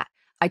 Yeah,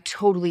 I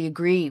totally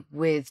agree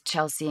with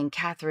Chelsea and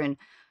Catherine,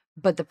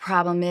 but the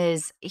problem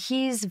is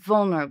he's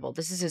vulnerable.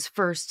 This is his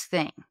first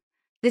thing.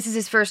 This is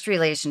his first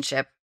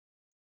relationship,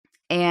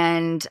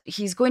 and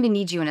he's going to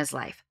need you in his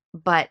life.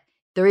 But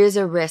there is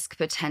a risk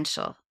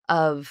potential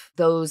of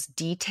those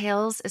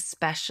details,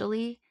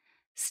 especially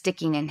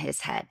sticking in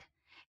his head.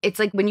 It's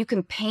like when you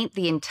can paint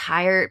the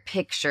entire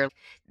picture,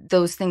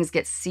 those things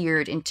get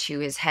seared into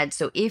his head.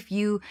 So if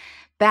you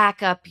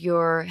back up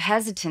your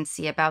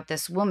hesitancy about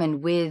this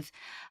woman with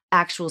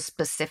actual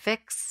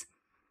specifics,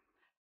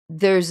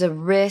 there's a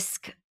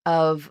risk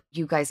of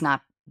you guys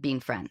not being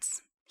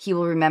friends. He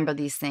will remember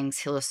these things.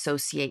 He'll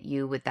associate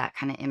you with that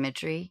kind of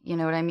imagery. You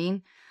know what I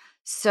mean?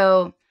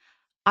 So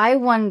I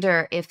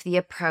wonder if the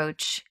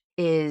approach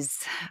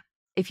is,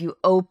 if you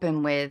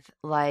open with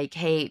like,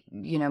 hey,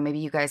 you know, maybe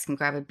you guys can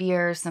grab a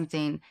beer or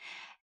something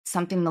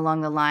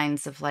along the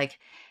lines of like,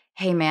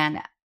 hey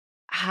man,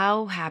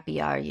 how happy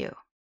are you?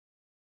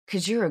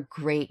 because you're a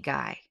great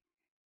guy.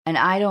 And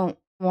I don't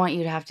want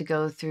you to have to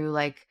go through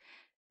like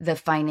the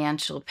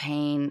financial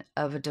pain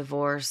of a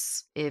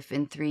divorce if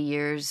in 3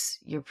 years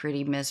you're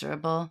pretty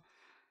miserable.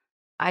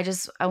 I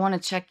want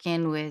to check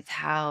in with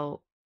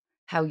how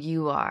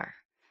you are,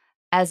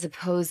 as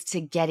opposed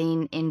to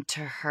getting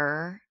into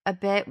her a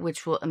bit,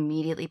 which will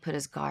immediately put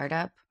his guard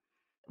up.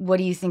 What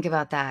do you think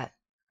about that?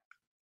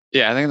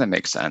 Yeah, I think that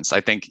makes sense.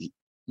 I think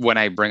when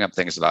I bring up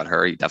things about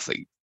her, he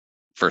definitely,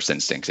 first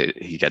instinct,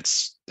 he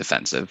gets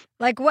defensive.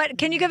 Like what?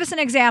 Can you give us an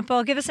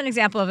example? Give us an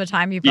example of a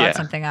time you brought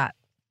something up.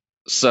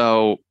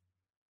 So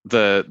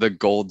the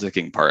gold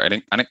digging part, I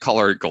didn't call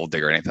her a gold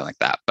digger or anything like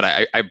that,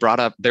 but I brought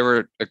up, there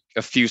were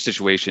a few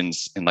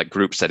situations in like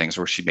group settings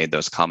where she made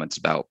those comments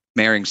about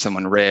marrying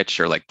someone rich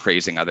or like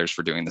praising others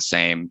for doing the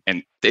same.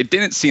 And it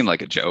didn't seem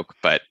like a joke,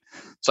 but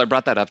so I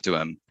brought that up to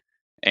him,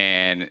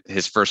 and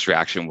his first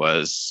reaction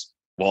was,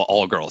 well,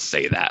 all girls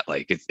say that,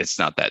 like it's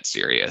not that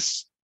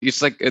serious.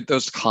 It's like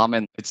those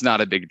common, it's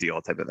not a big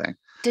deal type of thing.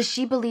 Does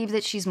she believe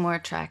that she's more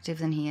attractive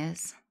than he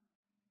is?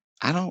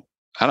 I don't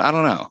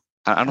know.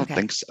 I don't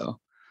think so.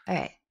 All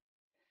right.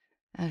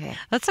 Okay.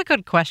 That's a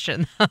good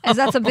question. Is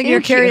that something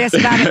you're curious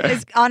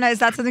about? Anna, is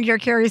that something you're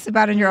curious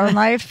about in your own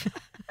life?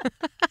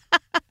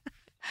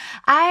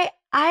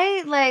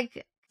 I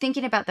like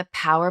thinking about the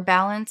power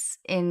balance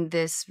in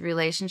this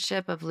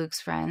relationship of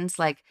Luke's friends.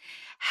 Like,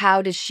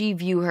 how does she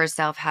view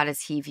herself? How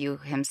does he view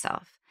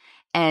himself?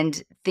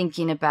 And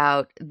thinking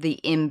about the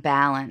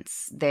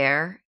imbalance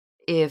there.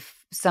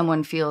 If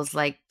someone feels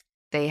like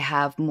they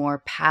have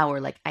more power,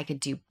 like I could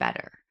do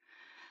better.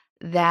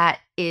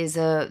 That's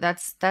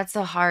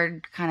a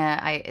hard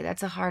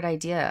that's a hard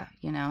idea,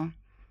 you know?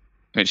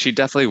 I mean, she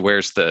definitely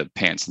wears the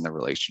pants in the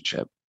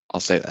relationship. I'll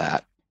say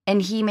that.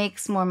 And he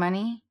makes more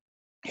money?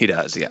 He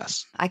does,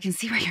 yes. I can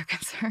see where you're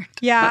concerned.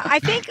 Yeah, I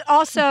think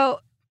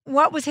also,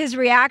 what was his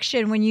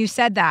reaction when you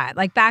said that?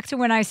 Like back to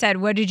when I said,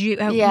 when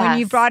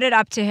you brought it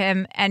up to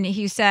him and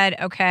he said,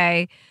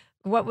 okay,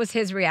 what was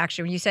his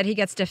reaction when you said he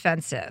gets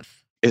defensive?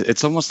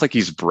 It's almost like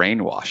he's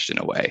brainwashed in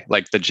a way.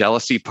 Like the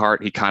jealousy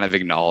part, he kind of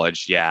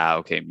acknowledged, yeah,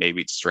 okay,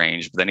 maybe it's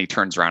strange. But then he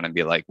turns around and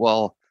be like,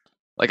 well,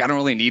 like, I don't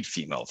really need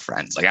female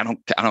friends. Like, I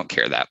don't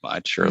care that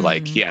much. Or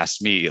like, he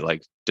asked me,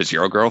 like, does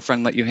your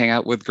girlfriend let you hang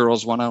out with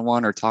girls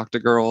one-on-one or talk to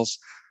girls?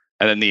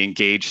 And then the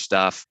engaged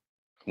stuff,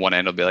 one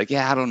end will be like,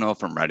 yeah, I don't know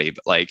if I'm ready.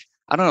 But like,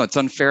 I don't know. It's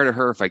unfair to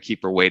her if I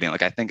keep her waiting.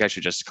 Like, I think I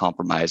should just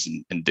compromise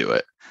and do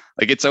it.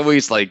 Like, it's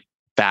always like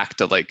back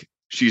to like,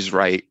 she's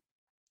right,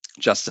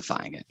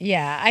 justifying it.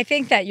 Yeah, I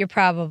think that you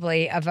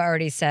probably have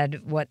already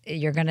said what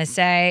you're going to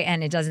say,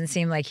 and it doesn't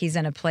seem like he's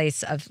in a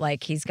place of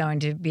like he's going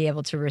to be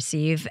able to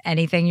receive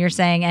anything you're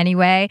saying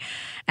anyway.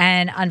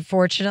 And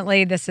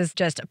unfortunately, this is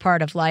just a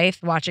part of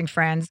life, watching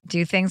friends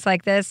do things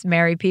like this,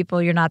 marry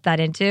people you're not that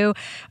into.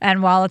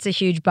 And while it's a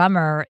huge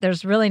bummer,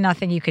 there's really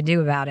nothing you can do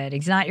about it.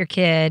 He's not your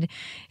kid.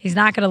 He's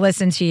not going to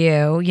listen to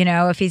you. You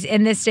know, if he's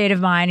in this state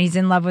of mind, he's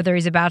in love with her,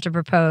 he's about to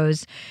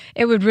propose,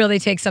 it would really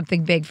take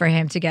something big for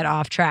him to get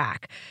off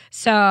track.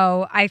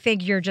 So I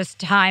think your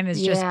time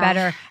is just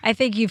better. I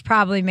think you've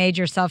probably made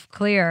yourself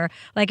clear.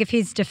 Like if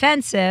he's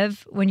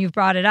defensive when you've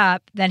brought it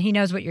up, then he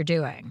knows what you're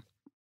doing.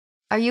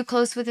 Are you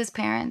close with his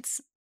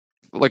parents?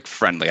 Like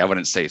friendly. I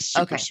wouldn't say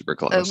super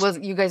close. Well,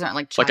 you guys aren't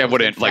like I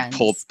wouldn't like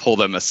pull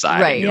them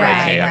aside. Right.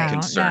 Hey, I'm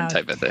concerned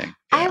type of thing.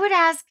 Yeah. I would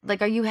ask,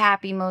 like, are you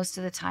happy most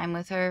of the time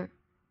with her?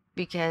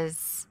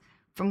 Because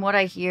from what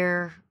I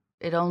hear,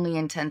 it only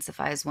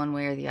intensifies one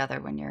way or the other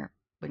when you're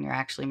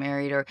actually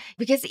married, or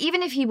because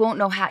even if he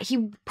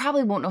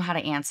probably won't know how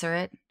to answer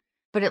it,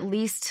 but at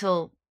least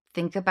he'll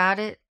think about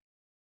it.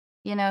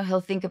 You know,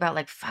 he'll think about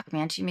like, fuck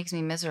man, she makes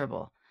me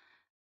miserable.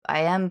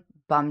 I am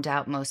bummed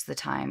out most of the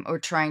time, or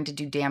trying to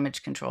do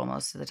damage control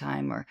most of the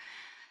time, or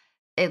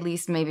at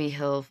least maybe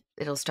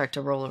it'll start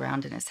to roll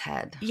around in his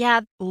head.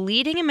 Yeah,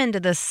 leading him into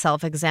this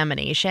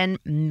self-examination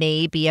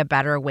may be a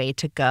better way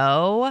to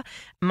go.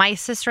 My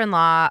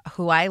sister-in-law,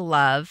 who I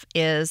love,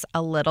 is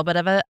a little bit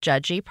of a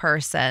judgy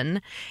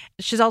person.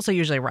 She's also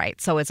usually right,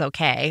 so it's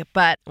okay.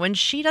 But when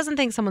she doesn't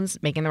think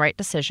someone's making the right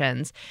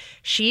decisions,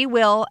 she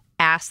will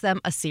ask them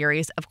a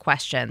series of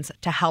questions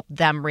to help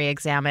them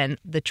re-examine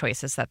the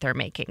choices that they're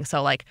making.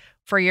 So like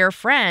for your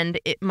friend,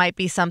 it might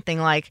be something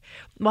like,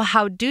 well,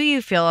 how do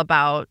you feel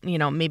about,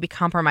 maybe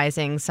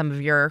compromising some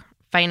of your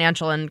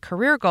financial and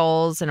career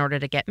goals in order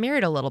to get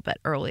married a little bit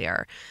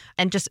earlier?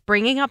 And just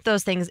bringing up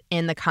those things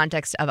in the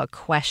context of a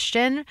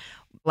question,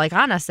 like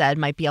Anna said,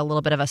 might be a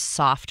little bit of a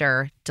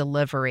softer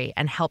delivery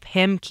and help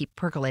him keep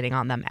percolating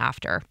on them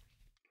after.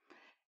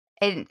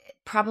 And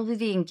probably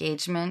the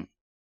engagement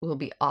will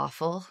be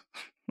awful.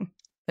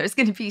 There's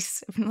going to be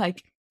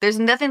there's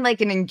nothing like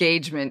an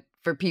engagement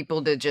for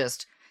people to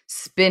just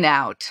spin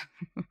out.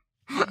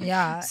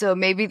 Yeah. So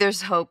maybe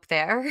there's hope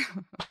there.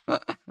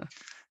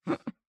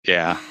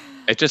 Yeah.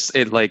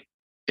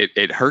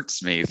 It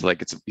hurts me.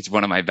 Like he's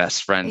one of my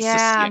best friends.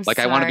 Yeah, to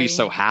see. I want to be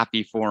so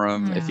happy for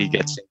him if he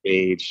gets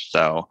engaged.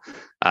 So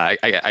I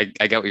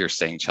get what you're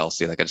saying,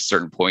 Chelsea. Like at a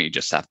certain point, you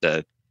just have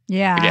to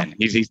Yeah. Again,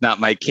 he's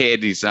not my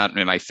kid. He's not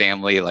in my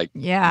family. Like,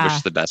 yeah.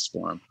 wish the best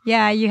for him.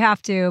 Yeah, you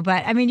have to.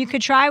 But I mean, you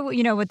could try,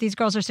 what these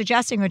girls are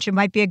suggesting, which it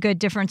might be a good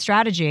different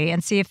strategy,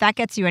 and see if that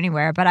gets you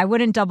anywhere. But I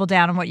wouldn't double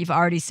down on what you've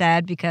already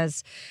said,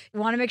 because you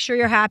want to make sure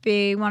you're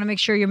happy. You want to make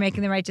sure you're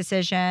making the right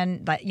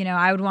decision. But,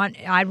 I'd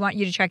want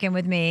you to check in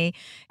with me.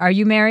 Are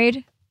you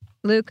married,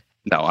 Luke?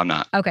 No, I'm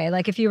not. Okay,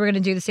 like if you were going to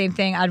do the same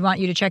thing, I'd want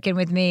you to check in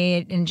with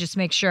me and just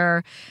make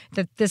sure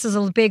that this is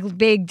a big,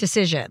 big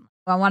decision.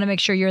 I want to make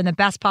sure you're in the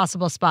best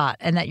possible spot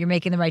and that you're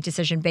making the right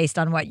decision based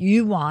on what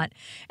you want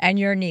and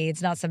your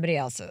needs, not somebody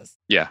else's.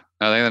 Yeah,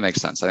 I think that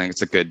makes sense. I think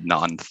it's a good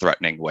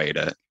non-threatening way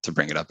to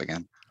bring it up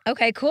again.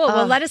 Okay, cool.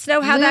 Well, let us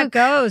know how Luke, that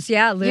goes.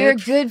 Yeah, Luke. You're a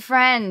good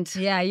friend.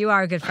 Yeah, you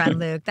are a good friend,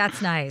 Luke.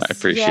 That's nice. I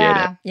appreciate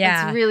it.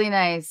 Yeah. It's really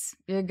nice.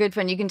 You're a good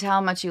friend. You can tell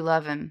how much you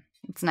love him.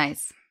 It's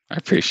nice. I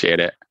appreciate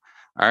it.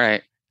 All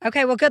right.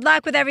 Okay, well, good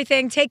luck with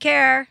everything. Take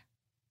care.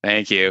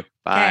 Thank you.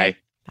 Bye. Okay.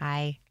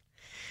 Bye.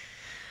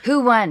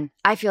 Who won?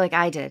 I feel like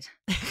I did.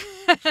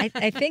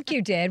 I think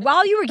you did.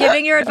 While you were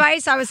giving your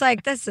advice, I was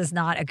like, this is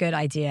not a good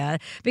idea,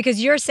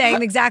 because you're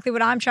saying exactly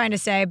what I'm trying to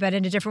say, but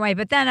in a different way.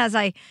 But then as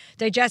I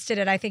digested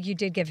it, I think you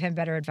did give him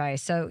better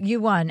advice. So you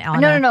won,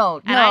 Anna.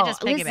 No. And I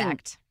just listen.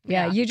 piggybacked.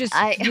 Yeah,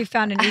 you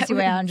found an easy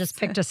way out and just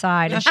picked a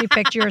side, and she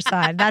picked your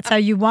side. That's how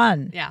you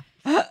won. Yeah.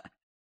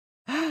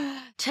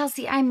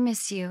 Chelsea, I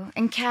miss you.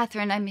 And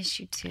Catherine, I miss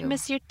you too. I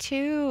miss you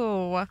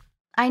too.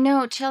 I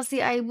know,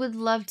 Chelsea, I would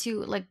love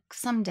to, like,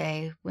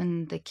 someday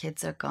when the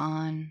kids are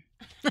gone.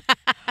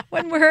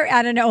 When we're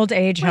at an old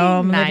age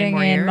home, 9 living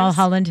more in years.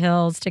 Mulholland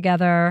Hills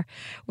together,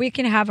 we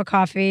can have a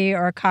coffee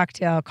or a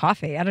cocktail.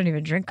 Coffee? I don't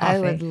even drink coffee. I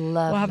would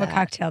love We'll have that. a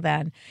cocktail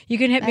then. You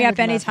can hit me I up would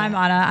love anytime,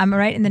 that. Anna. I'm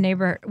right in the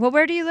neighborhood. Well,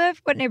 where do you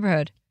live? What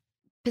neighborhood?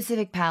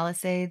 Pacific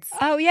Palisades.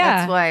 Oh, yeah.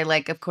 That's why,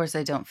 like, of course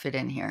I don't fit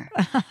in here.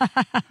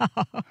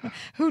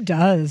 Who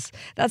does?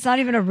 That's not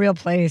even a real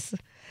place.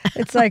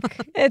 It's like,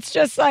 it's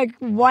just like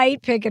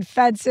white picket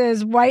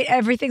fences, white,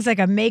 everything's like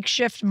a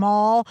makeshift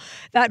mall.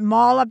 That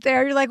mall up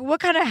there, you're like, what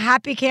kind of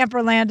happy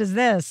camper land is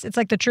this? It's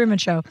like the Truman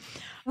Show.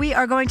 We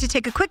are going to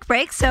take a quick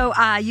break so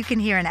you can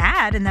hear an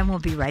ad, and then we'll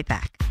be right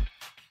back.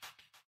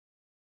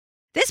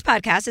 This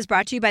podcast is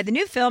brought to you by the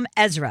new film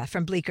Ezra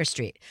from Bleecker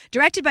Street,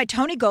 directed by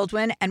Tony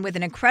Goldwyn and with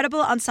an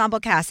incredible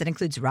ensemble cast that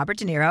includes Robert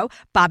De Niro,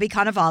 Bobby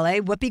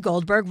Cannavale, Whoopi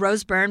Goldberg,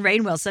 Rose Byrne,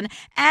 Rainn Wilson,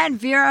 and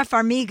Vera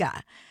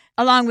Farmiga.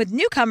 Along with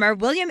newcomer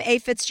William A.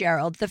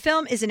 Fitzgerald, the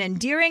film is an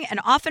endearing and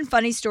often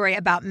funny story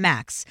about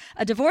Max,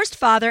 a divorced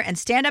father and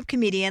stand-up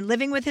comedian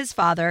living with his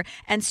father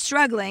and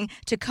struggling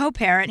to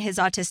co-parent his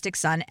autistic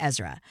son,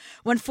 Ezra.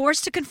 When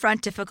forced to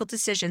confront difficult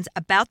decisions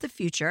about the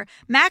future,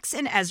 Max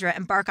and Ezra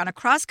embark on a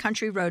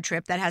cross-country road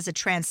trip that has a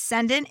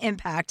transcendent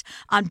impact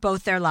on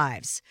both their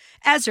lives.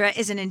 Ezra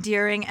is an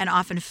endearing and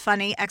often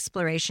funny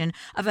exploration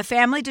of a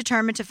family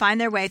determined to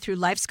find their way through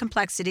life's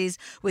complexities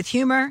with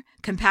humor,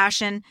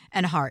 compassion,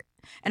 and heart.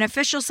 An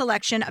official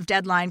selection of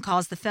Deadline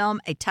calls the film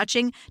a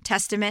touching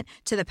testament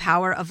to the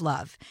power of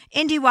love.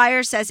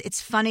 IndieWire says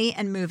it's funny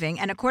and moving,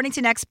 and according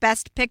to Next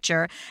Best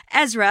Picture,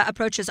 Ezra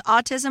approaches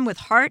autism with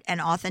heart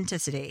and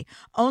authenticity.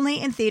 Only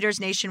in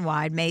theaters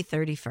nationwide, May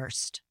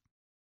 31st.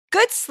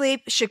 Good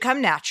sleep should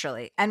come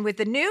naturally, and with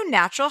the new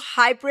Natural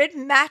Hybrid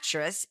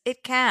mattress,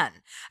 it can.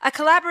 A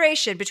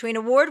collaboration between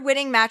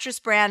award-winning mattress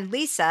brand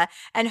Leesa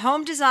and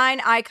home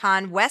design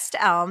icon West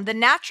Elm, the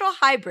Natural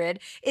Hybrid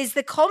is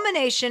the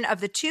culmination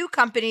of the two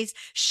companies'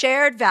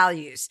 shared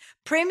values: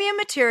 premium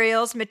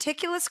materials,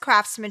 meticulous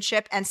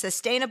craftsmanship, and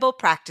sustainable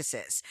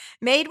practices.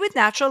 Made with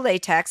natural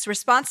latex,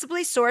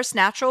 responsibly sourced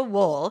natural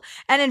wool,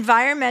 and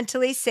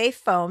environmentally safe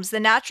foams, the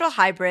Natural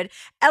Hybrid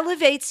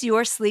elevates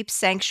your sleep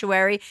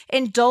sanctuary,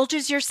 indulges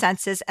your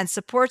senses, and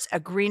supports a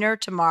greener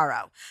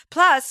tomorrow.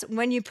 Plus,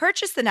 when you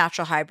purchase the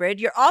Natural Hybrid,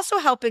 you're also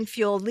helping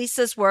fuel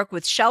Leesa's work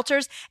with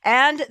shelters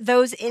and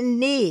those in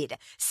need.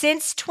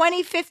 Since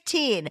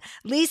 2015,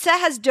 Leesa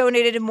has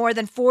donated more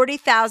than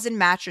 40,000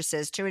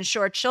 mattresses to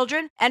ensure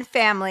children and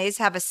families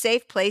have a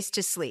safe place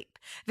to sleep.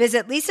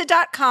 Visit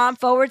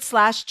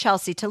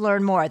Leesa.com/Chelsea to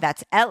learn more.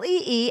 That's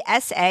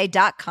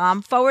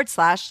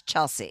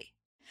LEESA.com/Chelsea.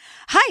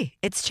 Hi,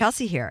 it's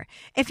Chelsea here.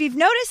 If you've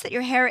noticed that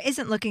your hair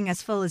isn't looking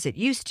as full as it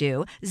used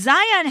to,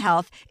 Zion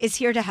Health is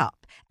here to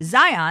help.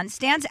 Zion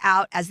stands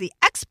out as the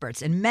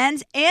experts in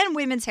men's and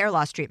women's hair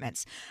loss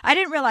treatments. I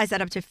didn't realize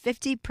that up to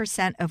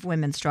 50% of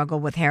women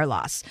struggle with hair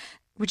loss,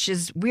 which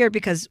is weird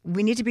because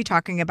we need to be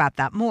talking about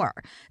that more.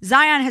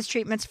 Zion has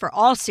treatments for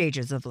all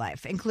stages of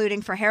life,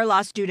 including for hair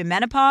loss due to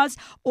menopause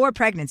or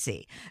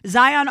pregnancy.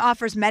 Zion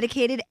offers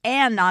medicated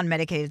and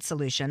non-medicated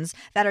solutions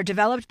that are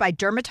developed by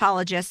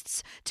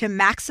dermatologists to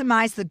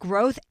maximize the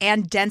growth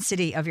and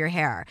density of your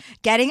hair.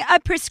 Getting a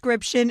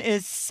prescription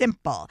is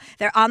simple.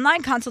 Their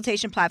online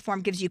consultation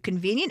platform gives you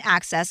convenient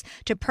access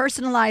to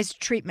personalized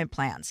treatment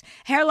plans.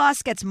 Hair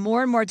loss gets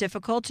more and more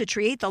difficult to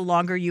treat the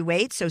longer you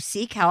wait, so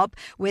seek help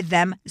with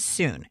them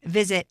soon.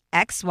 Visit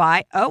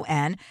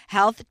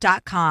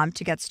XYONhealth.com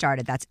to get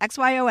started. That's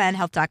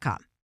XYONhealth.com.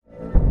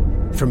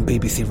 From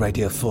BBC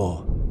Radio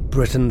 4,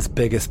 Britain's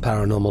biggest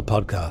paranormal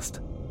podcast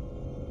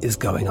is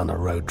going on a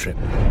road trip.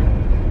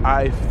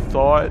 I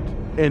thought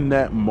in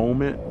that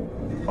moment,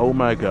 oh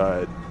my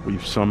God,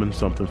 we've summoned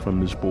something from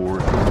this board.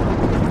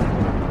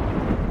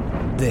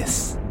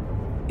 This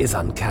is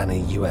Uncanny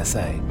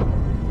USA.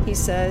 He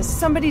says,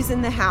 somebody's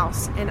in the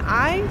house, and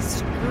I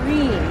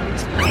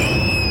screamed.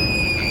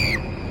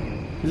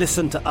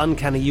 Listen to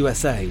Uncanny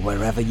USA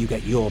wherever you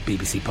get your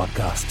BBC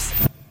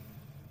podcasts,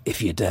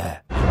 if you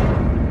dare.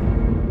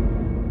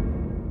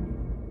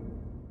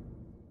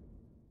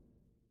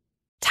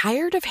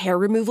 Tired of hair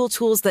removal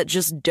tools that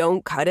just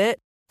don't cut it?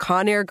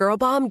 Conair Girl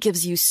Bomb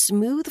gives you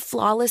smooth,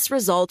 flawless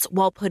results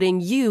while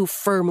putting you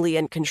firmly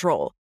in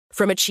control.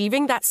 From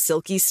achieving that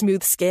silky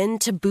smooth skin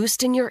to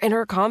boosting your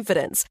inner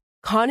confidence,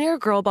 Conair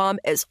Girl Bomb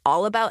is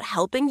all about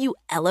helping you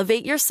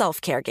elevate your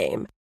self-care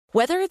game.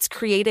 Whether it's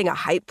creating a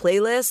hype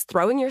playlist,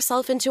 throwing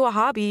yourself into a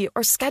hobby,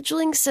 or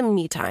scheduling some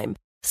me time,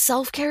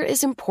 self-care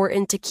is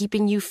important to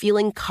keeping you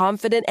feeling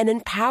confident and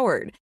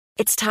empowered.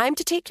 It's time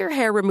to take your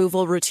hair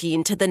removal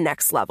routine to the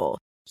next level.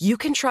 You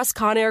can trust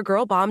Conair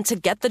Girl Bomb to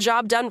get the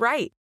job done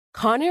right.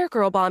 Conair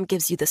Girl Bomb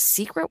gives you the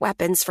secret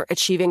weapons for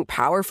achieving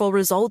powerful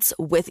results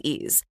with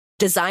ease.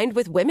 Designed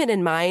with women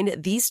in mind,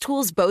 these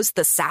tools boast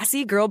the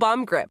sassy Girl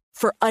Bomb grip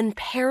for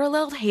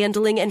unparalleled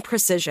handling and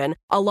precision,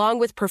 along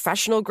with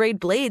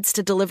professional-grade blades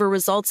to deliver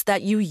results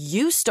that you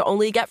used to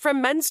only get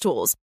from men's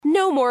tools.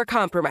 No more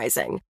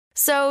compromising.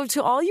 So,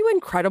 to all you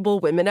incredible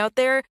women out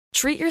there,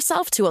 treat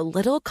yourself to a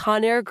little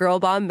Conair Girl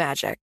Bomb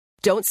magic.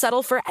 Don't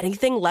settle for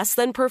anything less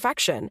than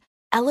perfection.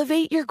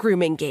 Elevate your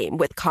grooming game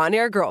with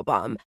Conair Girl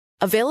Bomb.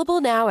 Available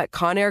now at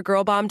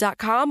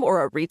ConairGirlBomb.com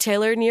or a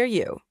retailer near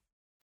you.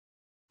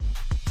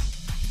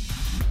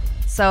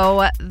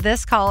 So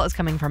this call is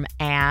coming from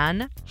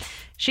Anne.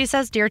 She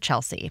says, Dear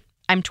Chelsea,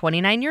 I'm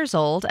 29 years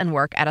old and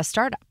work at a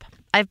startup.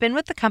 I've been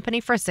with the company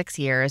for 6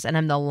 years and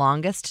I'm the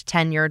longest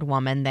tenured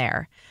woman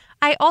there.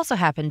 I also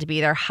happen to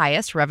be their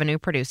highest revenue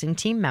producing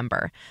team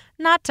member.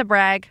 Not to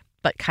brag,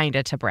 but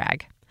kinda to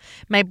brag.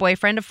 My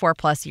boyfriend of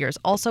 4+ years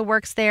also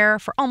works there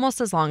for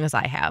almost as long as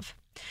I have.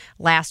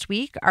 Last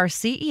week, our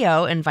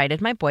CEO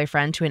invited my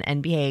boyfriend to an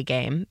NBA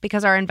game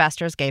because our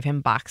investors gave him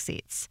box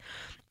seats.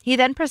 He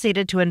then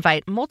proceeded to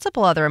invite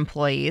multiple other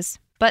employees,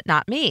 but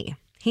not me.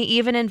 He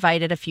even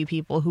invited a few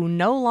people who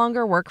no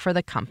longer work for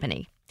the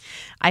company.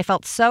 I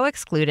felt so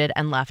excluded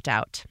and left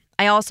out.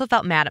 I also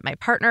felt mad at my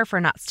partner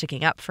for not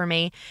sticking up for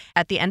me.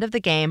 At the end of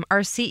the game, our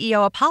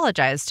CEO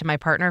apologized to my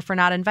partner for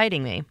not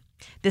inviting me.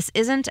 This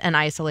isn't an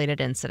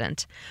isolated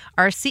incident.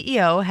 Our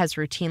CEO has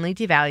routinely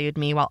devalued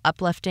me while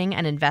uplifting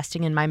and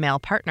investing in my male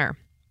partner.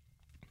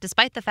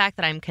 Despite the fact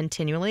that I'm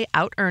continually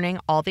out-earning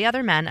all the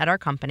other men at our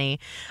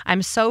company,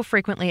 I'm so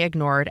frequently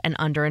ignored and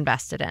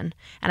underinvested in,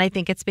 and I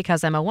think it's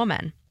because I'm a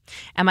woman.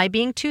 Am I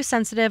being too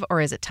sensitive,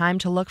 or is it time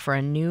to look for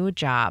a new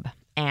job?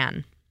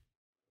 Anne.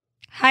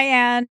 Hi,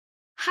 Anne.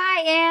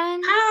 Hi,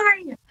 Anne.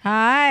 Hi.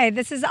 Hi,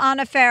 this is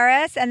Anna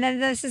Ferris, and then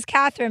this is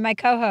Catherine, my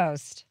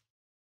co-host.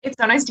 It's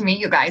so nice to meet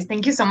you guys.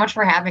 Thank you so much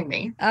for having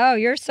me. Oh,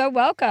 you're so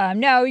welcome.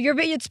 No,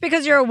 it's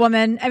because you're a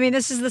woman. I mean,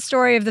 this is the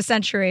story of the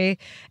century.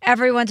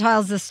 Everyone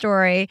tells the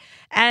story.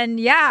 And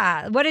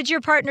yeah, what did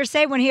your partner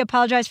say when he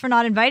apologized for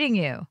not inviting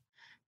you?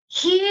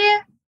 He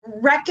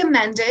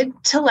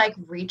recommended to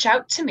reach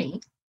out to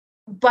me.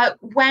 But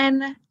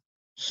when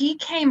he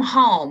came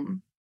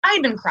home,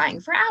 I'd been crying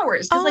for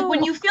hours. Because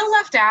when you feel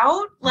left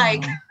out,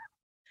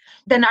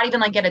 then not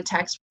even get a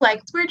text,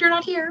 it's weird you're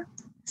not here.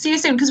 See you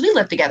soon, because we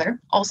live together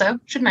also,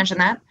 should mention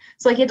that.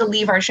 So he had to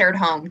leave our shared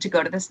home to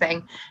go to this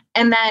thing,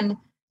 and then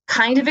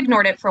kind of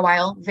ignored it for a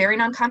while, very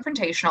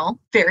non-confrontational,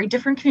 very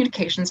different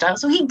communication style.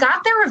 So he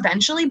got there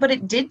eventually, but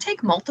it did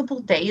take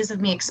multiple days of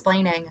me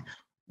explaining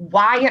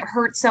why it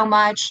hurt so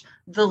much,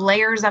 the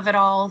layers of it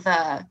all,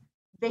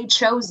 they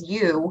chose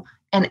you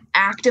and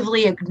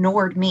actively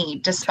ignored me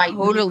despite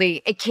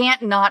Totally. It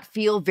can't not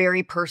feel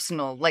very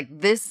personal.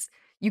 This,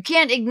 you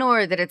can't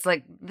ignore that it's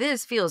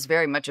this feels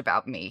very much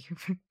about me.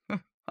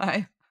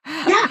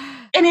 Yeah.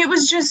 And it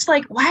was just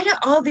why do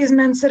all these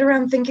men sit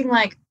around thinking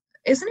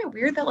isn't it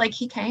weird that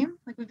he came?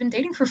 We've been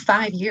dating for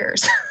 5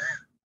 years.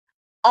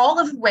 All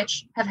of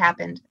which have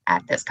happened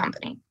at this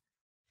company.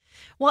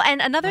 Well,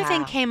 and another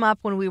thing came up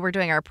when we were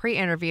doing our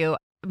pre-interview,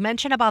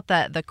 mention about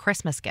the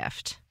Christmas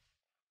gift.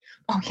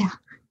 Oh, yeah.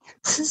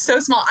 So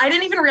small. I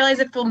didn't even realize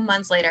it till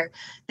months later.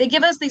 They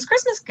give us these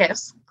Christmas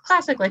gifts,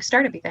 classic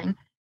startup-y thing.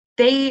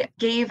 They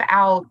gave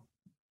out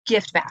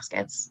gift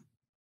baskets.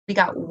 We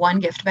got one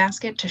gift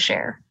basket to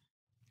share.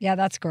 Yeah,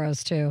 that's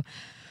gross too.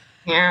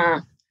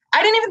 Yeah.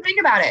 I didn't even think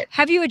about it.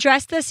 Have you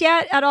addressed this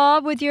yet at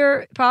all with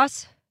your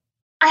boss?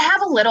 I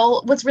have a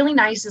little. What's really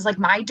nice is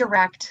my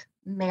direct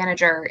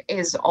manager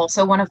is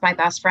also one of my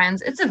best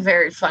friends. It's a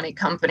very funny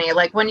company.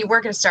 When you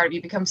work at a startup,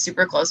 you become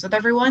super close with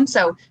everyone.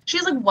 So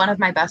she's one of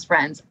my best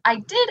friends. I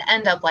did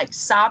end up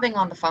sobbing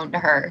on the phone to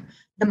her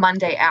the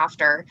Monday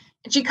after.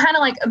 And she kind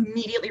of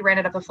immediately ran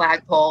it up a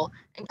flagpole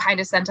and kind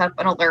of sent up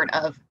an alert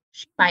of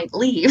she might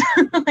leave.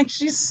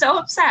 She's so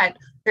upset,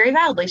 very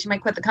validly, she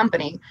might quit the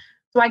company.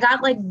 So I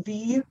got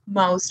the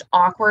most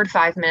awkward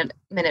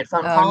 5-minute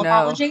phone call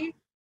apology.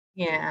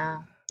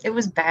 Yeah, it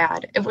was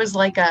bad. It was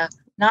a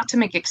not to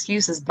make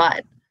excuses,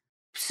 but.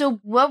 So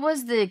what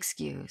was the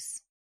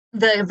excuse?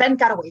 The event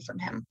got away from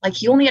him. Like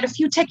he only had a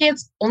few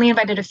tickets, only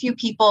invited a few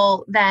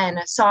people, then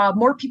saw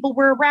more people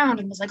were around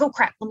and was like, oh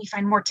crap, let me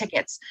find more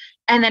tickets.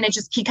 And then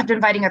he kept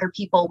inviting other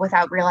people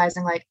without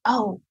realizing like,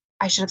 oh,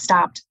 I should have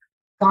stopped,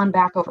 gone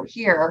back over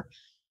here,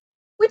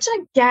 which I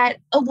get.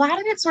 A lot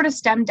of it sort of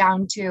stemmed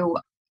down to,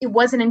 it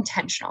wasn't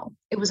intentional.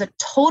 It was a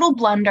total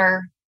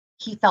blunder.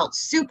 He felt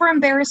super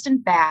embarrassed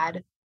and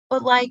bad,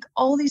 but like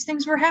all these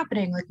things were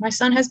happening. Like my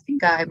son has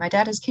pink eye, my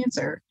dad has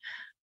cancer.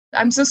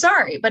 I'm so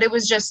sorry, but it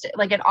was just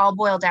like, it all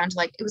boiled down to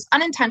like, it was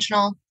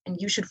unintentional and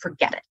you should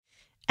forget it.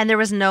 And there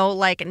was no,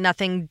 like,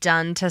 nothing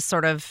done to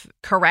sort of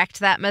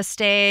correct that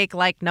mistake,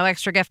 like no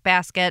extra gift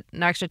basket,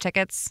 no extra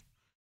tickets?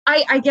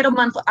 I get a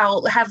month,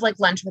 I'll have like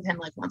lunch with him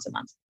like once a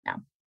month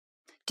now.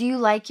 Do you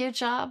like your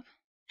job?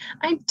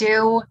 I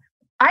do.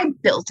 I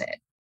built it.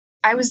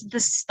 I was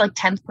this like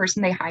 10th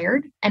person they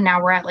hired, and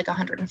now we're at like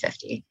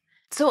 150.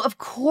 So of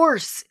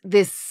course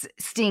this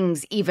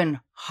stings even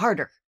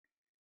harder.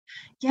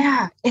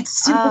 Yeah,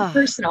 it's super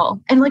personal.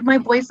 And like my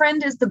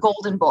boyfriend is the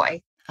golden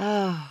boy.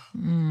 Oh.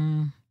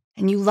 And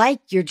you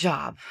like your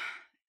job.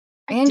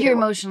 And you're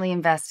emotionally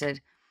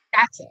invested.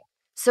 That's it.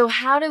 So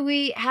how do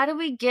we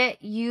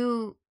get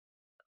you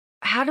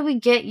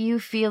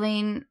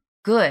feeling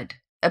good,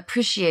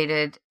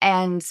 appreciated,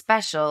 and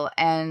special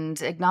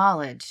and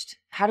acknowledged?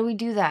 How do we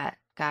do that,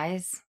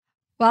 guys?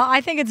 Well,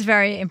 I think it's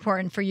very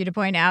important for you to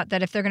point out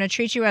that if they're going to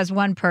treat you as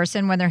one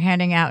person when they're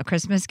handing out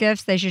Christmas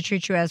gifts, they should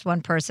treat you as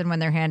one person when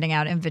they're handing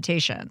out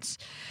invitations.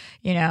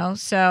 You know,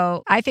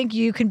 so I think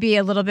you can be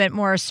a little bit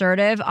more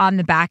assertive on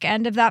the back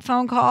end of that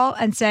phone call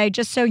and say,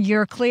 just so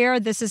you're clear,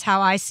 this is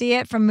how I see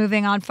it from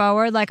moving on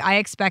forward. Like, I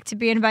expect to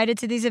be invited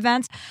to these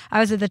events. I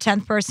was the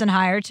 10th person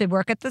hired to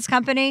work at this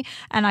company,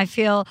 and I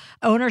feel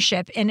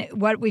ownership in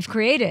what we've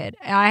created.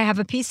 I have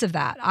a piece of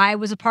that. I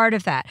was a part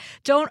of that.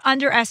 Don't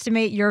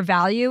underestimate your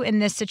value in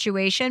this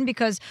situation,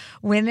 because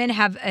women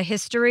have a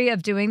history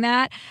of doing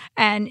that.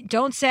 And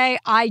don't say,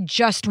 I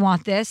just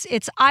want this.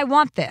 It's, I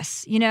want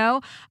this, you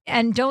know,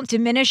 and don't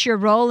diminish your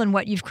role in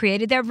what you've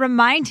created there.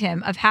 Remind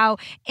him of how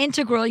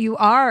integral you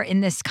are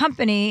in this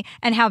company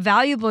and how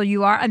valuable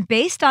you are. And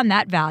based on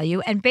that value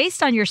and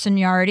based on your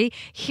seniority,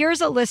 here's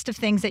a list of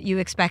things that you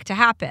expect to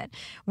happen.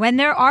 When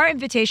there are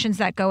invitations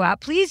that go out,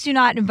 please do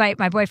not invite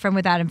my boyfriend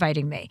without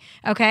inviting me.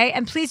 Okay?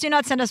 And please do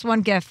not send us one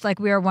gift like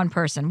we are one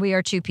person. We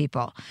are two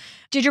people.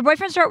 Did your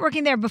boyfriend start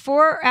working there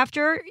before or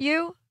after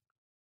you?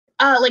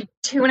 Like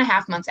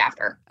 2.5 months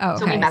after. Oh, okay.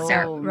 So we met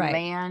there. Oh, Right.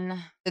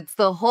 man. It's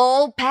the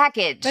whole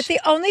package. But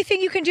the only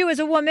thing you can do as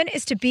a woman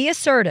is to be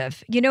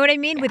assertive. You know what I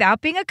mean? Yeah.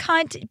 Without being a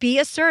cunt, be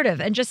assertive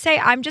and just say,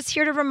 I'm just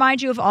here to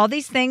remind you of all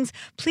these things.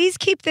 Please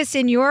keep this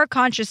in your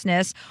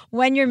consciousness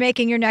when you're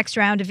making your next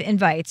round of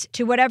invites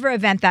to whatever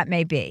event that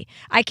may be.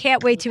 I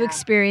can't wait to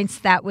experience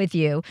that with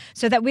you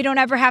so that we don't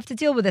ever have to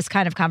deal with this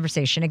kind of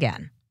conversation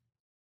again.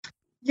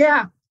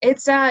 Yeah,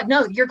 it's,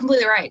 no, you're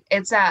completely right.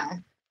 It's,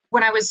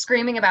 when I was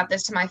screaming about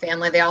this to my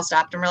family, they all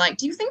stopped and were like,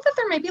 do you think that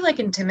they're maybe like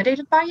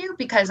intimidated by you?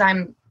 Because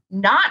I'm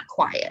not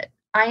quiet.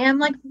 I am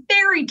like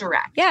very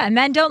direct. Yeah, and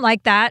men don't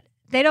like that.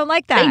 They don't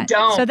like that. They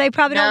don't. So they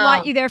probably don't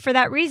want you there for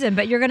that reason.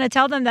 But you're going to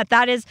tell them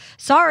that is,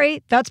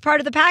 sorry, that's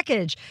part of the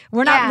package.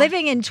 We're not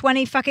living in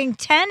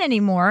 2010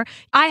 anymore.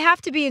 I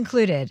have to be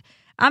included.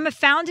 I'm a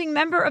founding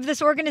member of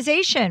this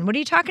organization. What are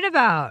you talking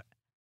about?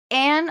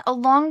 And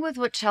along with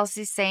what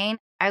Chelsea's saying,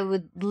 I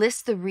would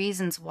list the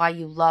reasons why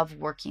you love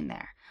working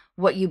there.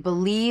 What you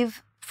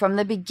believe from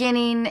the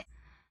beginning,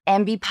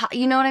 and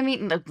you know what I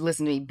mean?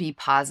 Listen to me, be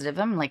positive.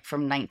 I'm like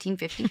from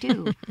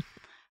 1952.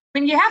 I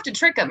mean, you have to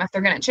trick them if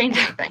they're going to change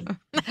anything.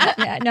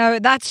 Yeah, no,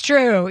 that's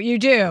true. You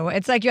do.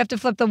 It's like you have to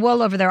flip the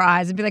wool over their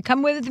eyes and be like,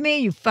 come with me,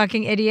 you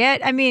fucking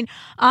idiot. I mean,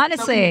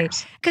 honestly,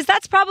 because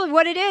that's probably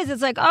what it is.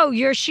 It's like, oh,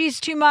 she's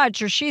too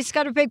much, or she's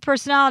got a big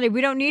personality. We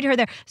don't need her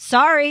there.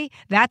 Sorry,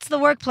 that's the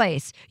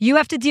workplace. You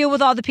have to deal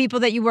with all the people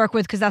that you work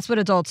with because that's what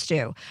adults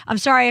do. I'm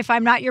sorry if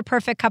I'm not your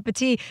perfect cup of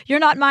tea. You're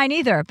not mine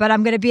either, but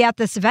I'm going to be at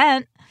this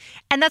event.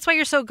 And that's why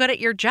you're so good at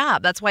your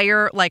job. That's why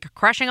you're like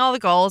crushing all the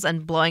goals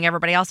and blowing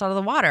everybody else out of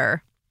the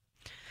water.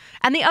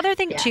 And the other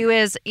thing, too,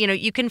 is, you know,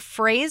 you can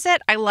phrase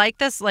it. I like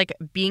this, like,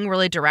 being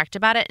really direct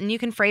about it. And you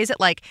can phrase it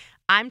like,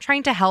 I'm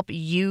trying to help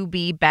you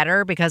be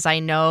better because I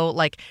know,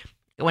 like,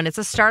 when it's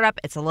a startup,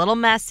 it's a little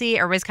messy.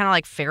 Everybody's kind of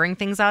like figuring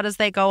things out as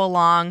they go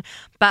along.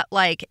 But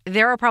like,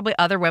 there are probably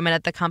other women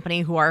at the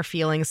company who are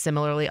feeling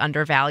similarly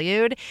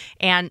undervalued.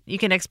 And you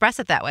can express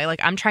it that way. Like,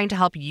 I'm trying to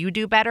help you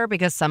do better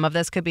because some of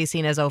this could be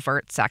seen as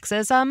overt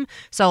sexism.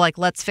 So like,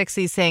 let's fix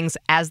these things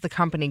as the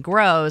company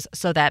grows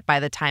so that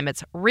by the time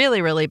it's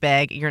really, really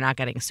big, you're not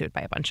getting sued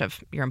by a bunch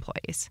of your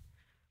employees.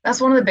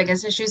 That's one of the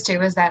biggest issues too,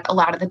 is that a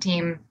lot of the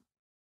team,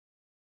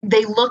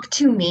 they look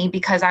to me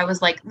because I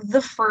was like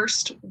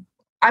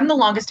I'm the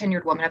longest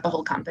tenured woman at the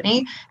whole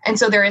company. And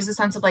so there is a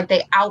sense of like,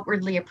 they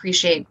outwardly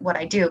appreciate what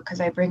I do because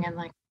I bring in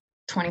like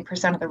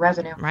 20% of the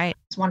revenue. Right.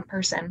 It's one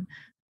person,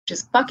 which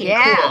is fucking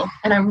cool.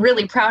 And I'm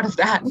really proud of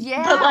that.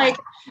 Yeah. But like,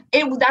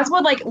 that's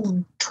what like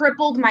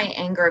tripled my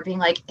anger, being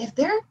like, if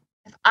they're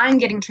if I'm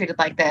getting treated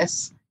like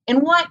this, in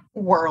what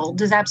world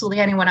does absolutely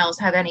anyone else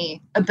have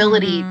any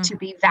ability to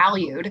be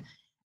valued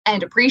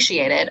and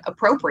appreciated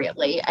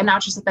appropriately and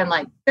not just have been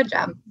like, good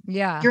job.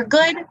 Yeah. You're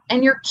good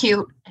and you're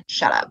cute and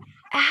shut up.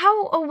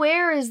 How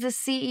aware is the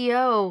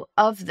CEO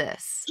of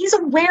this? He's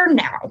aware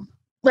now.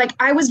 Like,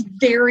 I was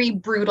very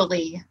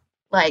brutally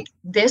like,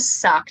 this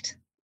sucked.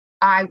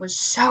 I was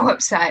so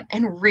upset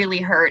and really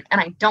hurt, and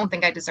I don't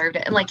think I deserved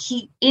it. And like,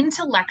 he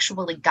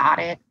intellectually got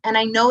it. And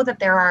I know that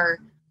there are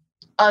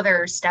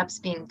other steps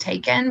being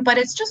taken, but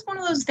it's just one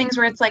of those things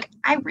where it's like,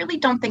 I really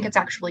don't think it's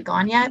actually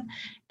gone yet.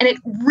 And it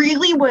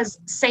really was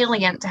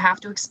salient to have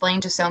to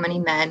explain to so many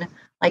men,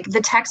 like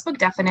the textbook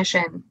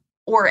definition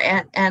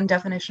and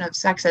definition of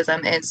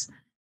sexism is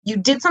you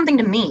did something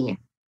to me.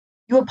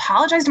 You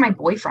apologized to my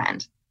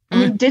boyfriend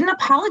and you didn't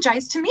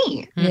apologize to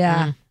me.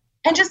 Yeah.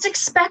 And just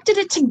expected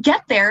it to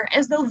get there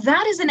as though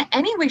that is in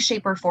any way,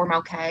 shape, or form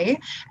okay.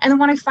 And then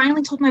when I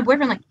finally told my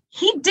boyfriend, like,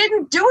 he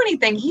didn't do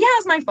anything. He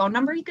has my phone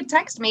number. He could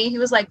text me. He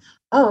was like,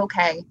 oh,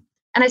 okay.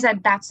 And I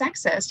said, that's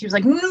sexist. He was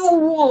like, no,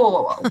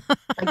 whoa.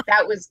 Like,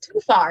 that was too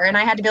far. And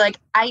I had to be like,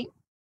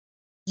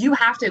 you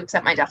have to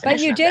accept my definition.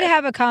 But you did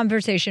have a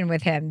conversation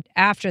with him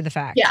after the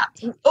fact. Yeah.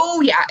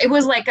 Oh, yeah. It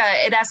was like,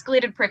 it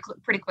escalated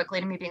pretty quickly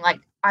to me being like,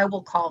 I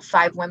will call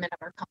 5 women at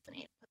our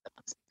company.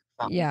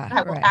 Yeah,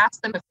 I will ask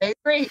them if they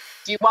agree.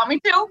 Do you want me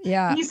to?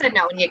 Yeah. He said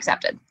no, and he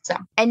accepted. So.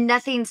 And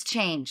nothing's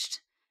changed.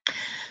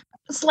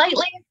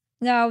 Slightly.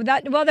 No,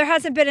 there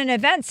hasn't been an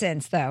event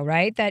since though,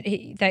 right?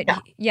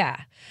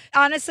 Yeah.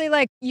 Honestly,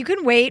 like, you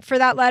can wait for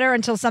that letter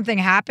until something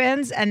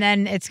happens and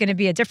then it's going to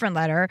be a different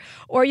letter,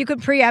 or you could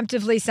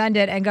preemptively send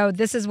it and go,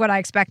 this is what I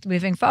expect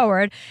moving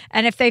forward.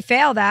 And if they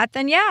fail that,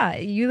 then yeah,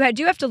 you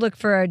do have to look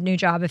for a new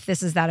job if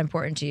this is that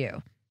important to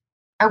you.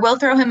 I will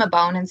throw him a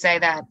bone and say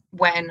that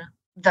when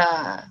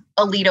the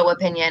Alito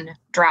opinion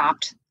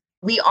dropped,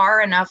 we are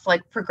enough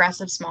like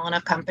progressive, small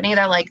enough company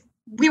that like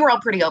we were all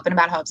pretty open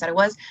about how upset it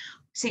was.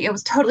 See, it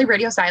was totally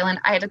radio silent.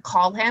 I had to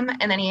call him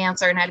and then he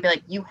answered and I had to be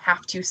like, you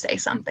have to say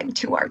something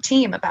to our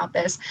team about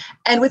this.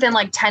 And within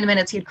like 10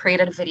 minutes, he had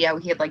created a video.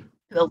 He had like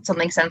built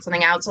something, sent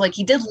something out. So like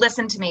he did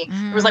listen to me.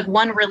 There was like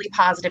one really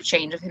positive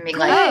change of him being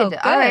like, oh, good.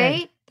 All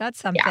right. That's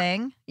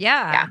something.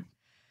 Yeah.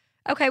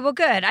 Okay, well,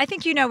 good. I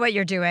think you know what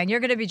you're doing. You're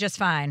going to be just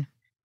fine.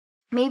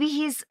 Maybe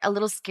he's a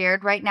little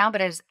scared right now,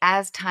 but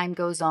as time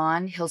goes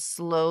on, he'll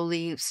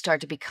slowly start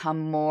to become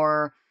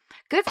more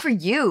good for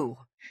you.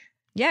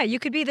 Yeah, you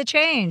could be the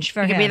change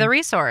for him. You could be the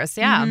resource.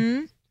 Yeah.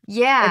 Mm-hmm.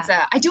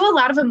 Yeah. I do a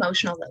lot of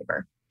emotional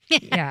labor.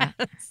 Yeah.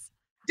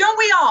 Don't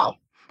we all?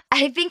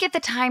 I think if the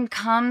time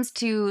comes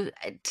to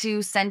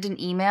send an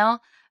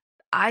email,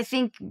 I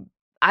think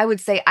I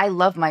would say, I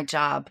love my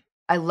job.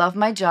 I love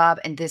my job,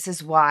 and this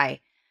is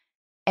why.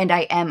 And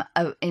I am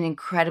an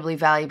incredibly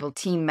valuable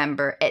team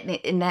member.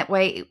 In that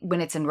way,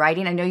 when it's in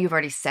writing, I know you've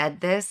already said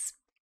this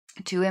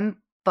to him,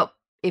 but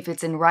if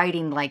it's in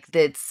writing, like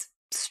that's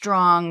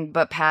strong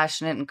but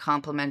passionate and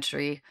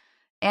complimentary,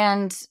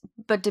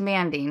 but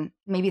demanding,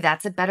 maybe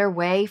that's a better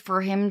way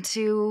for him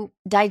to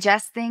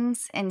digest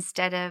things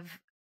instead of,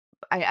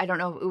 I don't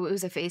know, it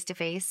was a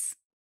face-to-face?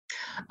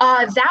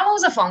 That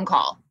was a phone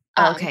call.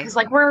 Okay. Because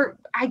like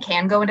I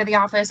can go into the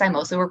office. I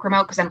mostly work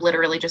remote because I'm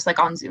literally just like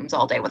on Zooms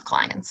all day with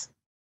clients.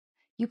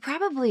 You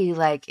probably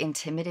like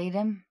intimidate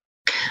him.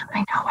 I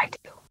know I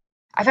do.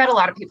 I've had a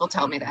lot of people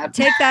tell me that.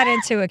 Take that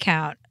into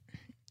account,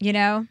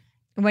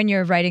 when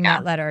you're writing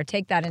that letter,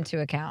 take that into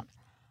account.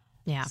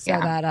 Yeah. So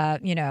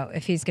that,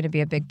 if he's going to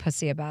be a big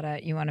pussy about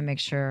it, you want to make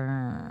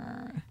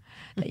sure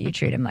that you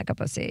treat him like a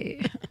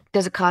pussy.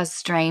 Does it cause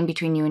strain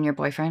between you and your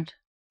boyfriend?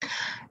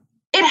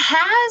 It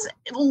has,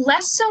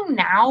 less so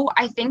now.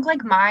 I think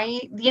like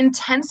the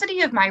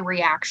intensity of my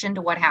reaction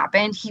to what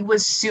happened, he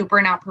was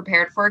super not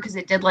prepared for, because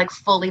it did like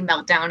fully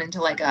melt down into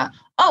like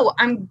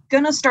I'm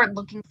going to start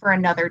looking for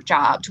another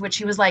job, to which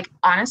he was like,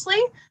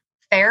 honestly,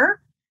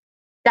 fair.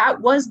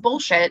 That was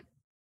bullshit.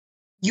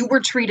 You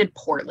were treated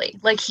poorly.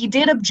 Like, he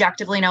did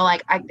objectively know,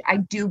 like, I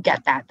do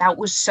get that. That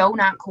was so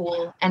not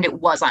cool and it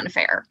was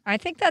unfair. I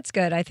think that's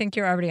good. I think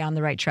you're already on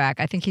the right track.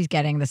 I think he's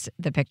getting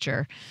the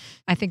picture.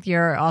 I think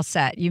you're all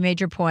set. You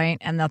made your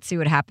point, and let's see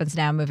what happens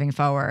now moving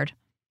forward.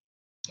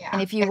 Yeah.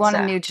 And if you want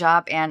a new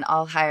job, Anne,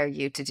 I'll hire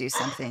you to do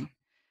something.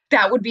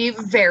 That would be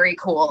very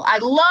cool.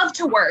 I'd love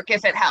to work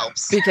if it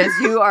helps. Because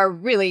you are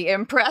really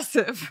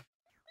impressive.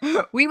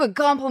 We would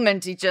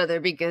compliment each other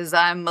because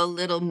I'm a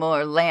little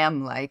more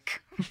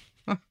lamb-like.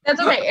 That's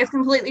okay. It's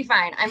completely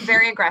fine. I'm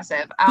very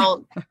aggressive.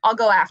 I'll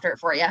go after it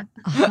for you.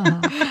 Awesome.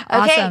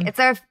 Okay, it's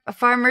our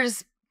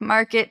farmers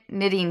market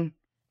knitting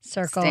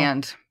circle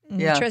stand.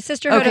 Yeah.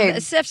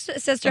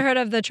 Sisterhood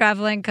of the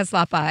traveling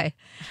Kaslapai.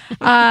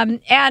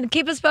 And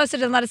keep us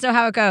posted and let us know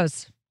how it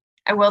goes.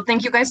 I will.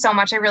 Thank you guys so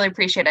much. I really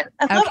appreciate it.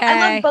 I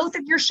love both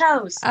of your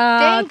shows.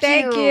 Thank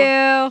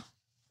you.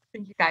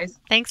 Thank you guys.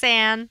 Thanks,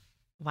 Anne.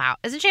 Wow.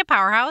 Isn't she a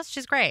powerhouse?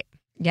 She's great.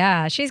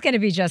 Yeah, she's going to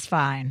be just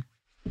fine.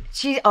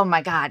 Oh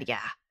my God, yeah.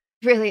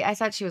 Really, I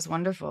thought she was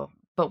wonderful.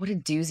 but what a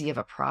doozy of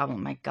a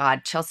problem. My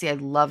God, Chelsea, I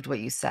loved what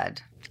you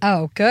said.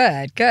 Oh,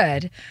 good,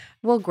 good.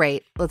 Well,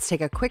 great. Let's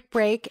take a quick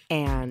break,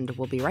 and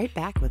we'll be right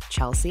back with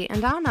Chelsea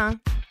and Anna.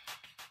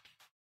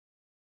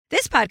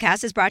 This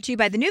podcast is brought to you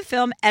by the new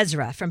film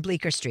Ezra from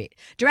Bleecker Street,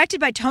 directed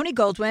by Tony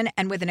Goldwyn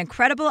and with an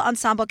incredible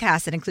ensemble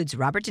cast that includes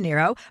Robert De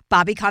Niro,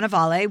 Bobby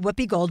Cannavale,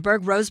 Whoopi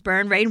Goldberg, Rose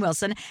Byrne, Rainn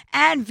Wilson,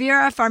 and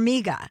Vera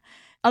Farmiga.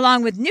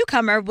 Along with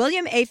newcomer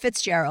William A.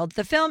 Fitzgerald,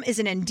 the film is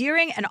an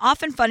endearing and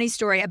often funny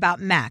story about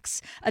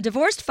Max, a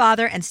divorced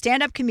father and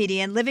stand-up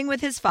comedian living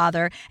with his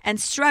father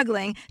and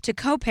struggling to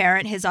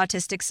co-parent his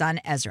autistic son,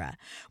 Ezra.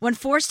 When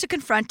forced to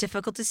confront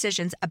difficult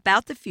decisions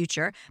about the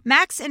future,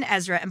 Max and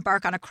Ezra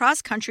embark on a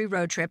cross-country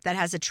road trip that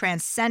has a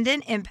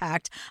transcendent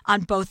impact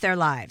on both their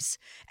lives.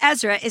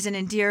 Ezra is an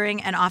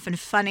endearing and often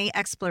funny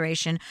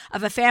exploration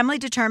of a family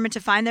determined to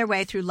find their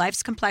way through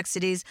life's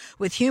complexities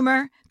with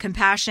humor,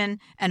 compassion,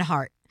 and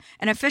heart.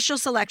 An official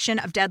selection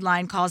of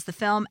Deadline calls the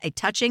film a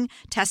touching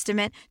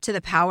testament to the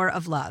power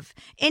of love.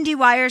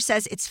 IndieWire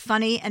says it's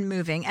funny and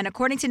moving, and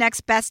according to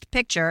Next Best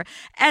Picture,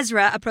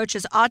 Ezra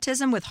approaches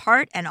autism with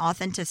heart and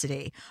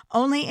authenticity.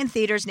 Only in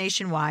theaters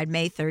nationwide,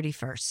 May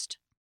 31st.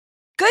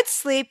 Good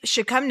sleep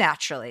should come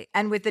naturally,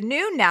 and with the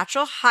new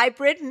Natural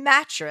Hybrid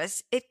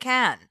mattress, it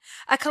can.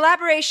 A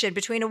collaboration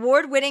between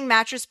award-winning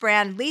mattress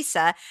brand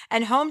Leesa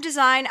and home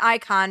design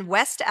icon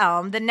West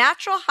Elm, the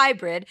Natural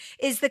Hybrid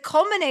is the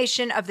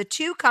culmination of the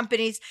two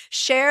companies'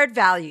 shared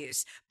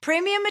values: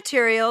 premium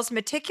materials,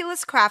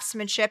 meticulous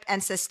craftsmanship,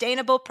 and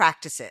sustainable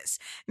practices.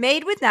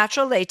 Made with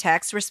natural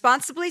latex,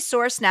 responsibly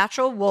sourced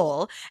natural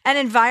wool, and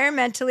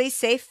environmentally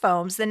safe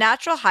foams, the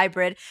Natural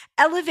Hybrid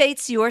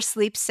elevates your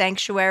sleep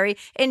sanctuary,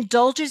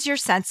 indulges your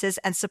senses,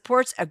 and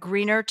supports a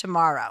greener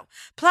tomorrow.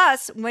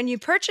 Plus, when you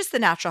purchase the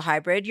Natural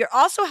Hybrid, you're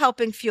also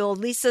helping fuel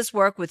Leesa's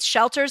work with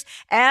shelters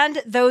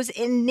and those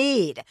in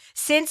need.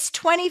 Since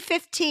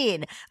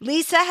 2015,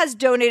 Leesa has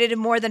donated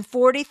more than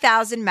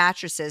 40,000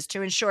 mattresses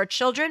to ensure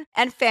children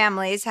and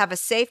families have a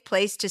safe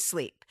place to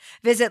sleep.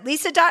 Visit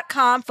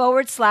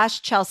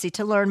Leesa.com/Chelsea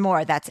to learn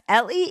more. That's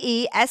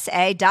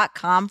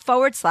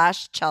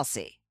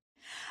LEESA.com/Chelsea.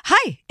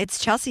 Hi, it's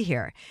Chelsea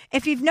here.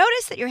 If you've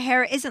noticed that your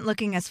hair isn't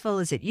looking as full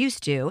as it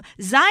used to,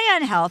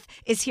 Zion Health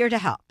is here to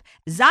help.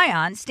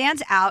 Zion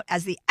stands out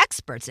as the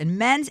experts in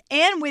men's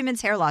and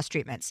women's hair loss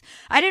treatments.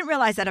 I didn't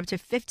realize that up to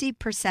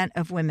 50%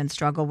 of women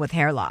struggle with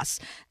hair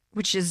loss,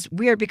 which is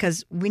weird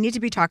because we need to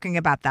be talking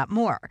about that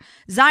more.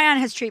 Zion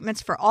has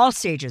treatments for all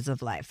stages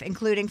of life,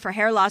 including for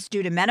hair loss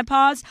due to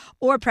menopause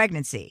or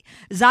pregnancy.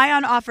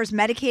 Zion offers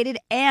medicated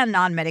and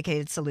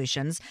non-medicated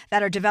solutions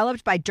that are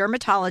developed by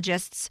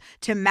dermatologists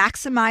to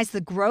maximize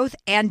the growth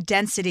and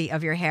density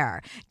of your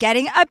hair.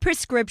 Getting a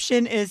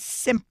prescription is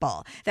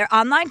simple. Their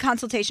online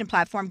consultation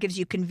platform gives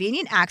you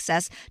convenient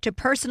access to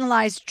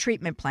personalized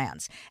treatment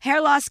plans.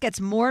 Hair loss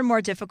gets more and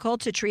more difficult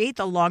to treat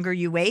the longer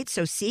you wait,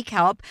 so seek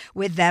help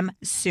with them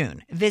soon.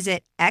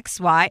 Visit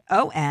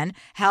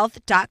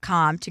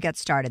XYONhealth.com to get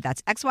started.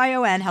 That's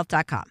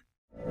XYONhealth.com.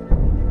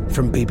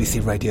 From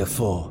BBC Radio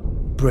 4,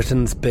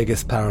 Britain's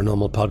biggest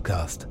paranormal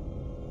podcast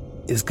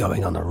is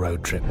going on a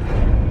road trip.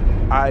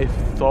 I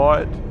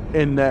thought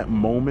in that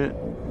moment,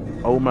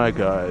 oh my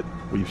God,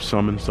 we've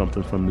summoned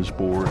something from this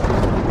board.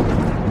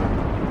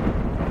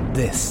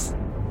 This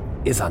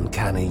is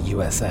Uncanny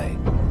USA.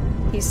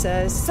 He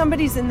says,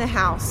 somebody's in the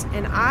house,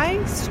 and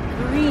I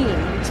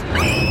screamed.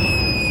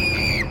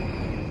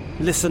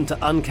 Listen to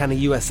Uncanny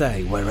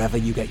USA wherever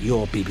you get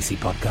your BBC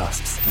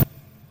podcasts,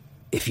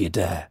 if you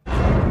dare.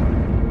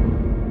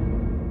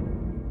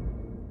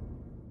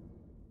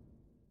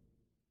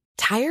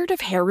 Tired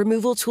of hair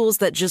removal tools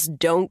that just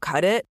don't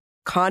cut it?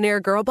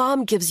 Conair Girl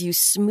Bomb gives you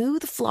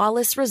smooth,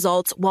 flawless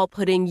results while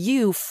putting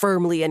you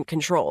firmly in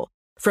control.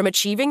 From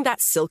achieving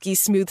that silky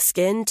smooth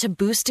skin to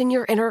boosting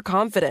your inner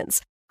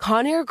confidence,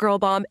 Conair Girl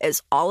Bomb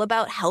is all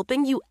about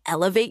helping you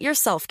elevate your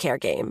self-care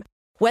game.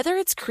 Whether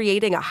it's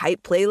creating a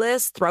hype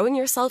playlist, throwing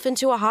yourself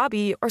into a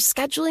hobby, or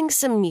scheduling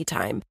some me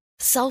time,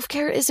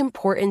 self-care is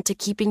important to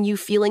keeping you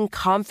feeling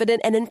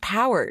confident and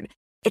empowered.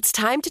 It's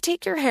time to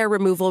take your hair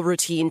removal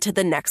routine to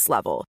the next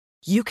level.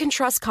 You can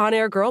trust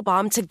Conair Girl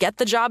Bomb to get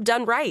the job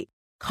done right.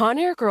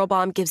 Conair Girl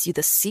Bomb gives you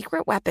the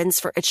secret weapons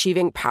for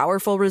achieving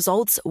powerful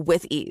results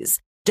with ease.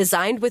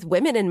 Designed with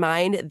women in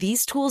mind,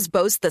 these tools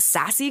boast the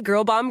sassy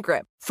Girl Bomb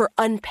grip for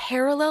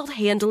unparalleled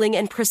handling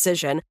and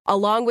precision,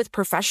 along with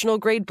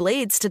professional-grade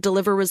blades to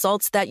deliver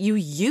results that you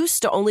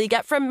used to only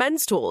get from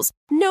men's tools.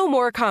 No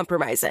more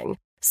compromising.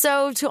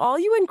 So, to all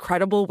you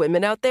incredible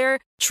women out there,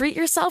 treat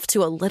yourself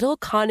to a little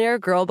Conair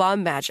Girl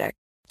Bomb magic.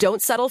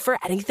 Don't settle for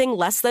anything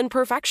less than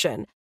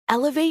perfection.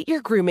 Elevate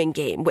your grooming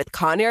game with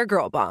Conair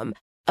Girl Bomb.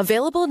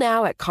 Available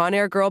now at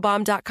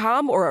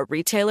ConairGirlBomb.com or a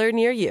retailer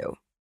near you.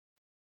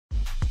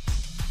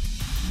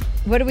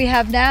 What do we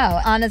have now?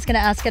 Anna's going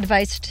to ask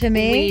advice to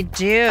me. We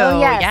do.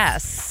 Oh,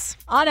 yes.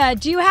 Anna,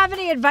 do you have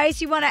any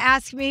advice you want to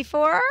ask me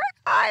for?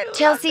 I love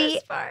Chelsea,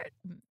 this part.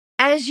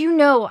 As you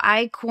know,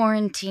 I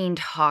quarantined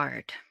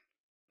hard,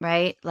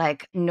 right?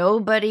 Like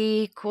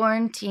nobody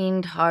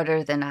quarantined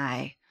harder than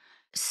I.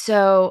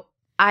 So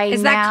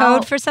Is that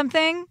code for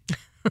something?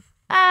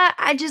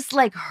 I just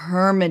like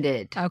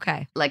hermited.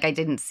 Okay. Like I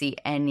didn't see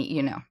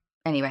any,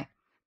 Anyway.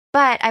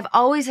 But I've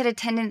always had a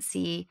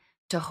tendency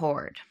to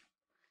hoard.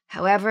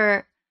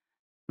 However,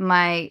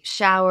 my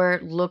shower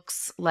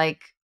looks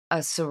like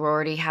a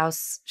sorority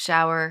house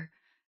shower.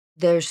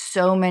 There's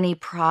so many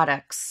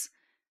products.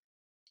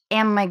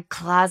 And my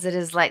closet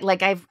is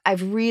like I've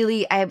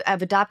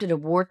adopted a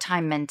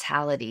wartime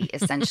mentality,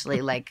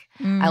 essentially. Like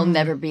I'll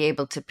never be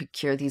able to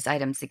procure these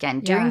items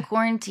again. During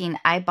quarantine,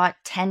 I bought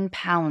 10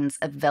 pounds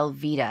of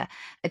Velveeta,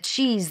 a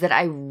cheese that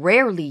I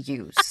rarely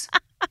use.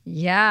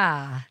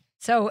 Yeah.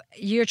 So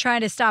you're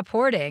trying to stop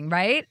hoarding,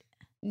 right?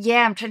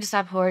 Yeah, I'm trying to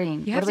stop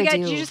hoarding. You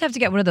just have to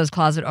get one of those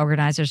closet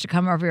organizers to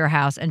come over your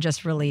house and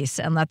just release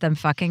and let them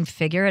fucking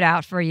figure it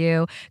out for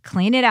you,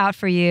 clean it out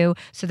for you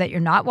so that you're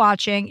not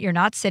watching, you're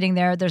not sitting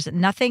there. There's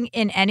nothing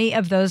in any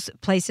of those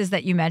places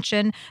that you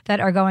mentioned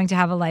that are going to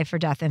have a life or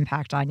death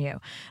impact on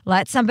you.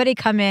 Let somebody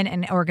come in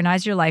and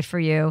organize your life for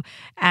you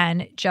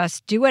and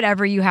just do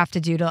whatever you have to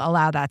do to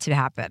allow that to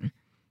happen.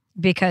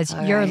 Because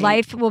your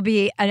life will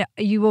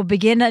you will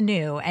begin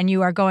anew and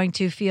you are going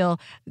to feel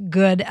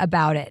good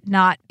about it,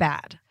 not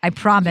bad. I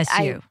promise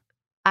you.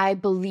 I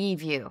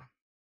believe you.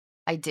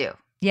 I do.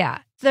 Yeah.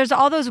 There's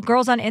all those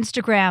girls on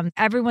Instagram.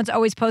 Everyone's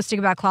always posting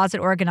about closet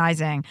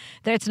organizing.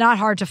 It's not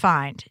hard to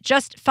find.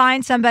 Just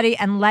find somebody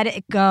and let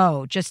it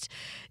go. Just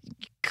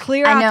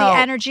clear out the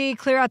energy,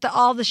 clear out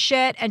all the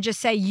shit, and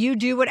just say, you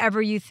do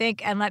whatever you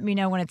think and let me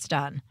know when it's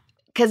done.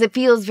 Because it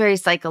feels very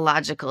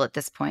psychological at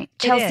this point.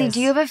 Chelsea, do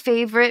you have a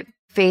favorite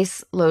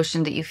face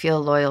lotion that you feel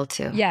loyal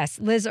to? Yes,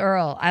 Liz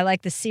Earle. I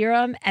like the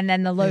serum and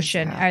then the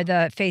lotion or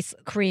the face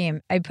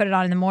cream. I put it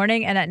on in the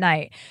morning and at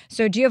night.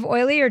 So do you have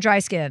oily or dry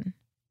skin?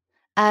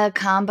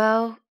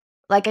 Combo.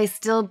 Like I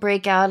still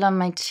break out on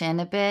my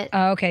chin a bit.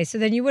 Oh, okay. So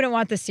then you wouldn't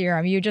want the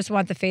serum. You just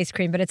want the face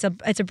cream. But it's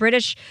a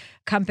British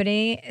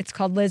company. It's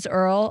called Liz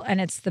Earle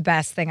and it's the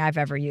best thing I've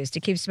ever used.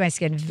 It keeps my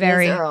skin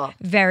very,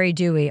 very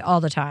dewy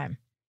all the time.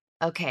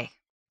 Okay.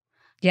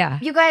 Yeah.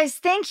 You guys,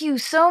 thank you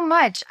so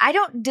much.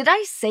 Did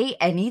I say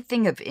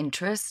anything of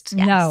interest?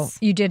 Yes. No,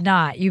 you did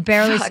not. You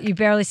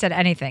barely said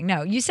anything.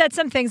 No, you said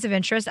some things of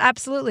interest.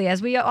 Absolutely. As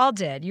we all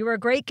did. You were a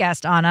great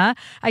guest, Anna.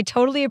 I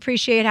totally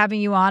appreciate having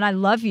you on. I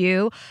love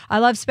you. I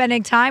love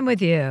spending time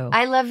with you.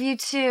 I love you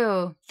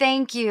too.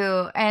 Thank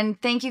you.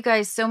 And thank you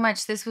guys so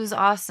much. This was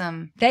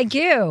awesome. Thank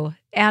you,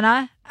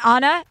 Anna.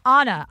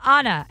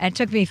 It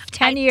took me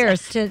 10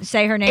 years to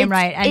say her name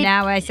right, and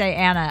now I say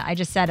Anna. I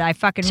just said it. I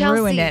fucking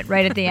ruined it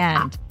right at the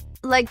end.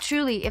 Like,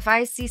 truly, if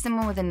I see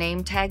someone with a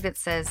name tag that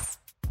says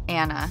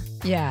Anna,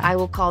 I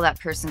will call that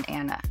person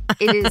Anna.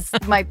 This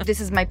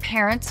is my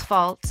parents'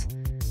 fault,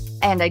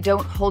 and I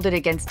don't hold it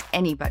against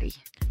anybody.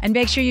 And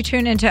make sure you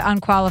tune into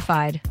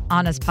Unqualified,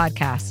 Anna's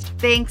podcast.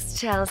 Thanks,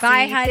 Chelsea.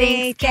 Bye,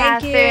 honey.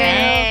 Thank you.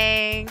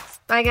 Thanks.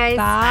 Bye, guys.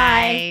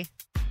 Bye.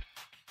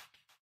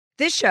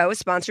 This show is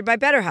sponsored by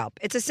BetterHelp.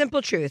 It's a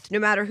simple truth. No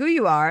matter who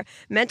you are,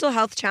 mental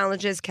health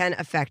challenges can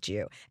affect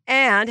you,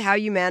 and how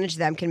you manage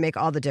them can make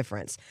all the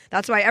difference.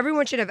 That's why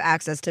everyone should have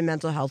access to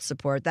mental health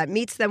support that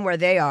meets them where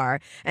they are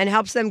and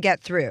helps them get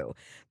through.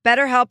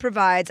 BetterHelp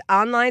provides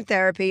online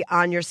therapy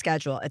on your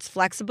schedule. It's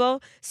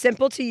flexible,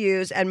 simple to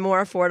use, and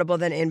more affordable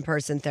than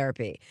in-person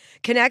therapy.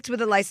 Connect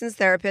with a licensed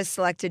therapist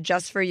selected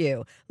just for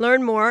you.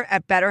 Learn more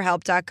at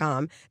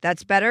BetterHelp.com.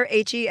 That's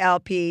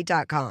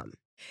BetterHelp.com.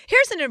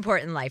 Here's an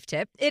important life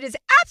tip. It is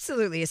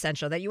absolutely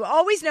essential that you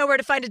always know where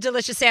to find a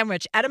delicious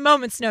sandwich at a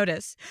moment's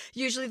notice.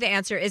 Usually the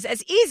answer is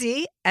as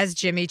easy as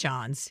Jimmy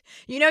John's.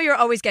 You know you're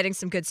always getting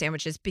some good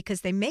sandwiches because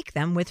they make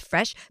them with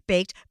fresh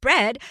baked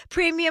bread,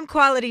 premium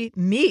quality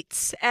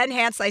meats, and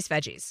hand-sliced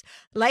veggies.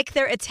 Like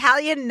their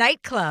Italian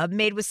nightclub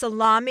made with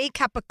salami,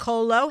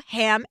 capicola,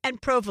 ham,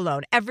 and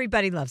provolone.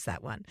 Everybody loves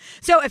that one.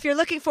 So if you're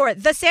looking for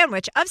the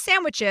sandwich of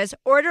sandwiches,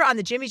 order on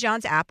the Jimmy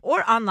John's app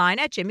or online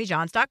at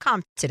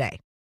jimmyjohns.com today.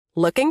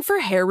 Looking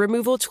for hair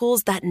removal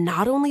tools that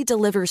not only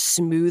deliver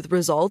smooth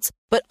results,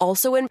 but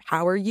also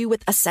empower you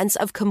with a sense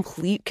of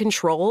complete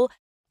control?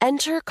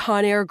 Enter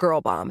Conair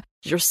Girl Bomb,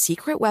 your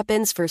secret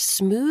weapons for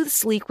smooth,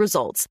 sleek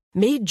results,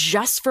 made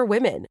just for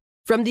women.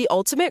 From the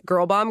ultimate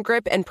Girl Bomb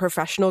grip and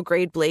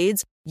professional-grade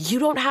blades, you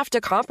don't have to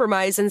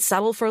compromise and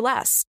settle for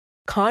less.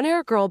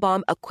 Conair Girl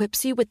Bomb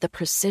equips you with the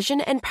precision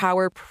and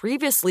power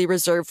previously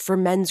reserved for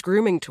men's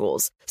grooming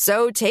tools.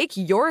 So take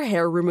your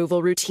hair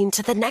removal routine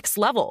to the next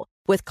level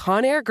with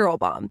Conair Girl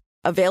Bomb.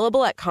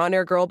 Available at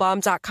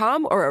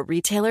ConairGirlBomb.com or a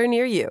retailer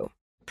near you.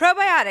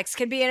 Probiotics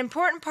can be an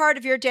important part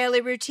of your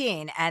daily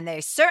routine, and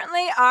they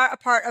certainly are a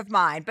part of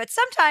mine, but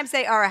sometimes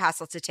they are a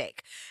hassle to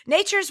take.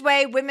 Nature's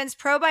Way Women's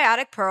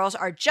Probiotic Pearls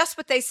are just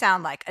what they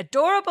sound like,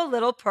 adorable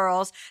little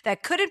pearls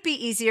that couldn't be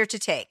easier to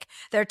take.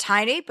 They're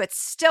tiny, but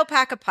still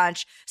pack a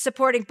punch,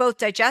 supporting both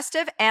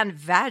digestive and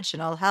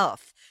vaginal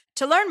health.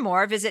 To learn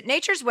more, visit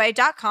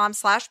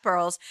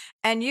naturesway.com/pearls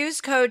and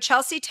use code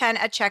Chelsea10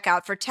 at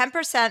checkout for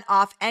 10%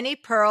 off any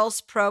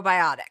Pearls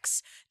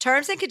probiotics.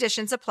 Terms and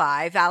conditions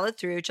apply, valid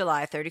through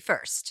July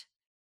 31st.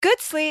 Good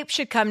sleep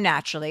should come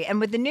naturally, and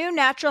with the new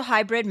Natural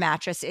Hybrid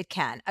mattress, it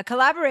can. A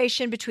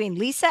collaboration between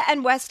Leesa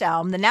and West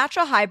Elm, the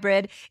Natural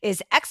Hybrid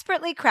is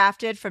expertly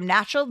crafted from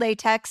natural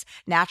latex,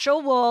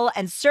 natural wool,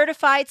 and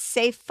certified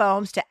safe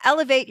foams to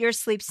elevate your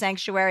sleep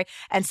sanctuary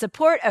and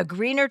support a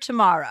greener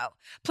tomorrow.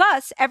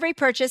 Plus, every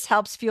purchase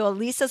helps fuel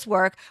Leesa's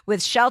work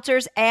with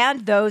shelters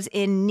and those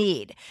in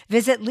need.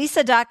 Visit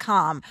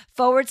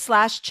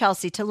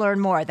leesa.com/Chelsea to learn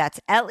more. That's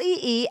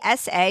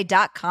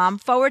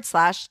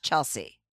LEESA.com/Chelsea.